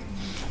done.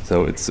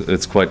 So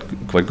it's quite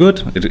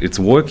good. It's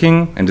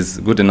working, and it's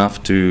good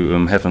enough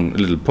to have a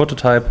little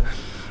prototype.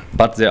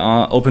 But there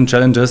are open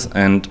challenges,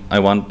 and I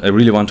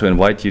really want to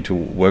invite you to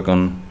work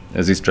on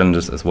these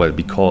challenges as well,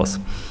 because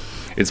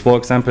it's, for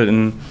example,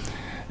 a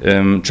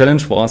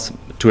challenge for us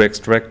to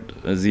extract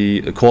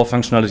the core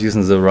functionalities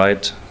in the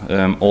right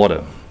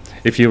order.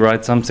 If you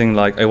write something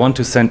like, I want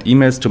to send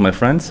emails to my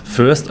friends,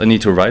 first I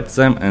need to write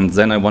them, and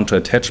then I want to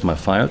attach my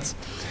files.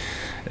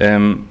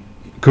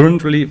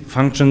 Currently,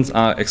 functions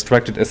are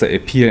extracted as they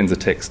appear in the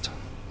text.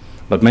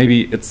 But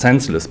maybe it's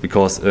senseless,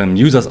 because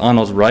users are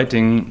not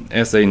writing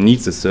as they need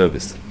the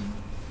service.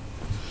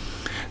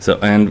 So,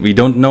 and we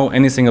don't know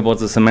anything about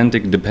the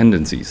semantic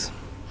dependencies.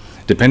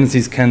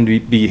 Dependencies can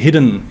be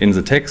hidden in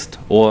the text,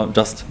 or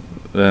just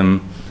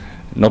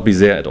not be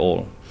there at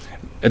all.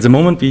 At the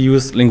moment, we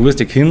use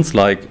linguistic hints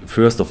like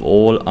first of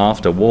all,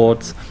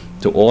 afterwards,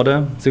 to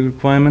order the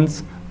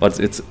requirements, but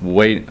it's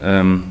way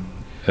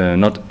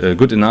not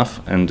good enough,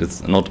 and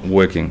it's not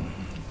working.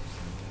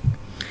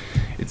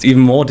 It's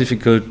even more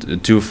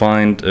difficult to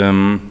find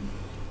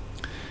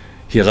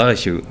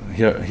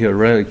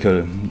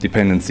hierarchical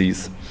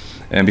dependencies,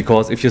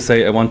 because if you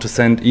say I want to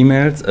send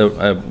emails,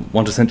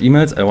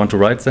 I want to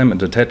write them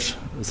and attach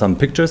some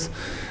pictures,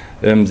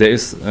 there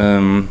is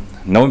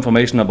no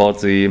information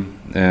about the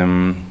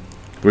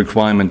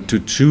requirement to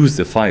choose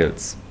the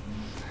files.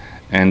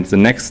 And the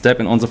next step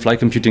in on-the-fly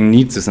computing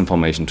needs this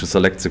information to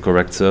select the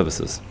correct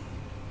services.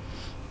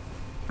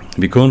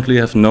 We currently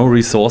have no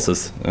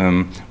resources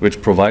which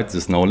provide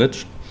this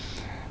knowledge,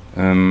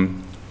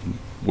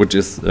 which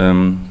is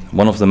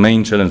one of the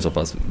main challenges of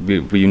us.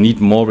 We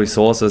need more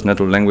resources,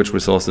 natural language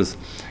resources,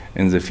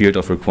 in the field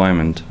of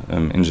requirement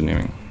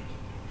engineering.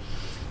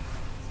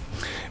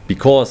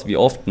 Because we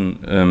often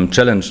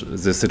challenge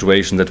the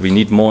situation that we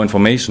need more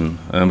information,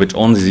 which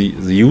only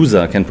the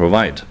user can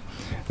provide.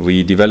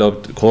 We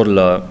developed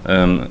Cordula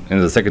in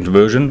the second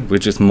version,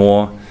 which is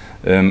more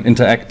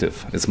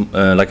interactive. It's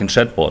like a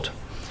chatbot.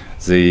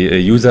 The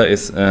user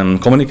is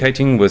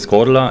communicating with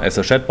Cordula as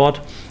a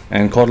chatbot,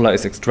 and Cordula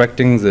is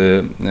extracting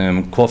the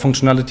core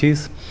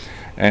functionalities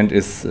and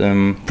is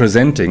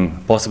presenting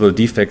possible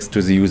defects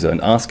to the user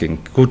and asking,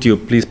 could you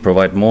please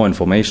provide more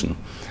information?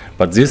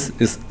 But this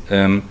is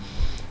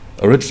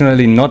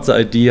originally not the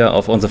idea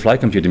of on-the-fly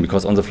computing,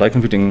 because on-the-fly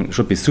computing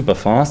should be super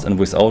fast and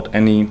without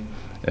any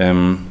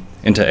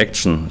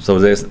interaction. So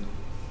there's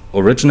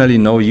originally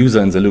no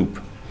user in the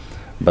loop.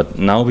 But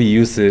now we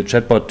use the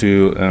chatbot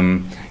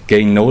to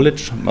gain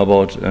knowledge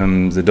about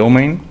the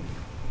domain.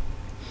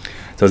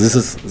 So this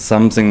is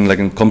something like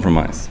a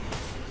compromise.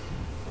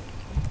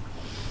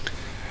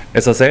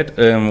 As I said,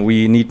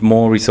 we need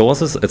more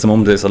resources. At the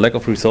moment there's a lack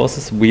of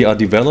resources. We are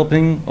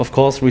developing, of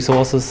course,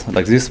 resources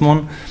like this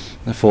one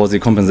for the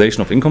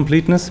compensation of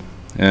incompleteness.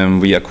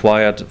 We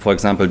acquired, for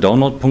example,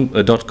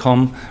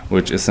 download.com,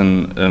 which is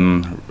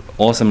an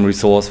awesome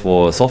resource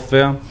for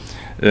software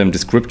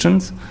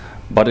descriptions.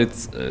 But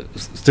it's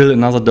still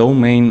another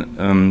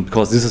domain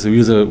because this is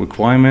user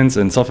requirements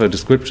and software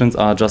descriptions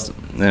are just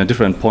a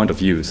different point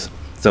of use.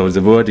 So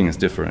the wording is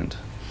different.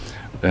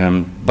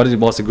 But it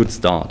was a good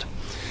start.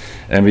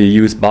 And we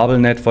use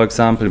BabelNet, for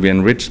example. We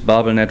enriched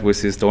BabelNet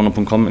with this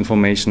download.com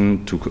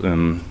information to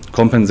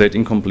compensate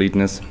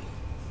incompleteness.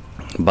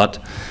 But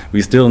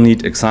we still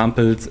need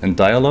examples and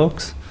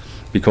dialogues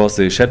because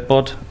the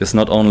chatbot is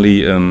not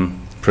only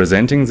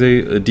presenting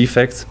the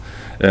defects,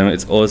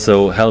 it's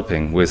also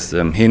helping with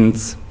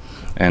hints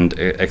and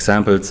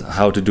examples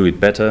how to do it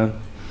better,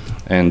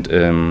 and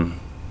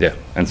yeah,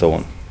 and so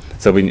on.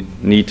 So we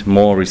need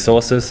more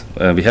resources.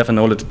 We have a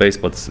knowledge base,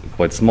 but it's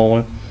quite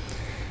small.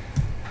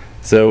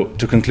 So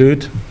to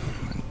conclude,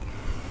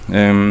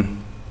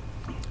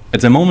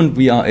 at the moment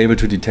we are able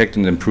to detect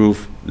and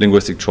improve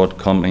linguistic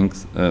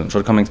shortcomings,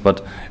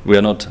 but we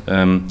are not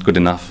good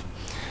enough.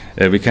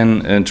 We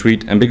can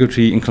treat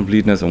ambiguity,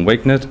 incompleteness, and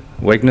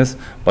vagueness,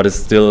 but it's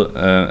still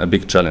a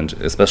big challenge,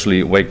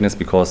 especially vagueness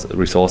because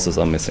resources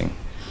are missing.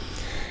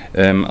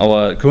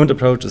 Our current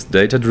approach is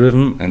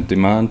data-driven and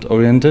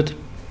demand-oriented,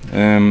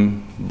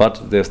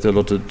 but there's still a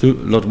lot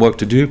of work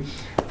to do.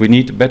 We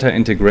need better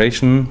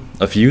integration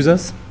of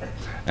users,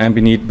 and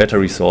we need better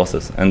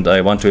resources. And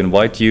I want to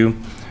invite you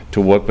to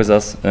work with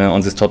us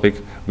on this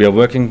topic. We are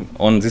working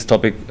on this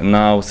topic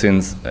now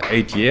since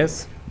 8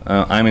 years.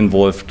 I'm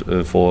involved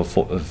for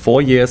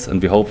 4 years,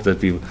 and we hope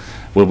that we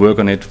will work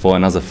on it for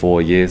another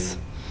 4 years,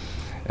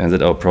 and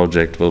that our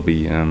project will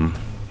be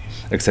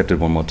accepted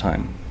one more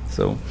time.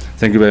 So,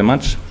 thank you very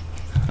much.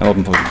 I'm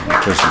open for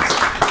questions.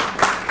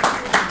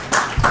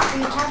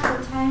 We have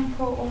the time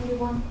for only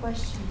one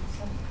question,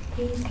 so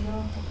please,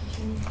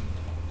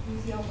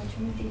 use the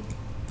opportunity.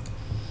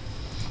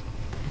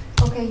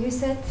 Okay, you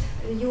said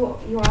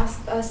you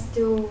asked us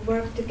to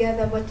work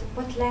together, but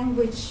what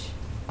language?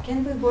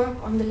 Can we work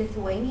on the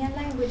Lithuanian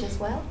language as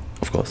well?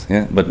 Of course,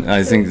 yeah, but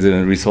I think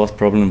the resource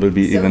problem will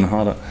be even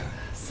harder.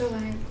 So,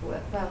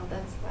 well,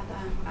 that's what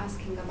I'm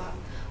asking about.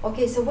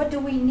 Okay, so what do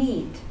we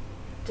need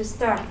to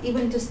start,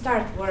 even to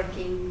start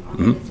working on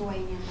the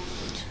Lithuanian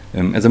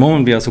language? At the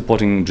moment we are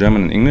supporting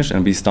German and English,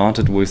 and we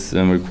started with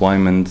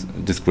requirement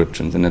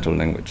descriptions in natural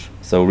language.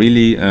 So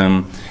really,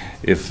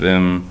 if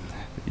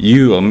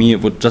you or me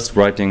would just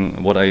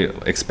writing what I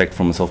expect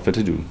from a software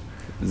to do,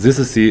 this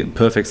is the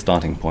perfect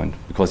starting point,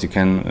 because you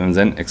can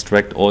then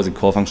extract all the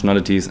core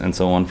functionalities and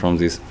so on from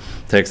this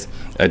text,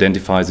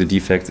 identify the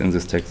defects in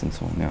this text and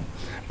so on. Yeah,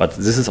 but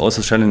this is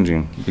also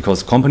challenging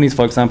because companies,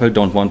 for example,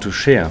 don't want to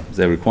share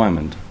their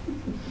requirements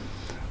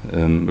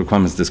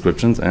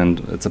descriptions,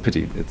 and it's a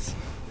pity. It's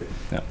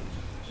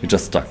you're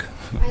just stuck.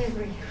 I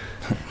agree.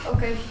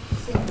 Okay.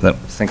 So,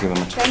 thank you very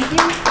much. Thank you.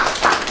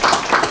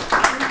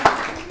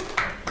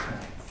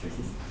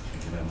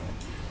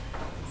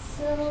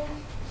 So,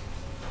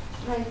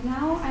 right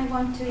now I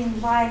want to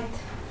invite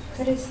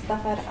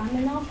Christoffer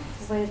Aminoff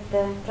with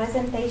the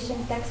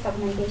presentation text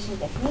augmentation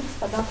techniques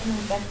for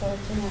document vector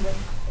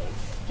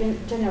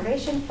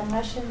generation from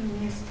Russian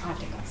news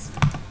articles.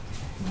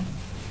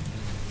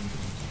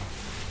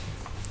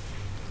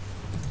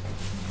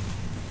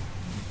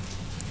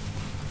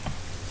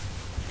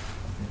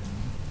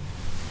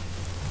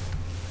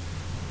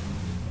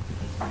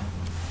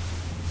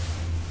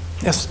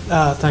 Yes,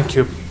 thank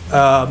you.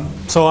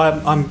 So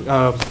I'm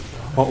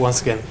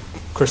once again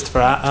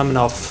Christoffer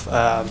Aminoff.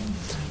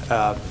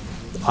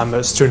 I'm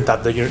a student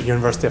at the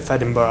University of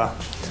Edinburgh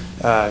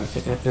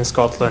in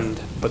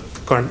Scotland,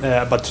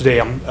 but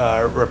today I'm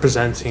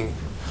representing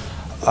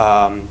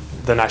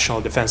the National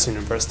Defence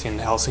University in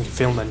Helsinki,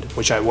 Finland,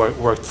 which I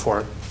worked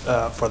for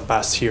the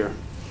past year.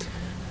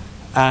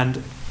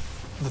 And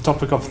the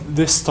topic of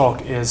this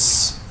talk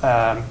is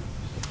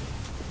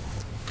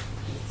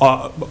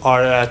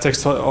are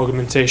text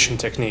augmentation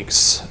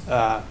techniques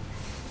that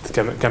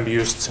can be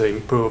used to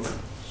improve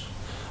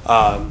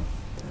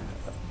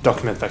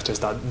document vectors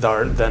that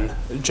are then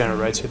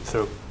generated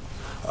through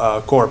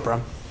Corpora.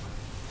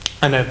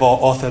 And I've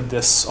authored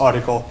this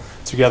article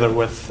together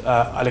with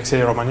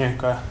Alexei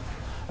Romanenko,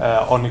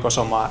 Onni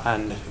Kosoma,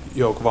 and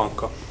Jouko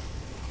Vankka.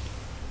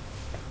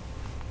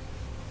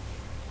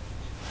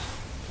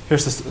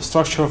 Here's the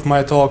structure of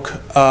my talk.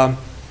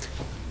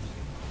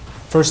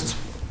 First,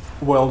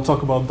 we'll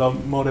talk about the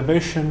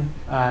motivation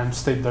and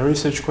state the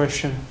research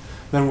question.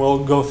 Then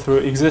we'll go through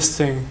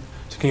existing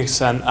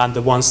techniques and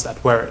the ones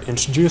that we're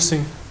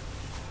introducing.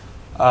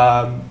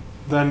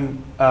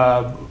 then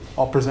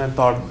I'll present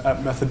our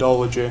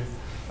methodology,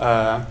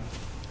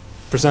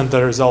 present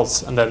the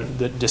results, and then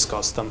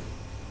discuss them.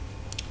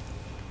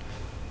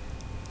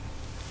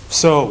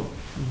 So,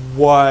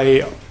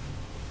 why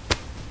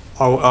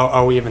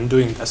are we even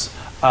doing this?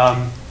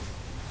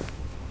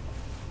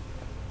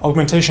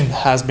 Augmentation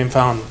has been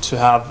found to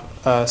have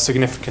a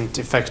significant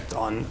effect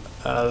on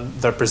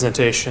the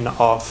presentation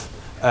of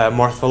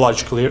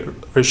morphologically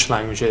rich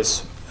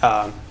languages,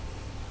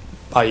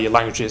 i.e.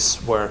 languages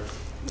where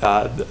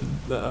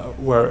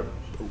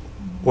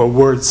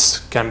words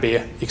can be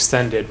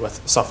extended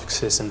with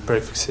suffixes and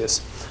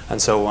prefixes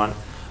and so on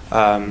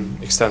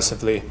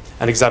extensively.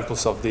 And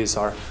examples of these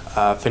are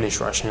Finnish,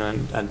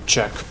 Russian, and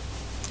Czech.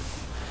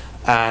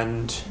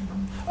 And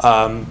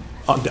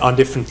on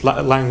different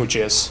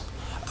languages,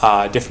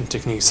 different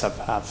techniques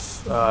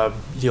have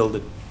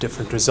yielded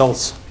different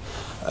results.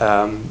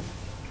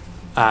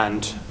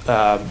 And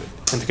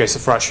in the case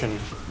of Russian,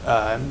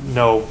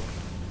 no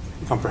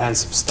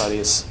comprehensive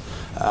studies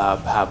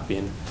have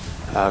been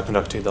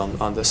conducted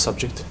on this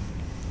subject.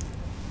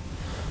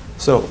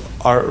 So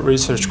our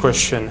research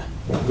question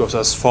goes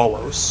as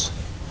follows.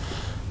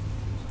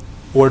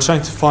 We're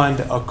trying to find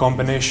a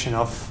combination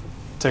of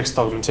text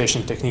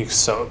augmentation techniques.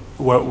 So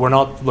we're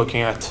not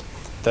looking at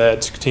the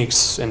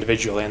techniques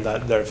individually and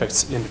their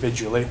effects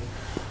individually.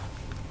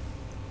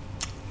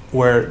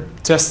 We're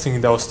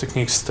testing those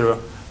techniques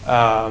through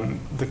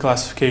the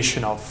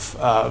classification of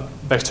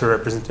vector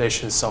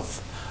representations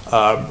of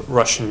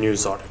Russian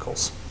news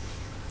articles.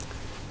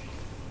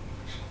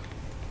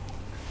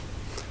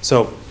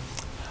 So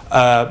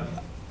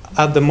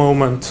at the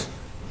moment,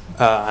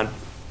 and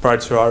prior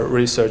to our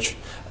research,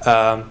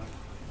 there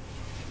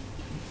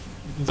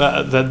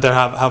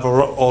have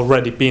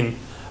already been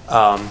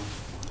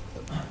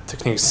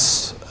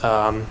techniques.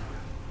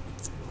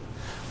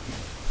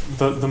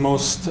 The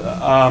most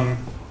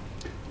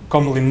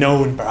commonly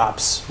known,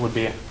 perhaps, would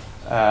be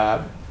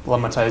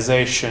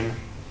lemmatization,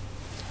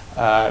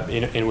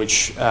 in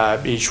which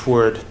each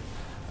word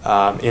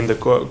in the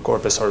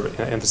corpus or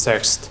in the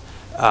text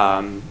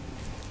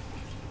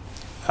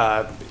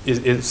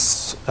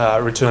is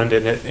returned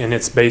in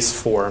its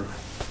base form.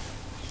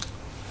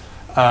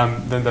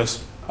 Then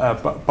there's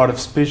part of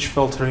speech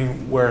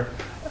filtering, where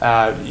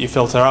you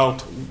filter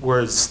out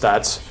words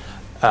that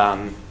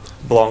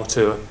belong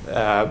to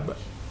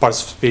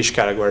parts of speech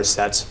categories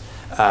that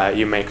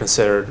you may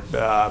consider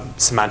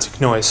semantic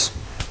noise,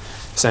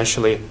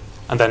 essentially.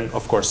 And then,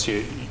 of course,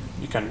 you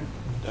can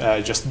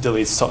just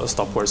delete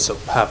stop words, so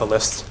have a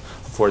list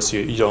of words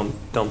you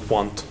don't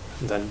want,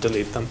 and then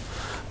delete them.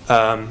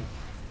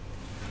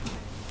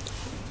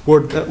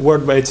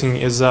 Word weighting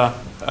is a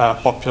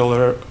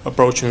popular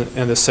approach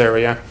in this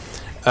area.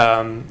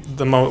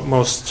 The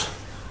most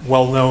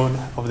well-known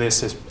of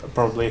this is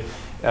probably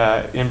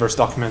inverse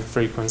document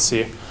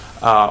frequency,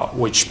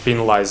 which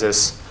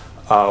penalizes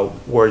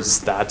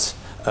words that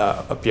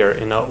appear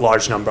in a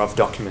large number of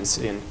documents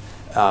in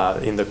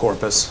the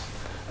corpus.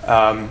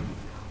 Then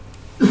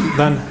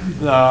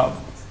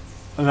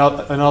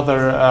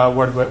another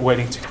word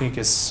weighting technique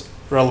is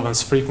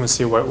relevance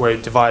frequency, where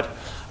you divide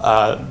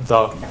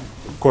the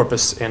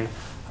corpus in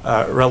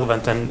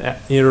relevant and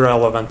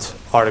irrelevant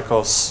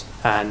articles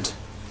and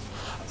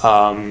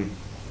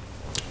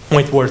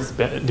weight words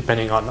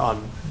depending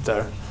on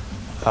their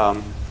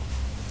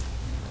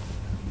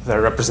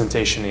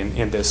representation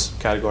in these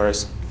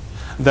categories.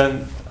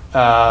 Then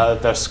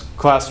there's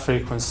class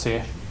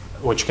frequency,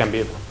 which can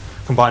be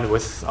combined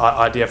with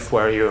IDF,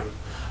 where you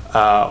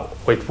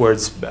weight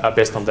words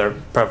based on their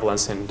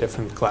prevalence in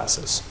different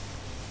classes.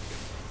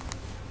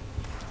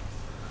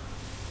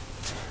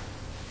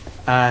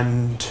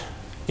 And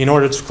in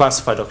order to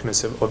classify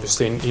documents,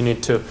 obviously you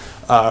need to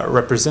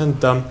represent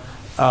them,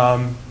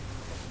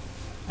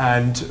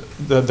 and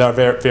there are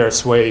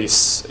various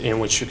ways in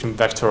which you can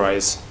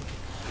vectorize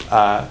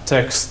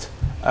text.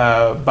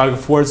 Bag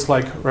of words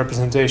like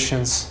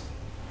representations.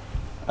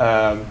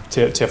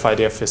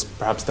 TF-IDF is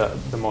perhaps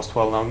the most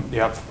well-known.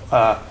 You have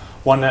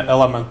one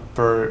element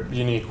per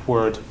unique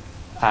word,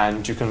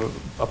 and you can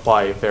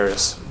apply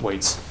various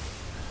weights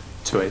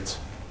to it,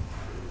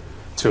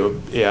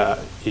 to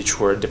each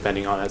word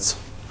depending on its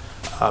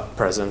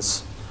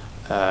presence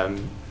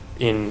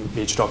in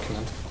each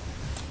document.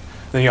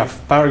 Then you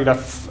have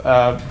paragraph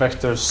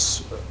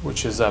vectors,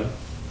 which is a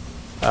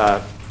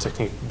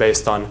technique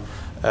based on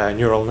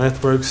neural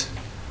networks.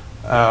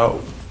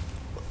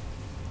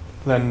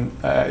 Then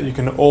you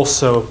can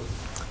also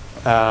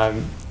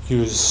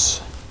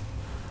use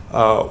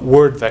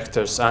word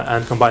vectors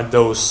and combine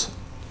those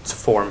to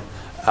form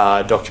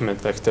document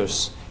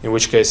vectors, in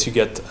which case you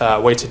get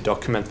weighted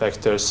document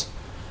vectors,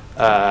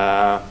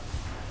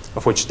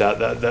 of which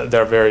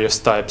there are various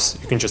types.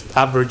 You can just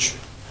average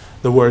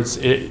the words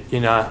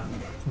in a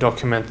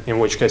document, in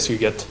which case you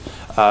get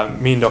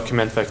mean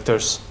document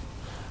vectors.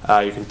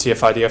 You can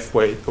TF-IDF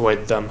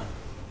weight them,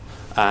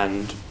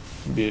 and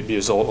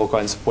use all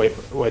kinds of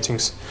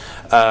weightings.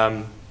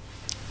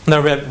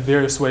 There are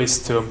various ways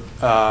to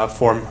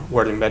form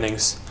word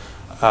embeddings.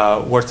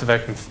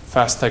 Word2Vec and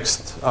fast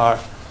text are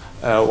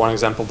one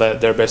example.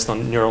 They're based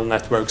on neural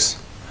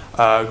networks.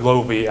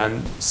 Globy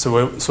and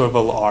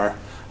Swivel are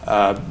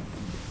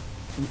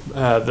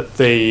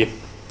they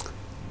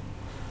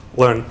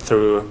learn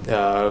through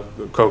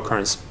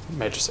co-occurrence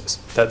matrices.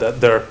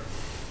 That they're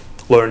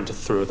learned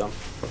through them.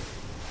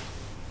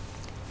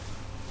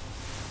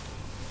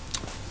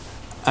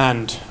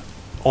 And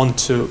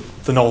onto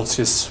the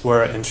novelties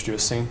we're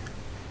introducing.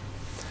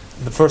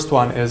 The first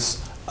one is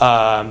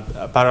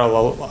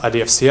parallel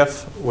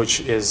IDFCF,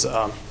 which is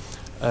a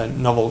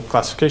novel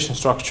classification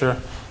structure.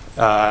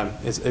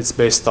 It's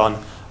based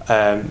on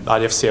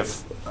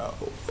IDFCF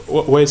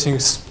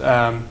weightings,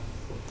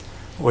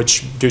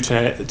 which, due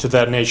to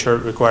their nature,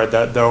 require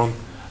their own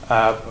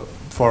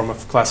form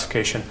of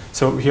classification.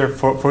 So here,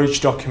 for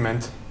each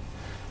document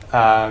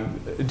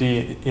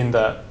in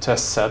the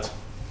test set,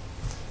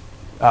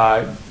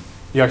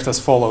 you act as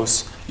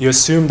follows. You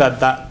assume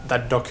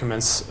that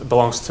document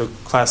belongs to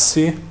class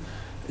C,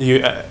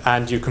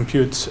 and you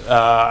compute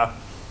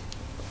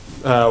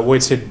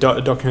weighted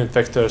document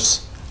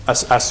vectors,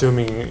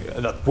 assuming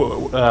that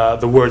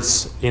the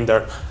words in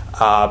there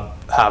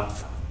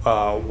have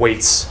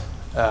weights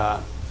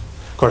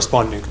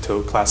corresponding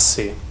to class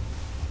C.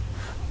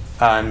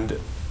 And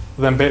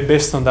then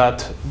based on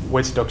that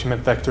weighted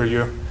document vector,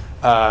 you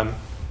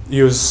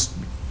use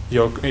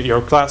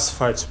your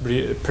classifier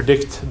to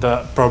predict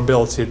the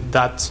probability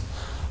that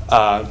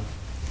the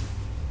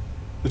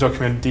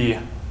document D,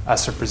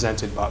 as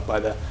represented by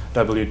the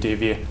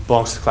WDV,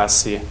 belongs to class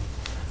C.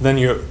 Then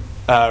you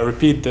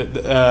repeat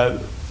the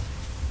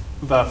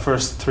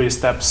first 3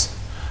 steps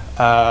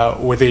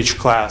with each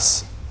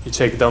class. You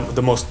take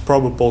the most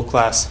probable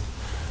class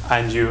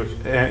and you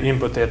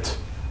input it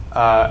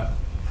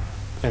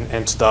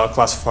into the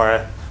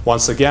classifier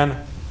once again,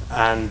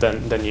 and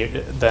then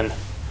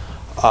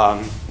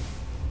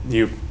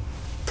you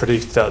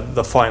predict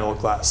the final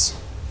class,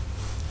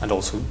 and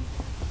also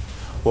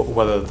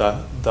whether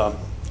the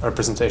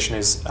representation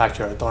is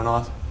accurate or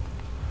not.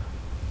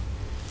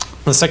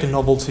 The second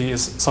novelty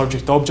is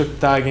subject-object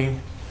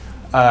tagging,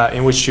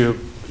 in which you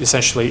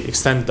essentially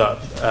extend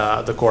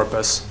the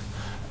corpus.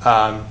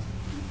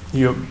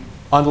 You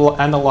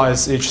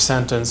analyze each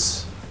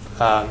sentence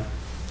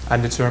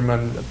and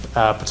determine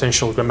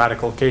potential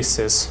grammatical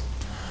cases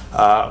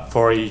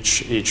for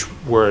each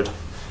word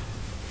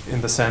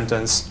in the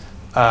sentence,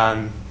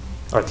 or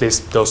at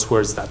least those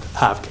words that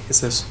have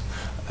cases.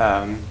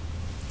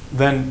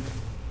 Then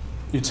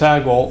you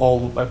tag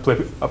all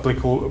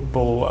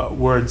applicable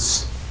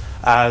words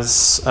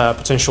as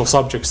potential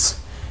subjects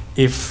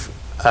if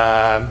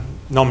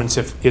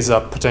nominative is a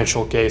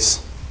potential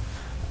case,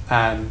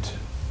 and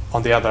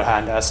on the other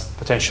hand as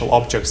potential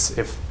objects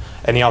if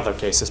any other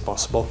case is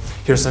possible.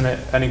 Here's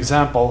an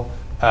example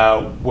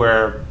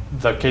where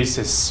the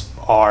cases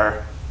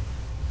are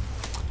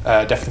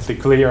definitely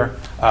clear.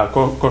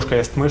 Koška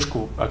jest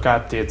myšku, a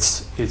cat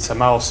it's a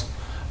mouse,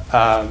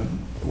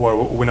 where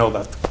we know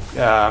that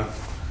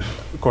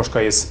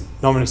koška is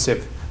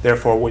nominative,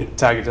 therefore we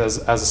tag it as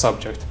a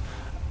subject.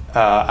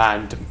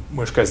 And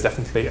myška is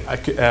definitely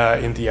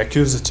in the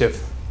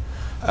accusative,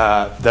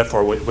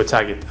 therefore we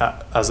tag it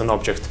as an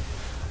object.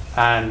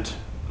 And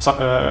so,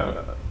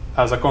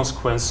 as a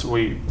consequence,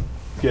 we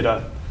get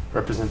a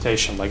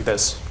representation like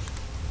this.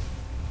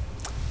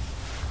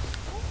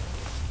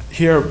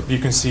 Here you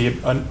can see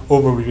an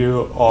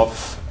overview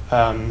of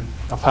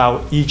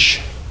how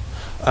each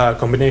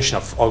combination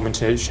of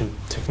augmentation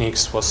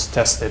techniques was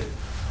tested.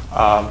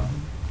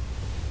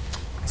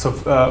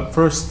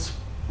 First,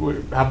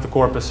 we have the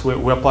corpus.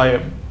 We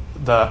apply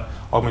the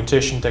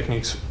augmentation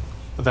techniques.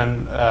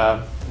 Then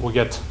we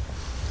get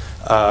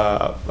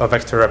a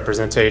vector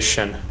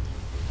representation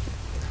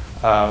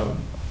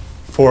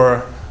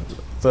for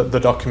the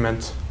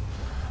document,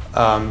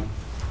 and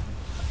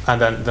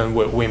then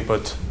we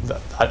input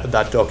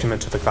that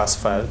document to the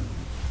classifier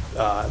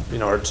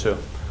in order to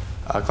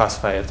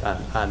classify it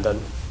and then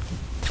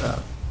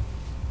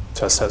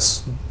to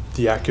assess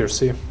the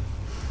accuracy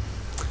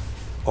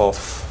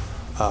of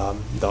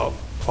the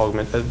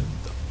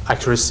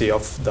accuracy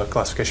of the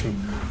classification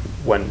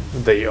when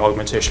the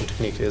augmentation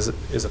technique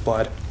is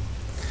applied.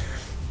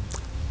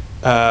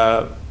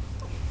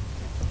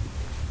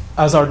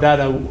 As our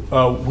data,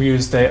 we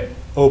use the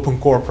open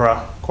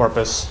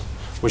corpus,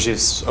 which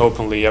is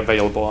openly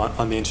available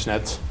on the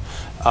internet.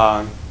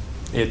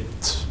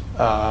 It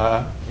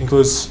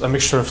includes a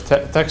mixture of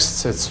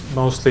texts. It's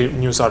mostly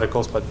news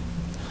articles, but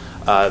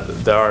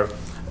there are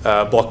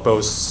blog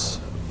posts,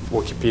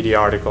 Wikipedia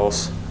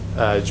articles,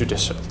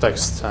 judicial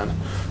texts,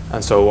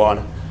 and so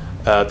on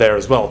there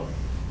as well.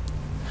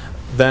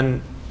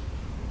 Then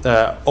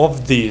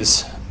of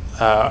these,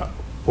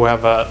 we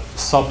have a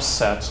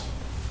subset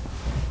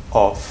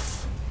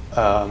of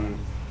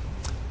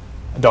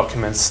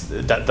documents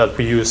that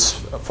we use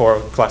for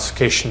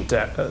classification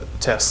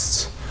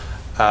tests.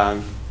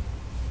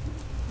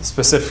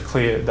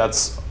 Specifically,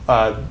 that's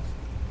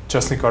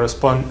Частный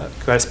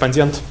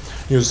correspondent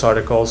news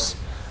articles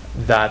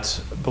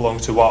that belong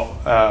to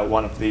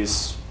one of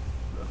these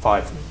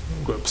 5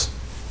 groups.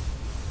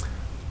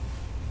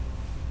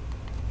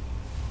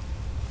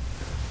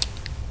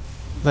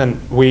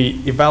 Then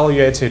we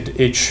evaluated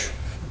each,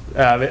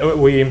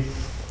 we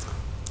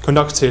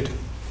conducted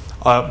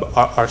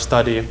our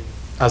study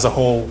as a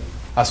whole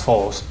as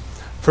follows.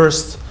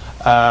 First,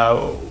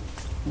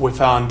 we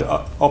found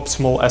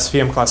optimal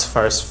SVM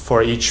classifiers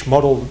for each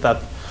model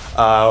that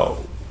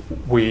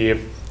we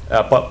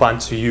plan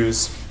to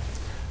use,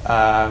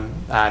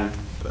 and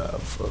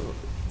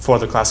for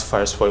the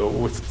classifiers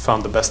we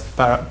found the best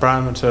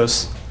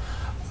parameters.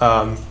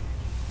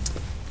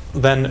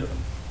 Then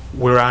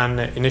we ran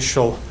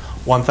initial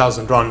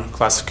 1,000 run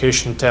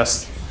classification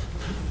tests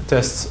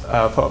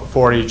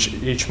for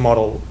each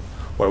model,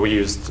 where we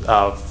used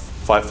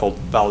 5-fold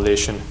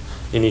validation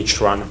in each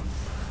run.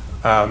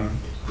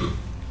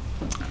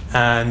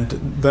 And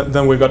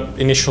then we got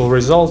initial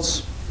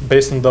results.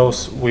 Based on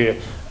those, we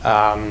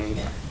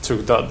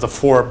took the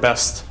 4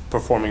 best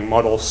performing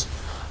models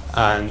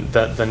and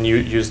then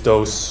used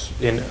those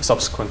in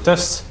subsequent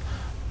tests.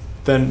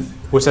 Then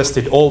we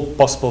tested all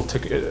possible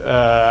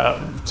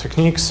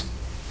techniques,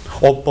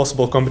 all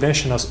possible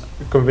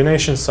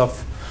combinations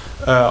of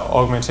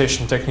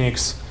augmentation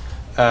techniques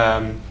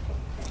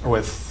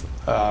with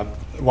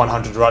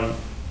 100 run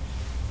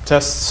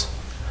tests,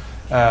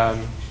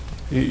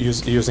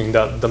 using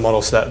the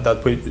models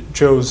that we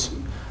chose.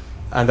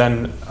 And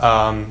then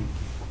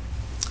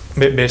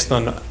based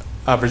on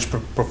average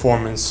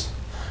performance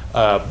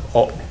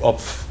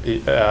of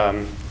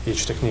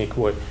each technique,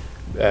 we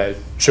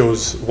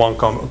chose one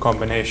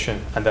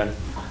combination and then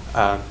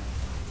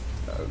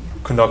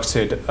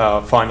conducted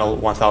a final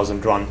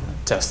 1,000 run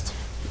test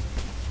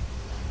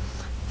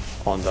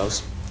on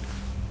those.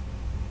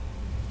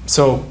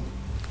 So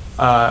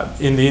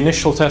in the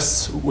initial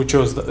tests, we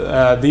chose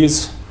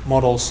these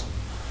models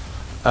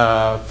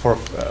for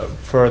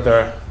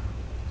further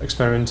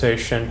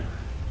experimentation.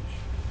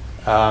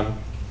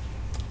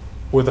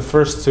 With the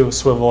first 2,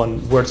 Swivel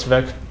and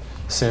Wörterweg,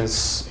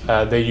 since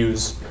they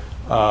use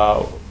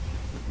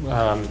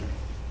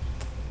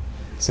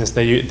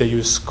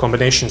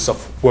combinations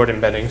of word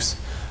embeddings,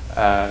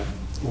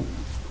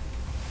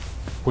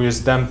 we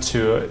use them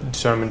to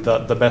determine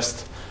the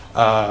best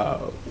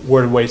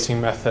word weighting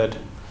method.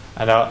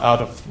 And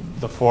out of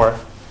the 4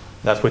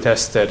 that we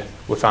tested,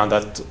 we found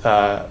that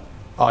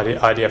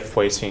IDF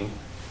weighting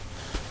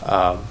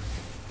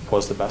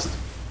was the best.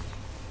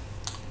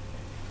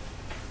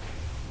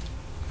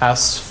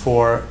 As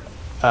for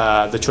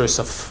the choice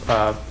of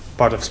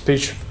part of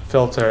speech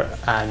filter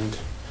and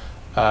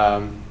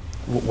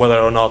whether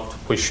or not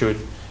we should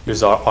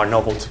use our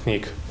novel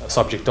technique,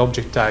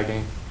 subject-object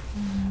tagging,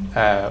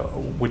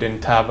 we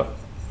didn't have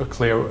a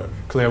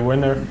clear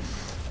winner.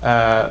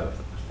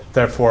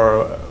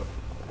 Therefore,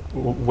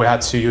 we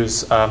had to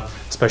use a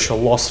special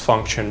loss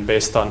function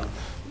based on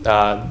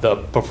the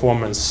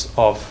performance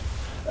of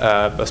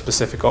a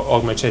specific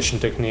augmentation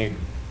technique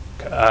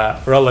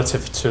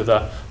relative to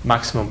the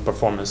maximum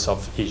performance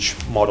of each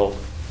model.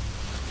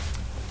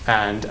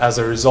 And as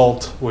a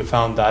result, we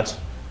found that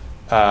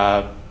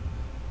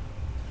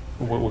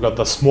we got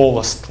the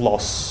smallest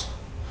loss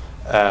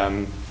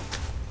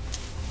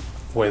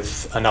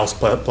with a nouns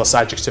plus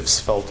adjectives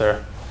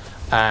filter,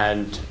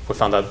 and we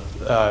found that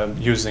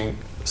using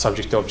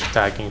subject-object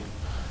tagging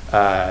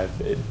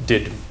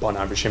did, on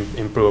average,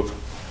 improve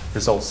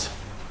results.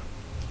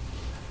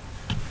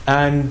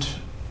 And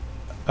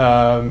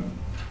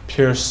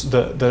here's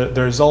the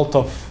result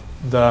of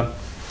the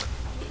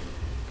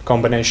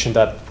combination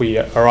that we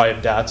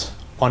arrived at.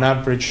 On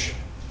average,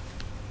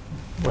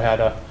 we had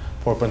a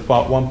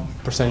 4.1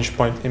 percentage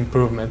point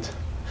improvement.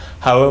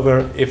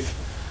 However, if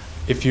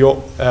we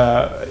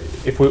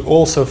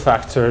also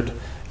factored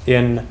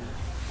in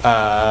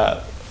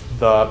the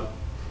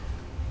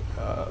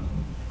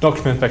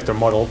document vector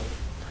model,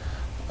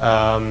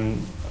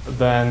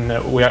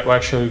 then we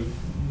actually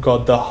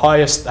got the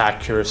highest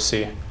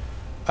accuracy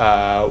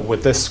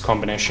with this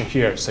combination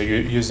here. So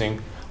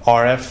using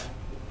RF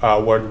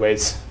word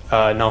weights,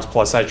 nouns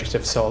plus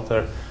adjectives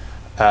filter,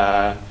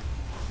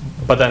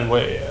 but then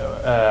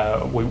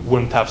we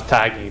wouldn't have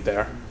tagging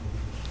there.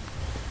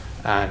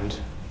 And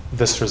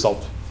this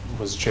result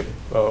was achieved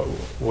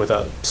with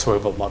a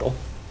swivel model.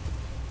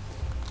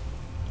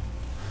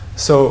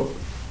 So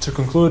to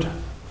conclude,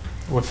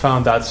 we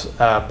found that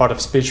part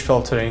of speech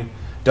filtering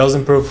does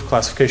improve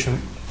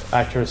classification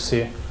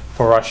accuracy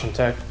for Russian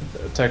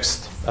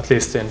text, at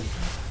least in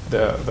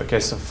the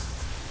case of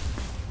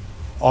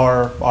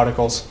our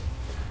articles.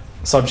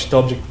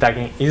 Subject-object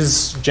tagging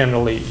is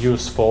generally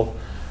useful,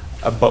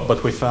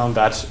 but we found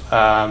that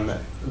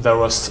there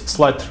was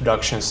slight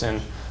reductions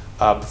in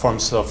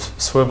performance of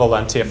Swivel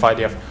and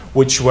TF-IDF,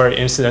 which were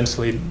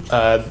incidentally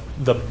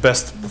the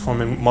best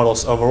performing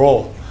models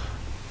overall.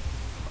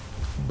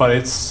 But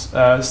it's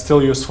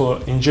still useful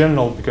in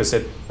general because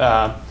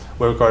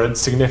we recorded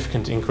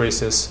significant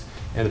increases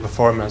in the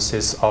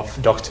performances of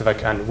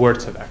Doctivec and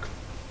Wörterweg.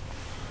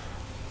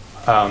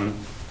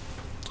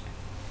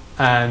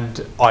 And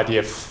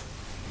IDF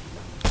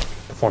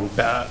performed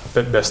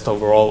best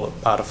overall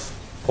out of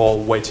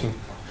all weighting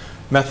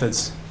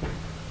methods.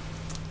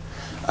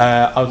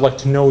 I would like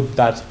to note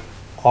that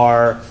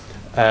our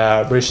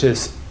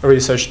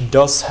research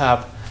does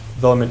have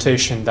the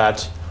limitation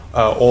that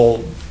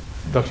all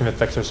document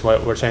vectors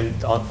were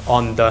trained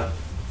on the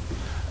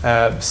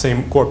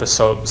same corpus,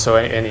 so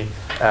any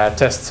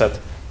test set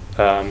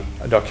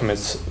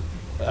documents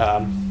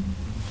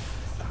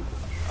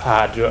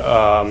had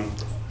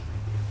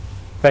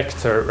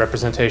vector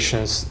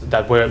representations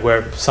that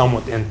were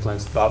somewhat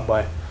influenced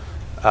by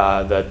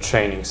the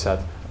training set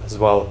as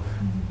well.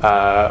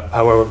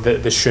 However,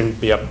 this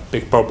shouldn't be a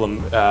big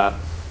problem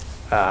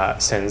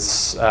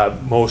since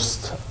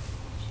most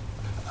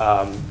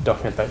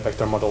document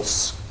vector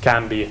models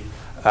can be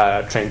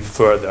trained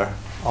further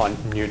on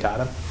new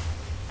data.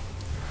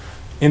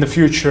 In the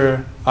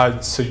future,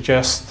 I'd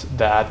suggest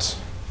that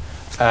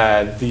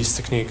these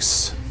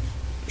techniques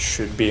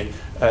should be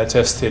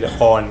tested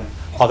on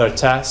other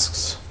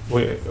tasks.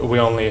 We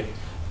only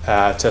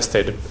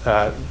tested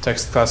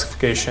text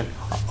classification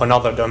on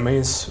other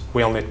domains.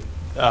 We only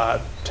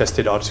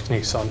tested our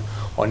techniques on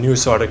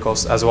news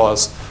articles as well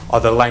as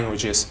other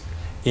languages.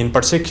 In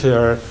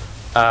particular,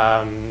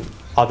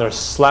 other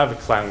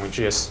Slavic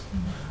languages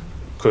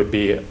could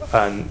be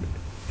an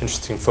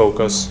interesting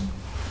focus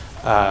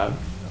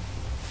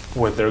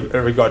with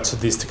regard to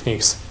these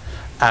techniques,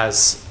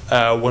 as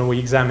when we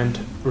examined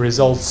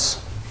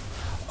results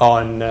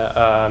on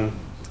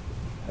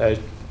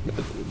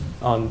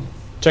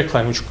Czech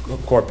language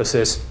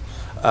corpuses,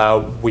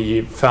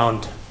 we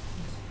found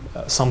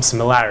some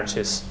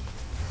similarities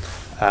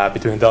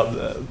between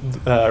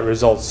the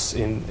results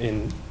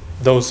in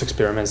those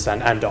experiments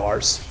and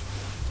ours.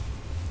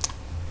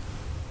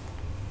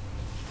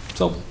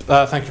 So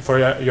thank you for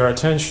your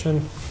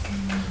attention.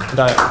 And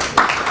I'd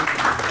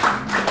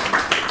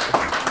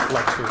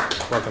like to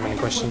welcome any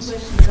questions. One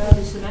question about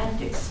the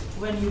semantics.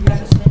 When you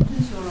have a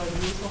sentence or a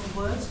group of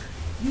words,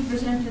 you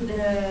presented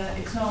the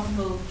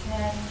example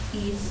cat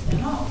eats a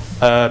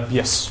mouse.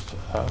 Yes.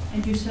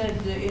 And you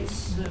said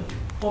it's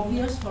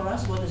obvious for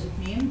us. What does it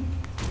mean?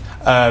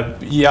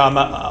 Yeah,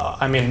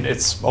 I mean,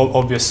 it's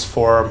obvious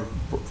for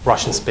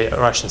Russian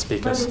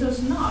speakers. But it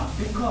was not,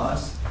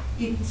 because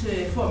it,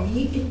 for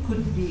me, it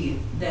could be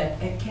that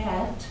a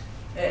cat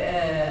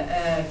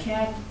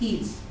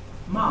eats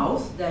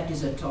mouse, that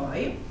is a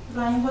toy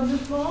lying on the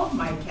floor,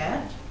 my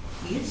cat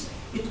eats.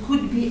 It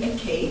could be a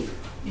cake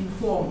in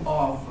form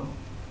of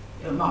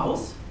a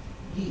mouse,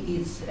 he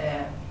eats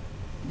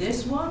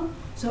this one.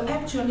 So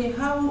actually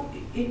how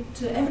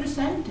every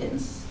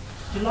sentence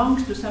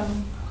belongs to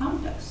some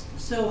context.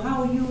 So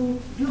how you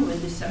do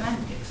with the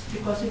semantics,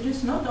 because it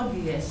is not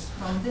obvious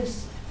from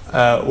this.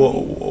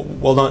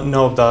 Well,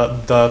 no,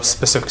 the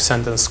specific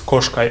sentence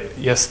 "koshka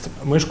jest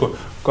myszku."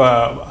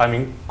 I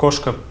mean,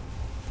 koshka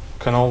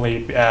can only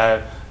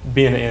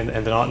be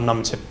in the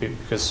nominative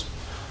because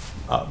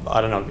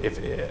I don't know if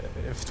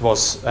it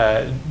was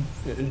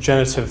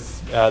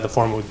genitive, the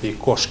form would be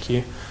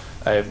koshki,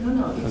 No,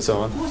 and it's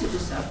so on. of course it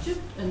is subject,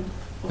 and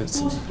of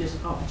course it is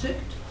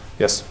object.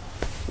 Yes.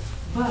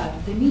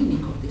 But the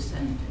meaning of the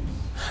sentence.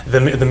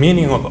 The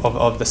meaning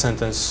of the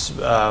sentence,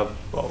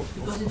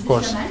 because of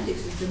course.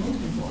 Semantics is the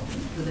most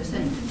important to the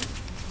sentence.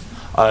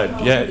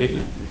 Yeah.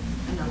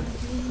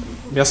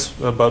 Yes,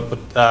 but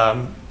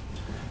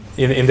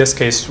in this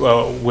case,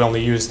 we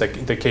only use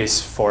the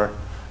case for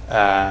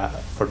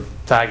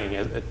tagging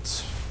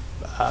it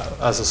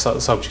as a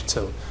subject.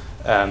 So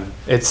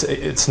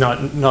it's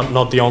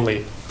not the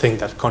only thing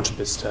that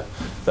contributes to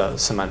the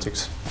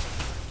semantics.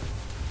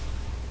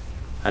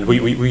 And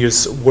we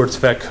use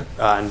wordspec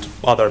and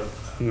other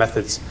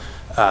methods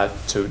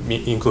to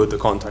include the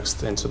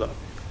context into the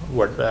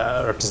word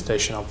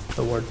representation of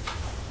the word.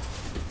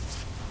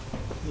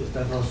 Yes,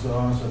 that was the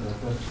answer.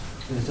 That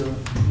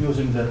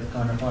using that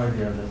kind of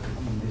idea that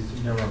in this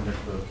neural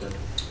network that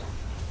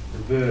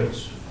the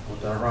words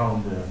what are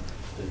around the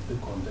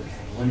context.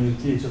 When you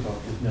teach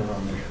about this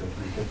neural network,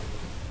 you get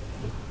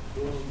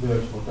the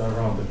words what are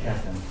around the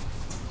cat. And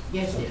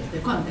yes, yes, the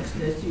context.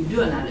 You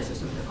do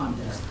analysis of the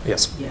context.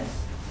 Yes. Yes.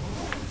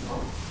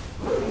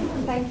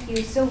 Thank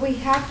you. So we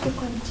have to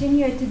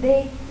continue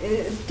today,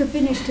 to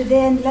finish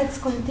today, and let's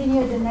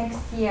continue the next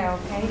year,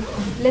 okay?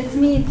 Let's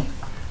meet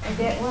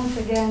once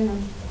again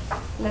and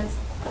let's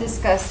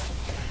discuss.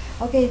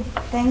 Okay,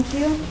 thank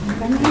you.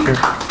 Thank you.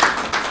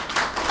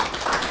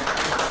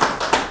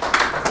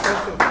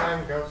 Special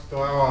time goes to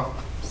our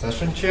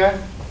session chair.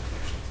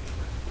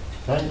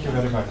 Thank you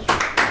very much.